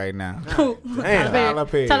reality right now. Damn. Tyler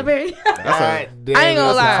Perry. Tyler Perry. I ain't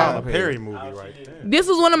gonna lie. Tyler Perry movie right there. This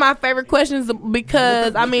was one of my favorite questions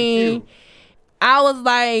because I mean, I was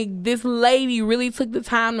like, this lady really took the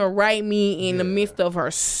time to write me in the midst of her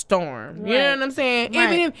storm. You know what I'm saying?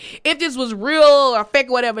 Right. Even if this was real or fake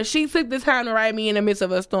or whatever, she took the time to write me in the midst of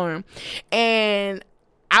her storm. And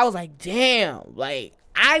I was like, damn, like,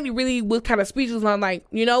 I really was kind of speechless. I'm like,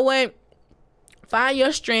 you know what? Find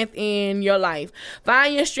your strength in your life.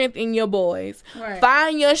 Find your strength in your boys. Right.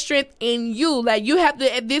 Find your strength in you. Like, you have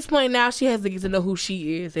to, at this point now, she has to get to know who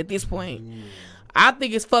she is at this point. I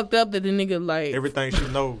think it's fucked up that the nigga like everything she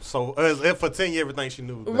knows. So for 10 years, everything she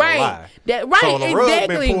knew was right, a lie. Right, so the rug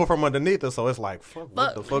exactly. been pulled from underneath her. So it's like, fuck,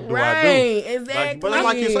 what the fuck do right, I do? Exactly. But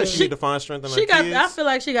like you said, she need to find strength in her kids. I feel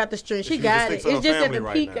like she got the strength. She got it. It's just at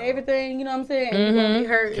the peak of everything. You know what I'm saying? You're gonna be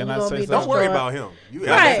hurt. Can and I you're gonna say be Don't worry destroyed. about him.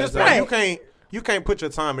 Right. You can't. you can't put your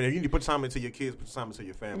time in there. You need to put time into your kids, put time into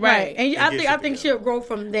your family. Right. And I think she'll grow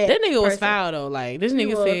from that. That nigga was foul though. Like this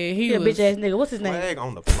nigga said he was a bitch ass nigga. What's his name? Flag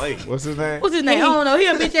on the plate. What's his name? What's his name? I don't know. He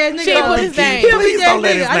a bitch ass nigga. She put his name. He a bitch ass don't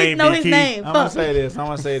let nigga. his I name didn't know be his Keith. name. I'm gonna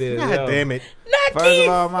say this. God damn it. Not First of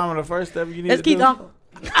all, mama, the first step you need Let's to do. keep uncle.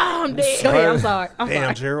 Oh, I'm dead. Go ahead. I'm sorry.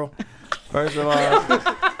 Damn, Gerald. First of all,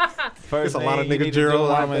 There's a lot of thing you nigga need to Gerald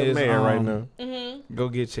do, out mama, there is, mad right now. Go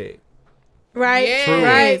get checked. Right. Yes.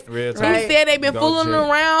 Right. Real He talk. said they been Go fooling check.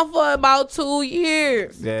 around for about 2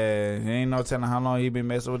 years. Yeah, ain't no telling how long he been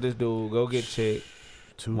messing with this dude. Go get checked.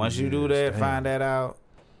 2 Once you do years, that, damn. find that out,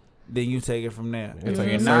 then you take it from there. It If take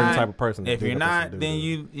you're a certain not, type of person to if do you're what they not, do. then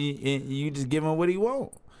you just give him what he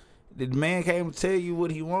want. The man came to tell you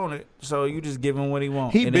what he wanted, so you just give him what he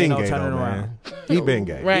want. He and been ain't no gay turning though, around. man. He been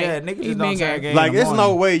gay. Right. Yeah, niggas He just been don't turn gay. gay. Like in the it's no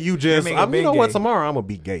morning. way you just. That nigga I mean, you know been what? gay. Tomorrow I'm gonna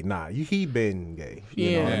be gay. Nah, he been gay.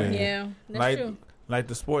 You know what I mean? Yeah, that's like, true. Like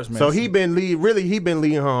the sportsman. So he been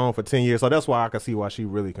leading her on for 10 years. So that's why I can see why she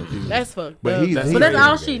really confused. That's fucked But up. he's But that's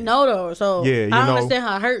all gay. she know though. So Yeah, you I know. understand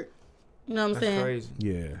her hurt. You know what I'm saying? Crazy.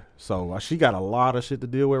 Yeah. So she got a lot of shit to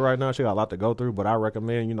deal with right now. She got a lot to go through. But I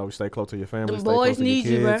recommend, stay close to your family. Them Stay close boys to need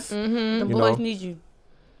your you, bro. kids. Mm-hmm. Them You boys know. need you.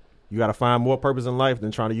 You got to find more purpose in life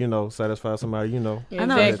than trying to, satisfy somebody, I know.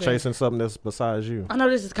 and chasing something that's besides you. I know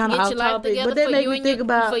this is kind of Get off your life topic, together but that for made you me and think your,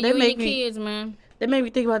 about for you that and made your me kids, man. that made me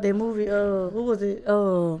think about that movie. What was it?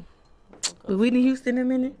 With Whitney Houston in a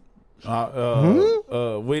minute.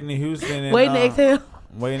 Whitney Houston and Waiting to exhale.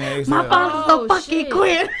 Waiting to exhale. My father's so fucking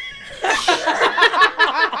quick.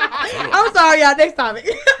 I'm sorry, y'all. Next topic.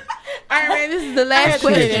 All right, man, this is the last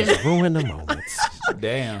question. Just ruin the moments.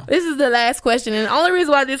 Damn. This is the last question, and the only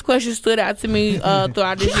reason why this question stood out to me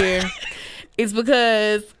throughout this year is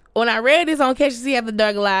because when I read this on Catch See After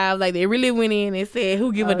Dark Live, like they really went in and said,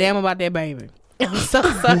 "Who give a damn about that baby?" I'm so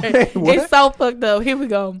sorry. It's so fucked up. Here we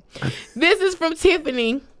go. This is from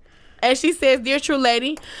Tiffany. And she says, "Dear True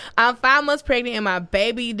Lady, I'm 5 months pregnant and my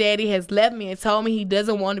baby daddy has left me and told me he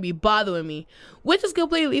doesn't want to be bothering me, which is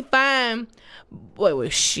completely fine. Which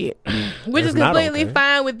is completely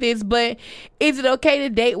fine with this, but is it okay to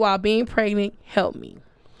date while being pregnant? Help me."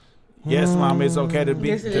 Yes, mom, it's okay to be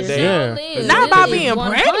Yes, it is. today. Yeah. Not about being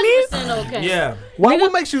pregnant. Okay. Yeah. Why?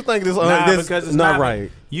 What makes you think this? This because it's not right.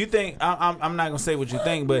 You think I'm not gonna say what you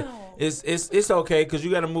think, but it's okay because you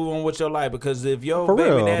got to move on with your life. Because if your For baby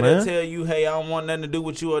real, daddy man. tell you, "Hey, I don't want nothing to do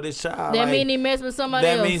with you or this child," That like, mean he messed with somebody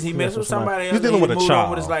that else. means he messed with somebody else. He's dealing and with he a moved on child.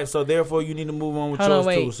 with his life. So therefore, you need to move on with Hold on, yours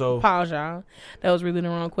wait. too. So Pause, y'all. That was really the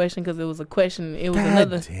wrong question because it was a question. It was God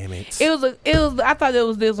another. damn it. It was. I thought it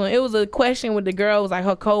was this one. It was a question with the girl. It was like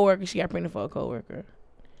her coworker. She got pregnant for a coworker.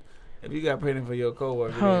 if you got pregnant for your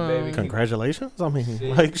coworker, Huh. then baby, Congratulations. I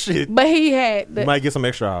mean, like shit. But he had. You might get some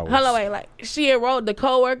extra hours. Hold on, wait. Like she had wrote the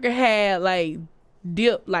coworker had like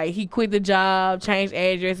dipped. Like he quit the job, changed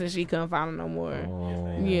address, and she couldn't find him no more.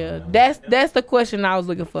 Oh. Yeah, that's the question I was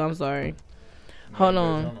looking for. I'm sorry. Hold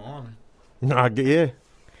on. Yeah.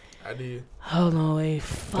 I did. Hold on, wait.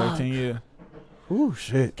 Fuck. 13 years. Ooh,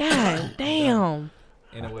 shit. God damn.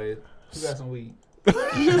 Anyway, you got some weed.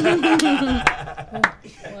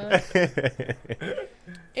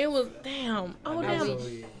 It was damn. Oh damn.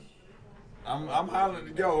 I'm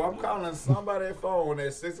hollering, yo, I'm calling somebody's phone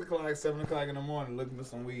at 6 o'clock, 7 o'clock in the morning looking for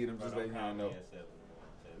some weed. I'm just letting y'all know.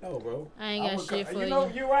 No, bro. I ain't got shit for you. You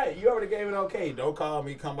know, you're right. You already gave it okay. Don't call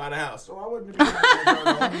me, come by the house. So I wouldn't be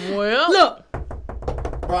Well, Look,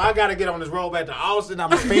 bro, I gotta get on this road back to Austin.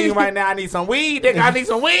 I'm a fiend right now. I need some weed. Nigga, I need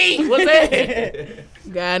some weed. What's that?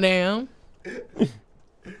 goddamn.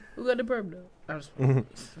 Who got the perp though?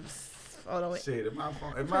 Hold on, wait. Shit, if my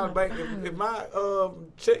phone, if my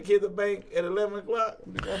check hit the bank at 11 o'clock.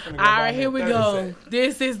 All right, here we go.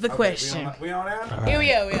 This is the question. We on that? Here we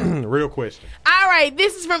go. Real question. All right,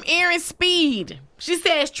 this is from Erin Speed. She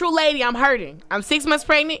says, "True lady, I'm hurting. I'm 6 months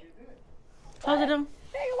pregnant." talk to them.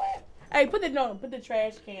 Hey, put the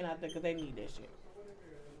trash can out there because they need that shit.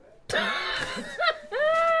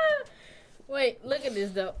 Wait, look at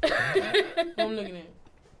this though. I'm looking at it.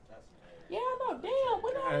 Yeah, I know. Damn,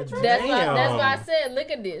 what the trash? That's why I said, look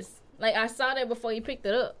at this. Like I saw that before you picked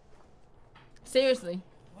it up. Seriously.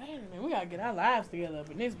 Wait a minute, we gotta get our lives together up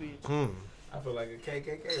in this bitch. I feel like a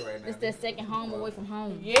KKK right now. It's that second home away from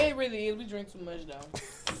home. Yeah, it really is. We drink too much though.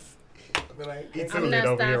 I feel like It's I'm lit not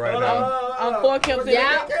over here right stopping. now. I'm 4 cups in.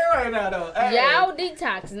 Y'all, right now though. Hey. y'all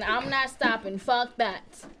detoxing. I'm not stopping. Fuck that.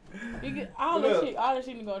 You get all the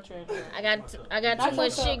shit to go trash. I got too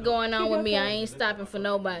much shit going on with me. I ain't stopping for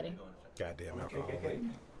nobody. Goddamn alcohol.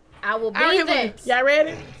 I will be All right, there. y'all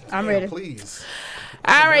ready? I'm ready. Please.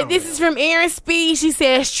 All right, this is from Erin Speed. She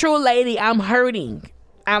says, "True lady, I'm hurting.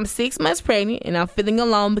 I'm 6 months pregnant and I'm feeling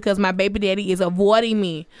alone because my baby daddy is avoiding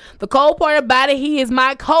me. The cold part about it, he is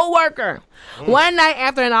my coworker. One night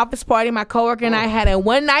after an office party, my coworker and I had a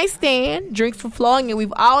one-night stand. Drinks were flowing, and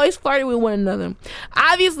we've always flirted with one another.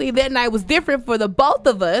 Obviously, that night was different for the both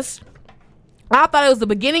of us. I thought it was the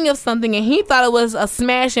beginning of something, and he thought it was a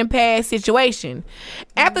smash and pass situation.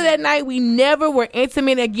 After that night, we never were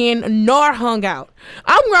intimate again, nor hung out.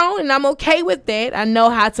 I'm grown, and I'm okay with that. I know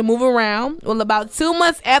how to move around. Well, about 2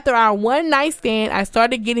 months after our one-night stand, I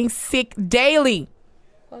started getting sick daily.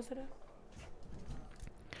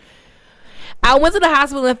 I went to the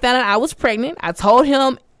hospital and found out I was pregnant. I told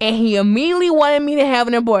him, and he immediately wanted me to have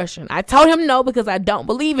an abortion. I told him no because I don't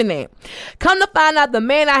believe in that. Come to find out, the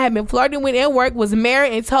man I had been flirting with at work was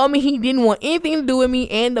married and told me he didn't want anything to do with me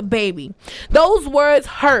and the baby. Those words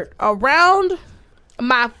hurt. Around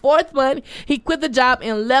my 4th month, he quit the job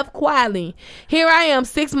and left quietly. Here I am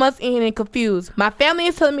 6 months in and confused. My family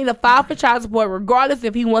is telling me to file for child support regardless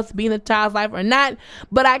if he wants to be in the child's life or not,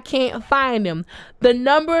 but I can't find him. The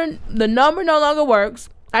number no longer works.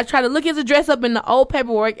 I try to look his address up in the old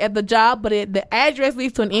paperwork at the job, but the address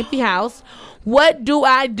leads to an empty house. What do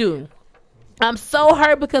I do? I'm so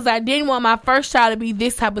hurt because I didn't want my first child to be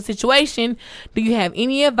this type of situation. Do you have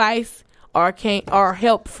any advice or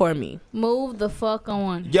help for me? Move the fuck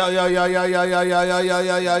on. Yo. Move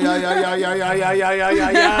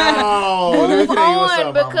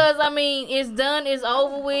on, because I mean, it's done, it's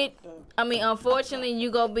over with. I mean, unfortunately, you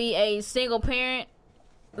gonna be a single parent.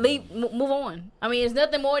 Move on. I mean, there's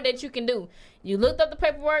nothing more that you can do. You looked up the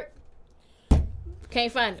paperwork, can't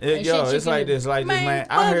find it. Yo, it's like this, man.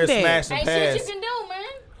 I heard smash and pass. Ain't shit you can do, man.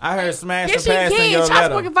 I heard smash and pass in your letter. Child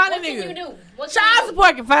support can find that nigga. Child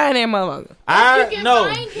support can find that motherfucker.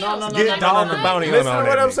 No. Get dog the bounty hunter. Listen to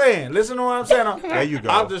what I'm saying. Listen to what I'm saying. There you go.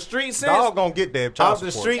 Off the street sense. Dog gonna get that child support.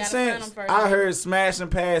 Off the street sense, I heard smash and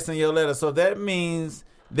pass in your letter. So that means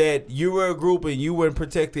that you were a group and you weren't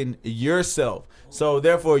protecting yourself. So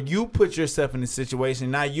therefore, you put yourself in a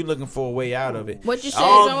situation. Now you looking for a way out of it. What you said,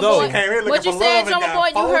 Drummer Boy? What you said, Drummer Boy?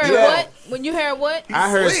 You heard what? When you heard what? I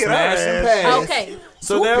heard smash and pass. Okay.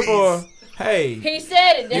 So therefore, hey, he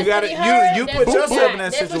said it. That's you got what he heard. You put yourself in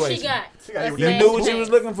that situation. situation. That's what she got. You knew what you was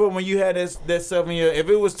looking for when you had that stuff in your. If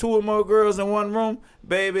it was 2 or more girls in one room,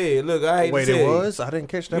 baby, look, I hate to tell you. Wait, it was? I didn't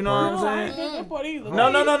catch that. You know part. what I'm saying? I didn't part either.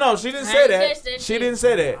 No. She didn't say that. She didn't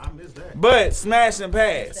say that. But smash and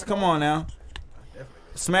pass. Come on now.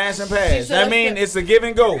 Smash and pass. I mean, it's a give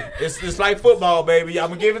and go. It's like football, baby. I'm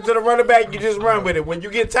gonna give it to the running back. You just run with it. When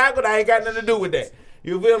you get tackled, I ain't got nothing to do with that.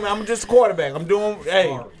 You feel me? I'm just a quarterback. I'm doing.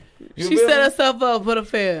 Hey. She set herself up for the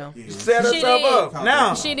fail. She set herself up.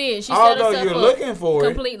 Now, she did. She although set herself you're up looking for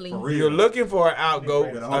completely. You're looking for an outgo,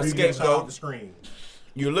 a scapegoat.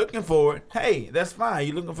 You're looking for it. Hey, that's fine.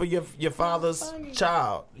 You're looking for your father's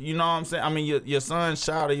child. You know what I'm saying? I mean, your son's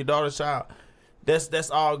child or your daughter's child.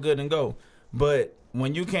 That's all good and go. But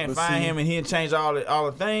when you can't find him and he'll change all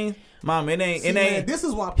the things, Mom, it ain't. Man, this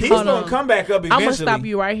is why he's gonna come back up eventually. I'm gonna stop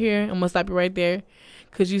you right here. I'm gonna stop you right there.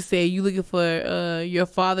 Cause you said you looking for your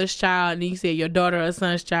father's child, and you said your daughter or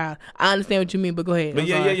son's child. I understand what you mean, but go ahead. But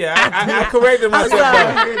I corrected myself.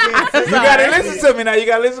 You gotta listen to me now. You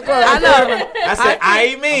gotta listen close. I know. I said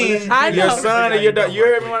I mean your son or your daughter. You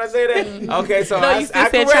heard me when I say that? Okay, so I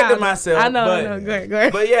corrected myself. I know. Go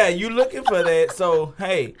ahead. But yeah, you looking for that. So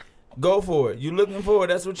hey, go for it. You looking for it.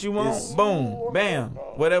 That's what you want. Boom, bam,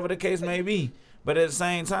 whatever the case may be. But at the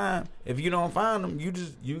same time, if you don't find them, you're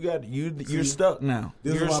stuck now.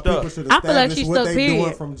 You're stuck. I feel like she's what stuck. They period.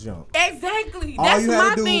 doing from jump. Exactly. All That's you my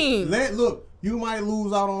have to thing. Look, you might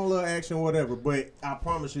lose out on a little action, or whatever, but I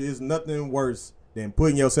promise you, it's nothing worse than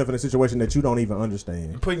putting yourself in a situation that you don't even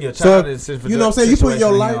understand. Putting your child in a situation. You know what I'm saying? You put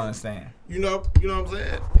your life. Understand. You know what I'm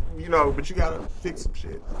saying? You know, but you gotta fix some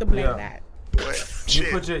shit. The blame that.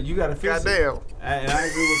 You gotta fix Goddamn. it. And I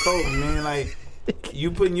agree with Kobe, man. Like. You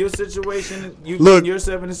putting your situation, putting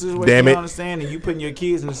yourself in a situation you understand, and you putting your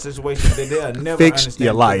kids in a situation that they'll never understand.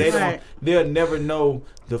 Your life. They'll never know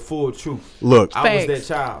the full truth. Look, I was that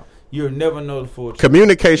child. You'll never know the full truth.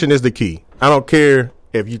 Communication is the key. I don't care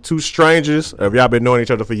if you two strangers or if y'all been knowing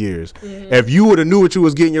each other for years. Mm-hmm. If you would have knew what you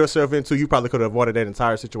was getting yourself into, you probably could have avoided that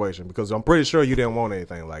entire situation, because I'm pretty sure you didn't want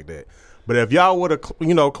anything like that. But if y'all would have,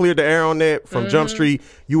 cleared the air on that from Jump Street,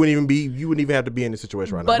 you wouldn't even have to be in this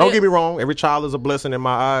situation right now. Don't get me wrong, every child is a blessing in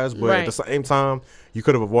my eyes, but at the same time, you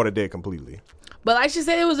could have avoided that completely. But like she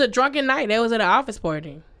said, it was a drunken night. That was at an office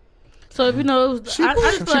party. So if you know, I just feel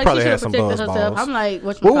like probably she had should some protect buzz herself. balls. I'm like,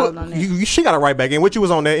 what you calling on that? She got it right back in. What you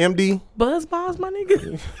was on that MD? Buzz balls, my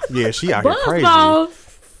nigga. Yeah, she out here crazy.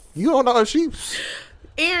 Balls. You don't know if she.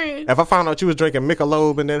 Aaron. If I found out you was drinking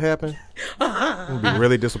Michelob and that happened, I'd be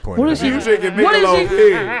really disappointed. What if she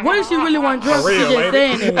really want drunk? She just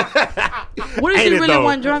saying that. What if she really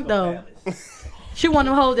want drunk though? She want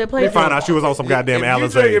to hold that place. We found out she was on some goddamn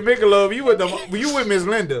Alizé. You drinking Michelob? You with Miss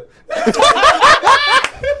Linda?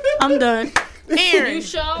 I'm done. Aaron, you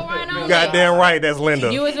sure right on goddamn right, that's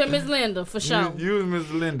Linda. You was with Miss Linda for sure. You was Miss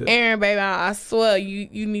Linda. Aaron, baby, I swear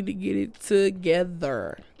you need to get it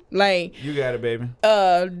together. Like you got it, baby.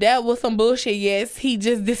 That was some bullshit. Yes, he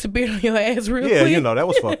just disappeared on your ass real quick. Yeah, you know that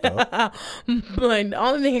was fucked up. But the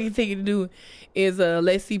only thing I can take you to do is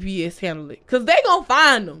let CPS handle it, cause they gonna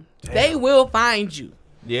find them. Damn. They will find you.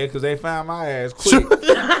 Yeah, cause they found my ass quick.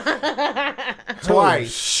 Twice. Oh,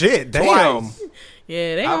 shit, damn. Twice.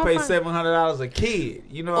 Yeah, they I paid $700 a kid.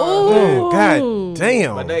 You know what I'm saying? God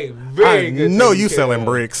damn. But they very good. I know you selling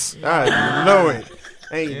bricks. I know it.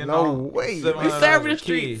 Ain't no way. We serving the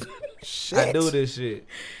streets. Shit. I do this shit.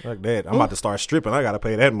 Like that. I'm about to start stripping. I gotta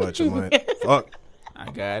pay that much a month. Fuck.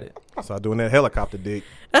 I got it. Start doing that helicopter dick.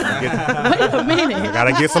 Wait a minute. I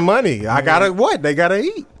gotta get some money. I gotta what? They gotta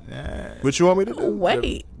eat. Yeah. What you want me to do?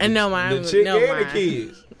 Wait. No, the chick and the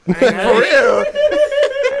kids. For real.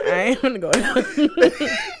 I ain't gonna go.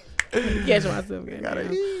 Catch myself.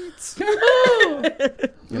 Gotta eat.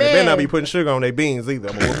 They better not be putting sugar on their beans either.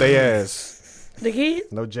 I'm gonna whoop their ass. The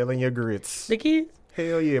kids? No gel in your grits. The kids?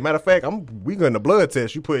 Hell yeah. Matter of fact, we going to blood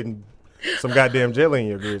test. You putting some goddamn jelly in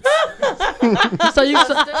your grits. So he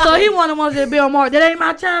wanted to be on Maury. That ain't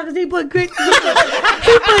my child because he put grits. He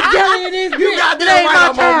put jelly in his grits. You got that right,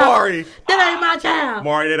 I'm on Maury. That ain't my child.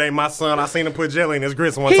 Maury, that ain't my son. I seen him put jelly in his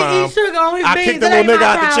grits one time. He eat sugar on his I beans. kicked the little nigga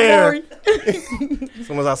out the chair. As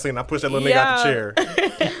soon as I seen him, I pushed that little nigga out the chair.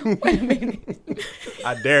 Wait a minute.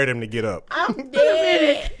 I dared him to get up. I'm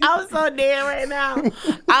dead. I'm so dead right now.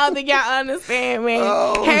 I don't think y'all understand, man.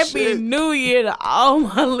 Oh, Happy shit. New Year to all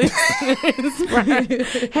my listeners. Right?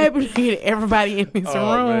 Happy New Year to everybody in this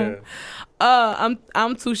room. Man.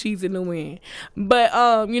 I'm 2 sheets in the wind, but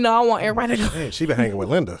I want everybody to go. Man, she been hanging with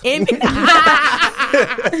Linda.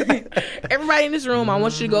 Everybody in this room, I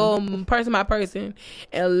want you to go person by person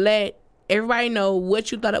and let everybody know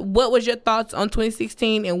what you thought. What was your thoughts on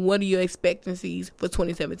 2016, and what are your expectancies for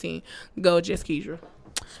 2017? Go, Jess Keidra.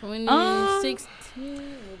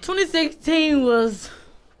 2016 was.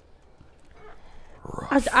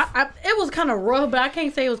 It was kind of rough, but I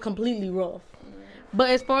can't say it was completely rough.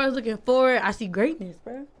 But as far as looking forward, I see greatness,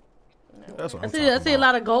 bro. That's what I see a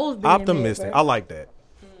lot of goals being optimistic. made, I like that.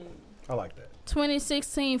 I like that.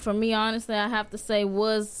 2016 for me, honestly, I have to say it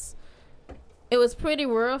was pretty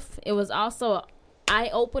rough. It was also an eye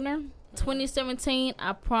opener. 2017,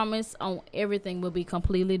 I promise on everything will be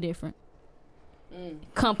completely different.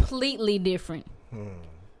 Completely different.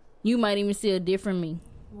 You might even see a different me.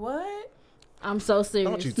 What? I'm so serious.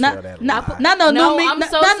 Don't you tell that lie. Not no new me.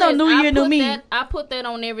 Not no new year, new me. I put that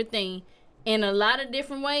on everything. In a lot of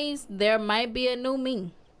different ways, there might be a new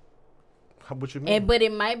me. What you mean? But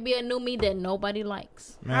it might be a new me that nobody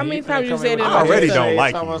likes. Man, how many times you said it? I already don't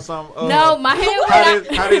like you. No, my hair.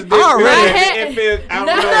 How this dick feel?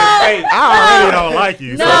 I already don't like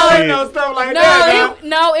you. Stuff like that.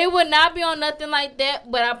 No, it would not be on nothing like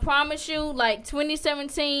that. But I promise you, like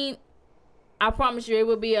 2017, I promise you, it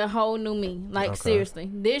will be a whole new me. Like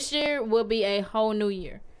seriously, this year will be a whole new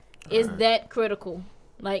year. It's that critical,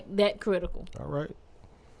 like that critical. All right.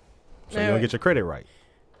 So you don't get your credit right.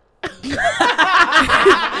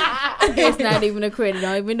 It's not even a credit.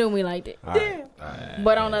 Don't even do me like that. All right.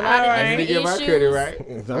 But on a lot of different issues, Okay.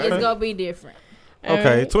 it's gonna be different.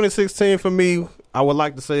 Okay, 2016 for me, I would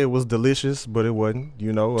like to say it was delicious, but it wasn't.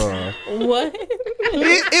 What?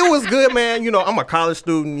 It was good, man. I'm a college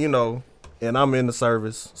student. And I'm in the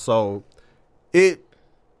service, so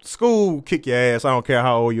school kick your ass. I don't care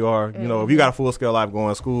how old you are. If you got a full scale life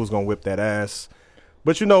going, school's gonna whip that ass.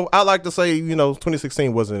 But I like to say,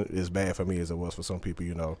 2016 wasn't as bad for me as it was for some people.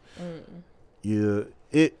 I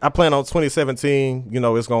plan on 2017.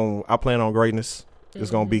 I plan on greatness. It's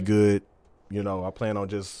gonna be good. I plan on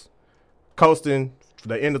just coasting for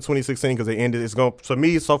the end of 2016 because for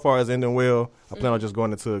me so far it's ending well. I plan on just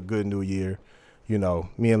going into a good new year. Me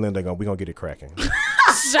and Linda we gonna get it cracking.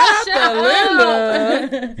 Shout out to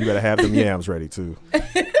Linda. You better have them yams ready too.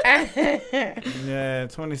 Yeah,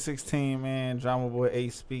 2016, man. Drama Boy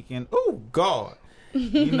Ace speaking. Oh God,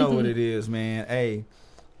 you know what it is, man. Hey,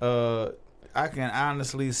 I can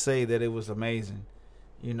honestly say that it was amazing.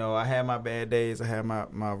 I had my bad days. I had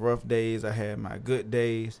my rough days. I had my good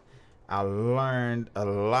days. I learned a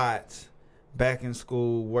lot. Back in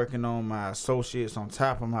school, working on my associates on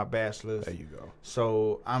top of my bachelor's. There you go.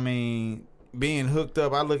 So, being hooked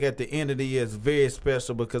up, I look at the end of the year as very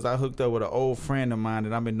special because I hooked up with an old friend of mine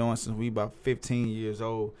that I've been knowing since we about 15 years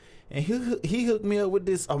old. And he hooked me up with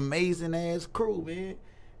this amazing ass crew, man.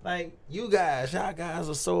 Like, y'all guys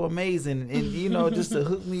are so amazing. And, you know, just to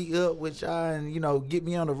hook me up with y'all and, you know, get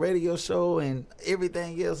me on the radio show and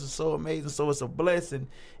everything else is so amazing. So it's a blessing.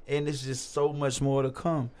 And it's just so much more to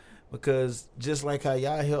come. Because just like how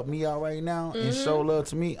y'all help me out right now and show love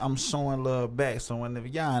to me, I'm showing love back. So whenever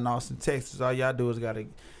y'all in Austin, Texas, all y'all do is gotta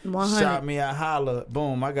shout me out, holla,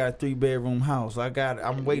 boom, I got a 3-bedroom house.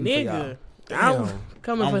 I'm waiting for y'all. I'm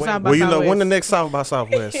coming for South by Well, you Southwest. know, when the next South by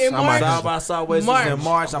Southwest? South by Southwest is in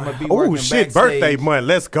March. I'm gonna be working backstage. Oh shit, birthday month.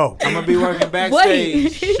 Let's go. I'm gonna be working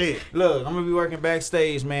backstage. Shit. Look, I'm gonna be working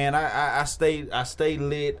backstage, man. I stay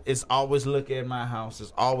lit. It's always look at my house.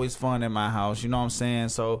 It's always fun in my house. You know what I'm saying?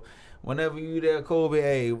 So whenever you there, Kobe,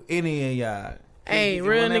 hey, any of y'all. Hey,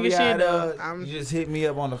 real nigga shit though. You just hit me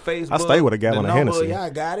up on the Facebook. I stay with a gallon of Hennessy. Y'all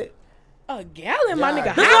got it. A gallon, my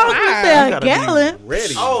nigga. A gallon.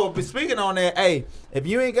 Ready. Oh, but speaking on that, hey, if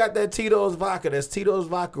you ain't got that Tito's vodka, that's Tito's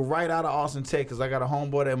vodka right out of Austin, Texas. I got a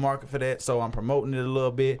homeboy that market for that, so I'm promoting it a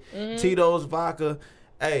little bit. Tito's vodka,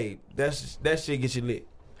 hey, that shit get you lit.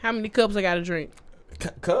 How many cups I gotta drink?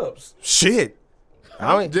 Cups. Shit.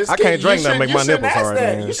 I can't drink that. Make my nipples hard.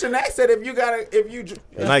 Man. You shouldn't ask that if you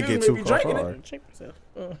might get too hard.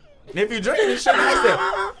 If you drink it, you shouldn't ask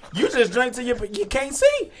that. You just drink till you can't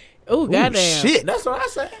see. Oh, goddamn. Shit. That's what I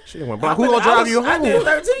said. Shit, who gonna drive you home? I did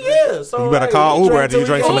 13 years. So you better call Uber after you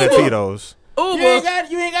drink some of that Tito's. Uber.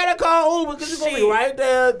 You ain't gotta call Uber because you're gonna be right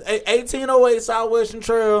there, 1808 Southwestern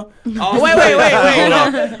Trail. Wait. You know what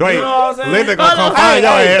I'm saying? Linda gonna come find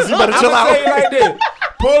your ass. You better chill out. I'm gonna tell you like this.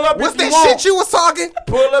 Pull up What's if you that want. shit you was talking?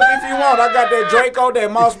 Pull up if you want. I got that Draco, that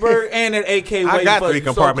Mossberg, and that AK. I got 3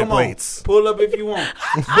 compartment plates. Pull up if you want.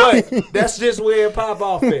 But that's just where it pop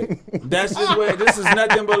off at. That's just where. This is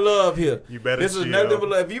nothing but love here. You better. This is nothing but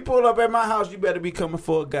love. If you pull up at my house, you better be coming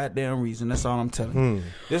for a goddamn reason. That's all I'm telling you.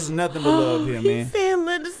 This is nothing but love here, man.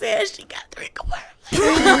 Linda said she got 3 compartments.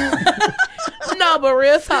 No, but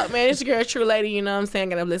real talk, man. It's your girl, True Lady. You know what I'm saying?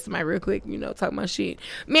 Gotta listen to my real quick. You know, talk my shit.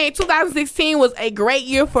 Man, 2016 was a great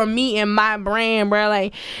year for me and my brand, bro.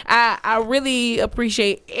 Like, I really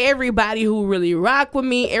appreciate everybody who really rock with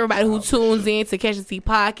me. Everybody who tunes in to Catch the Tea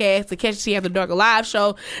podcast, to Catch the Tea After Dark live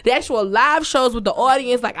show, the actual live shows with the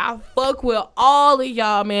audience. Like, I fuck with all of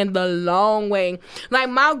y'all, man, the long way. Like,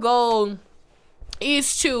 my goal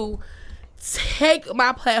is to take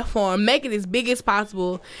my platform, make it as big as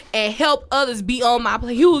possible, and help others be on my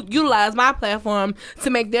utilize my platform to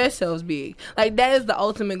make themselves big. Like, that is the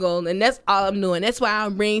ultimate goal, and that's all I'm doing. That's why I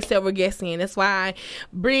bring several guests in. That's why I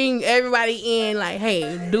bring everybody in. Like,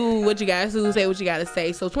 hey, do what you guys do, say what you gotta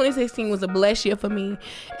say. So 2016 was a blessed year for me,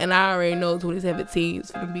 and I already know 2017 is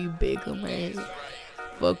gonna be bigger, man.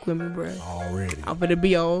 Fuck with me, bro. Already. I'm gonna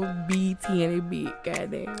be on BT and it big,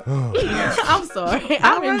 goddamn. I'm sorry.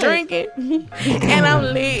 I've been drinking and I'm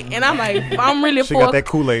lit and I'm like, I'm really She got that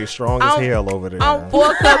Kool-Aid strong as hell over there. I'm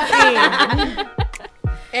 4 cups in.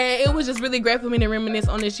 And it was just really great for me to reminisce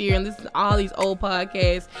on this year and listen to all these old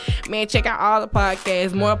podcasts. Man, check out all the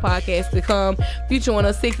podcasts, more podcasts to come. Future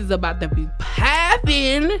 106 is about to be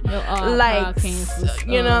popping. Like,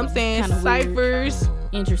 you know what I'm saying? Ciphers.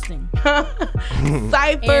 Interesting.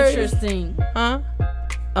 Ciphers. Interesting. Huh?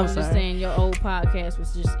 I'm just sorry. saying your old podcast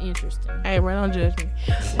was just interesting. Hey, bro, don't judge me.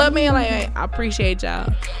 But man, like, hey, I appreciate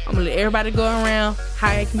y'all. I'm gonna let everybody go around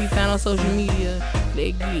how it can be found on social media.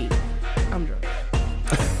 They get. I'm drunk.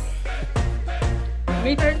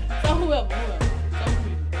 Me first? So whoever.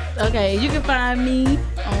 Okay, you can find me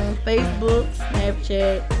on Facebook,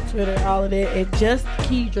 Snapchat, Twitter, all of that at Just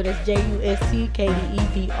Kedra. That's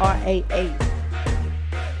JUSTKDEDRAA.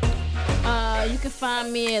 You can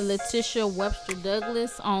find me at Letitia Webster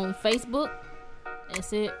Douglas on Facebook.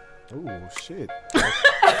 That's it. Ooh, shit.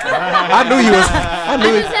 I knew you was. I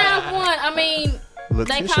just have one. I mean,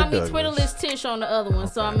 Letitia they call me Douglas. Twitterless Tish on the other one.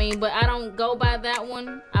 So, I mean, but I don't go by that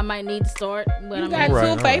one. I might need to start. But You I got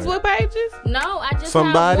mean, 2 Facebook pages? No, I just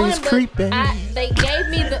Somebody's have one, creeping. They gave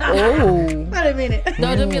me the. Wait a minute.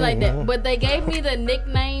 Don't do me like that. But they gave me the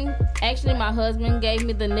nickname. Actually, my husband gave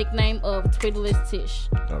me the nickname of Twitterless Tish.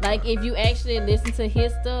 Okay. Like, if you actually listen to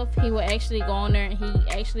his stuff, he will actually go on there and he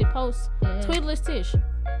actually posts Twitterless Tish.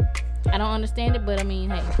 I don't understand it, but I mean,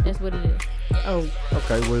 hey, that's what it is. Oh.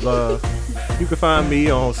 Okay, well, you can find me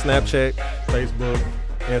on Snapchat, Facebook,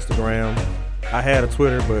 Instagram. I had a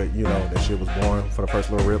Twitter, but you know that shit was born for the first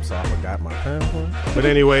little rip, so I forgot my password. But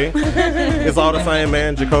anyway, it's all the same,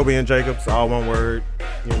 man. Jacoby and Jacobs, all one word.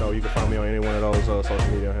 You know, you can find me on any one of those social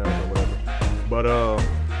media handles or whatever. But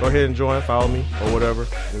go ahead and join, follow me or whatever.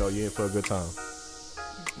 You know, you're in for a good time.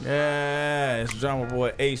 Yeah, it's Drama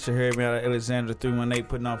Boy Ace. You heard me out of Alexandra 318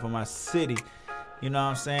 putting on for my city. You know what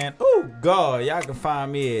I'm saying? Oh, God, y'all can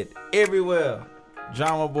find me at everywhere.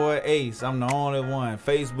 Drama Boy Ace. I'm the only one.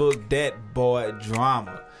 Facebook, that boy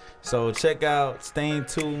Drama. So check out, stay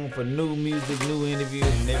tuned for new music, new interviews,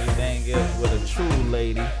 and everything else with a true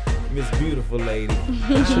lady. Miss Beautiful Lady.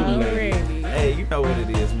 True lady. Hey, you know what it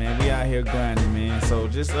is, man. We out here grinding, man. So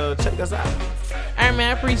just check us out. All right,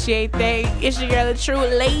 man. I appreciate that. It's your girl, the True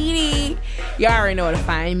Lady. Y'all already know where to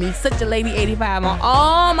find me. Such a Lady 85 on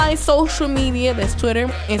all my social media. That's Twitter,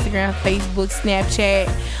 Instagram, Facebook, Snapchat.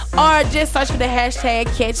 Or just search for the hashtag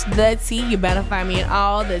Catch the Tea. You better find me in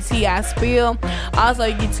all the tea I spill. Also,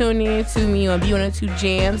 you can tune in to me on B102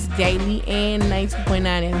 Jams daily and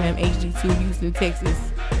 92.9 FM HD2 Houston, Texas.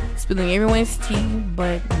 Spilling everyone's tea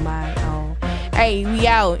but my own. Hey, we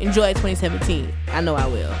out. Enjoy 2017. I know I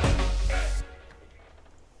will.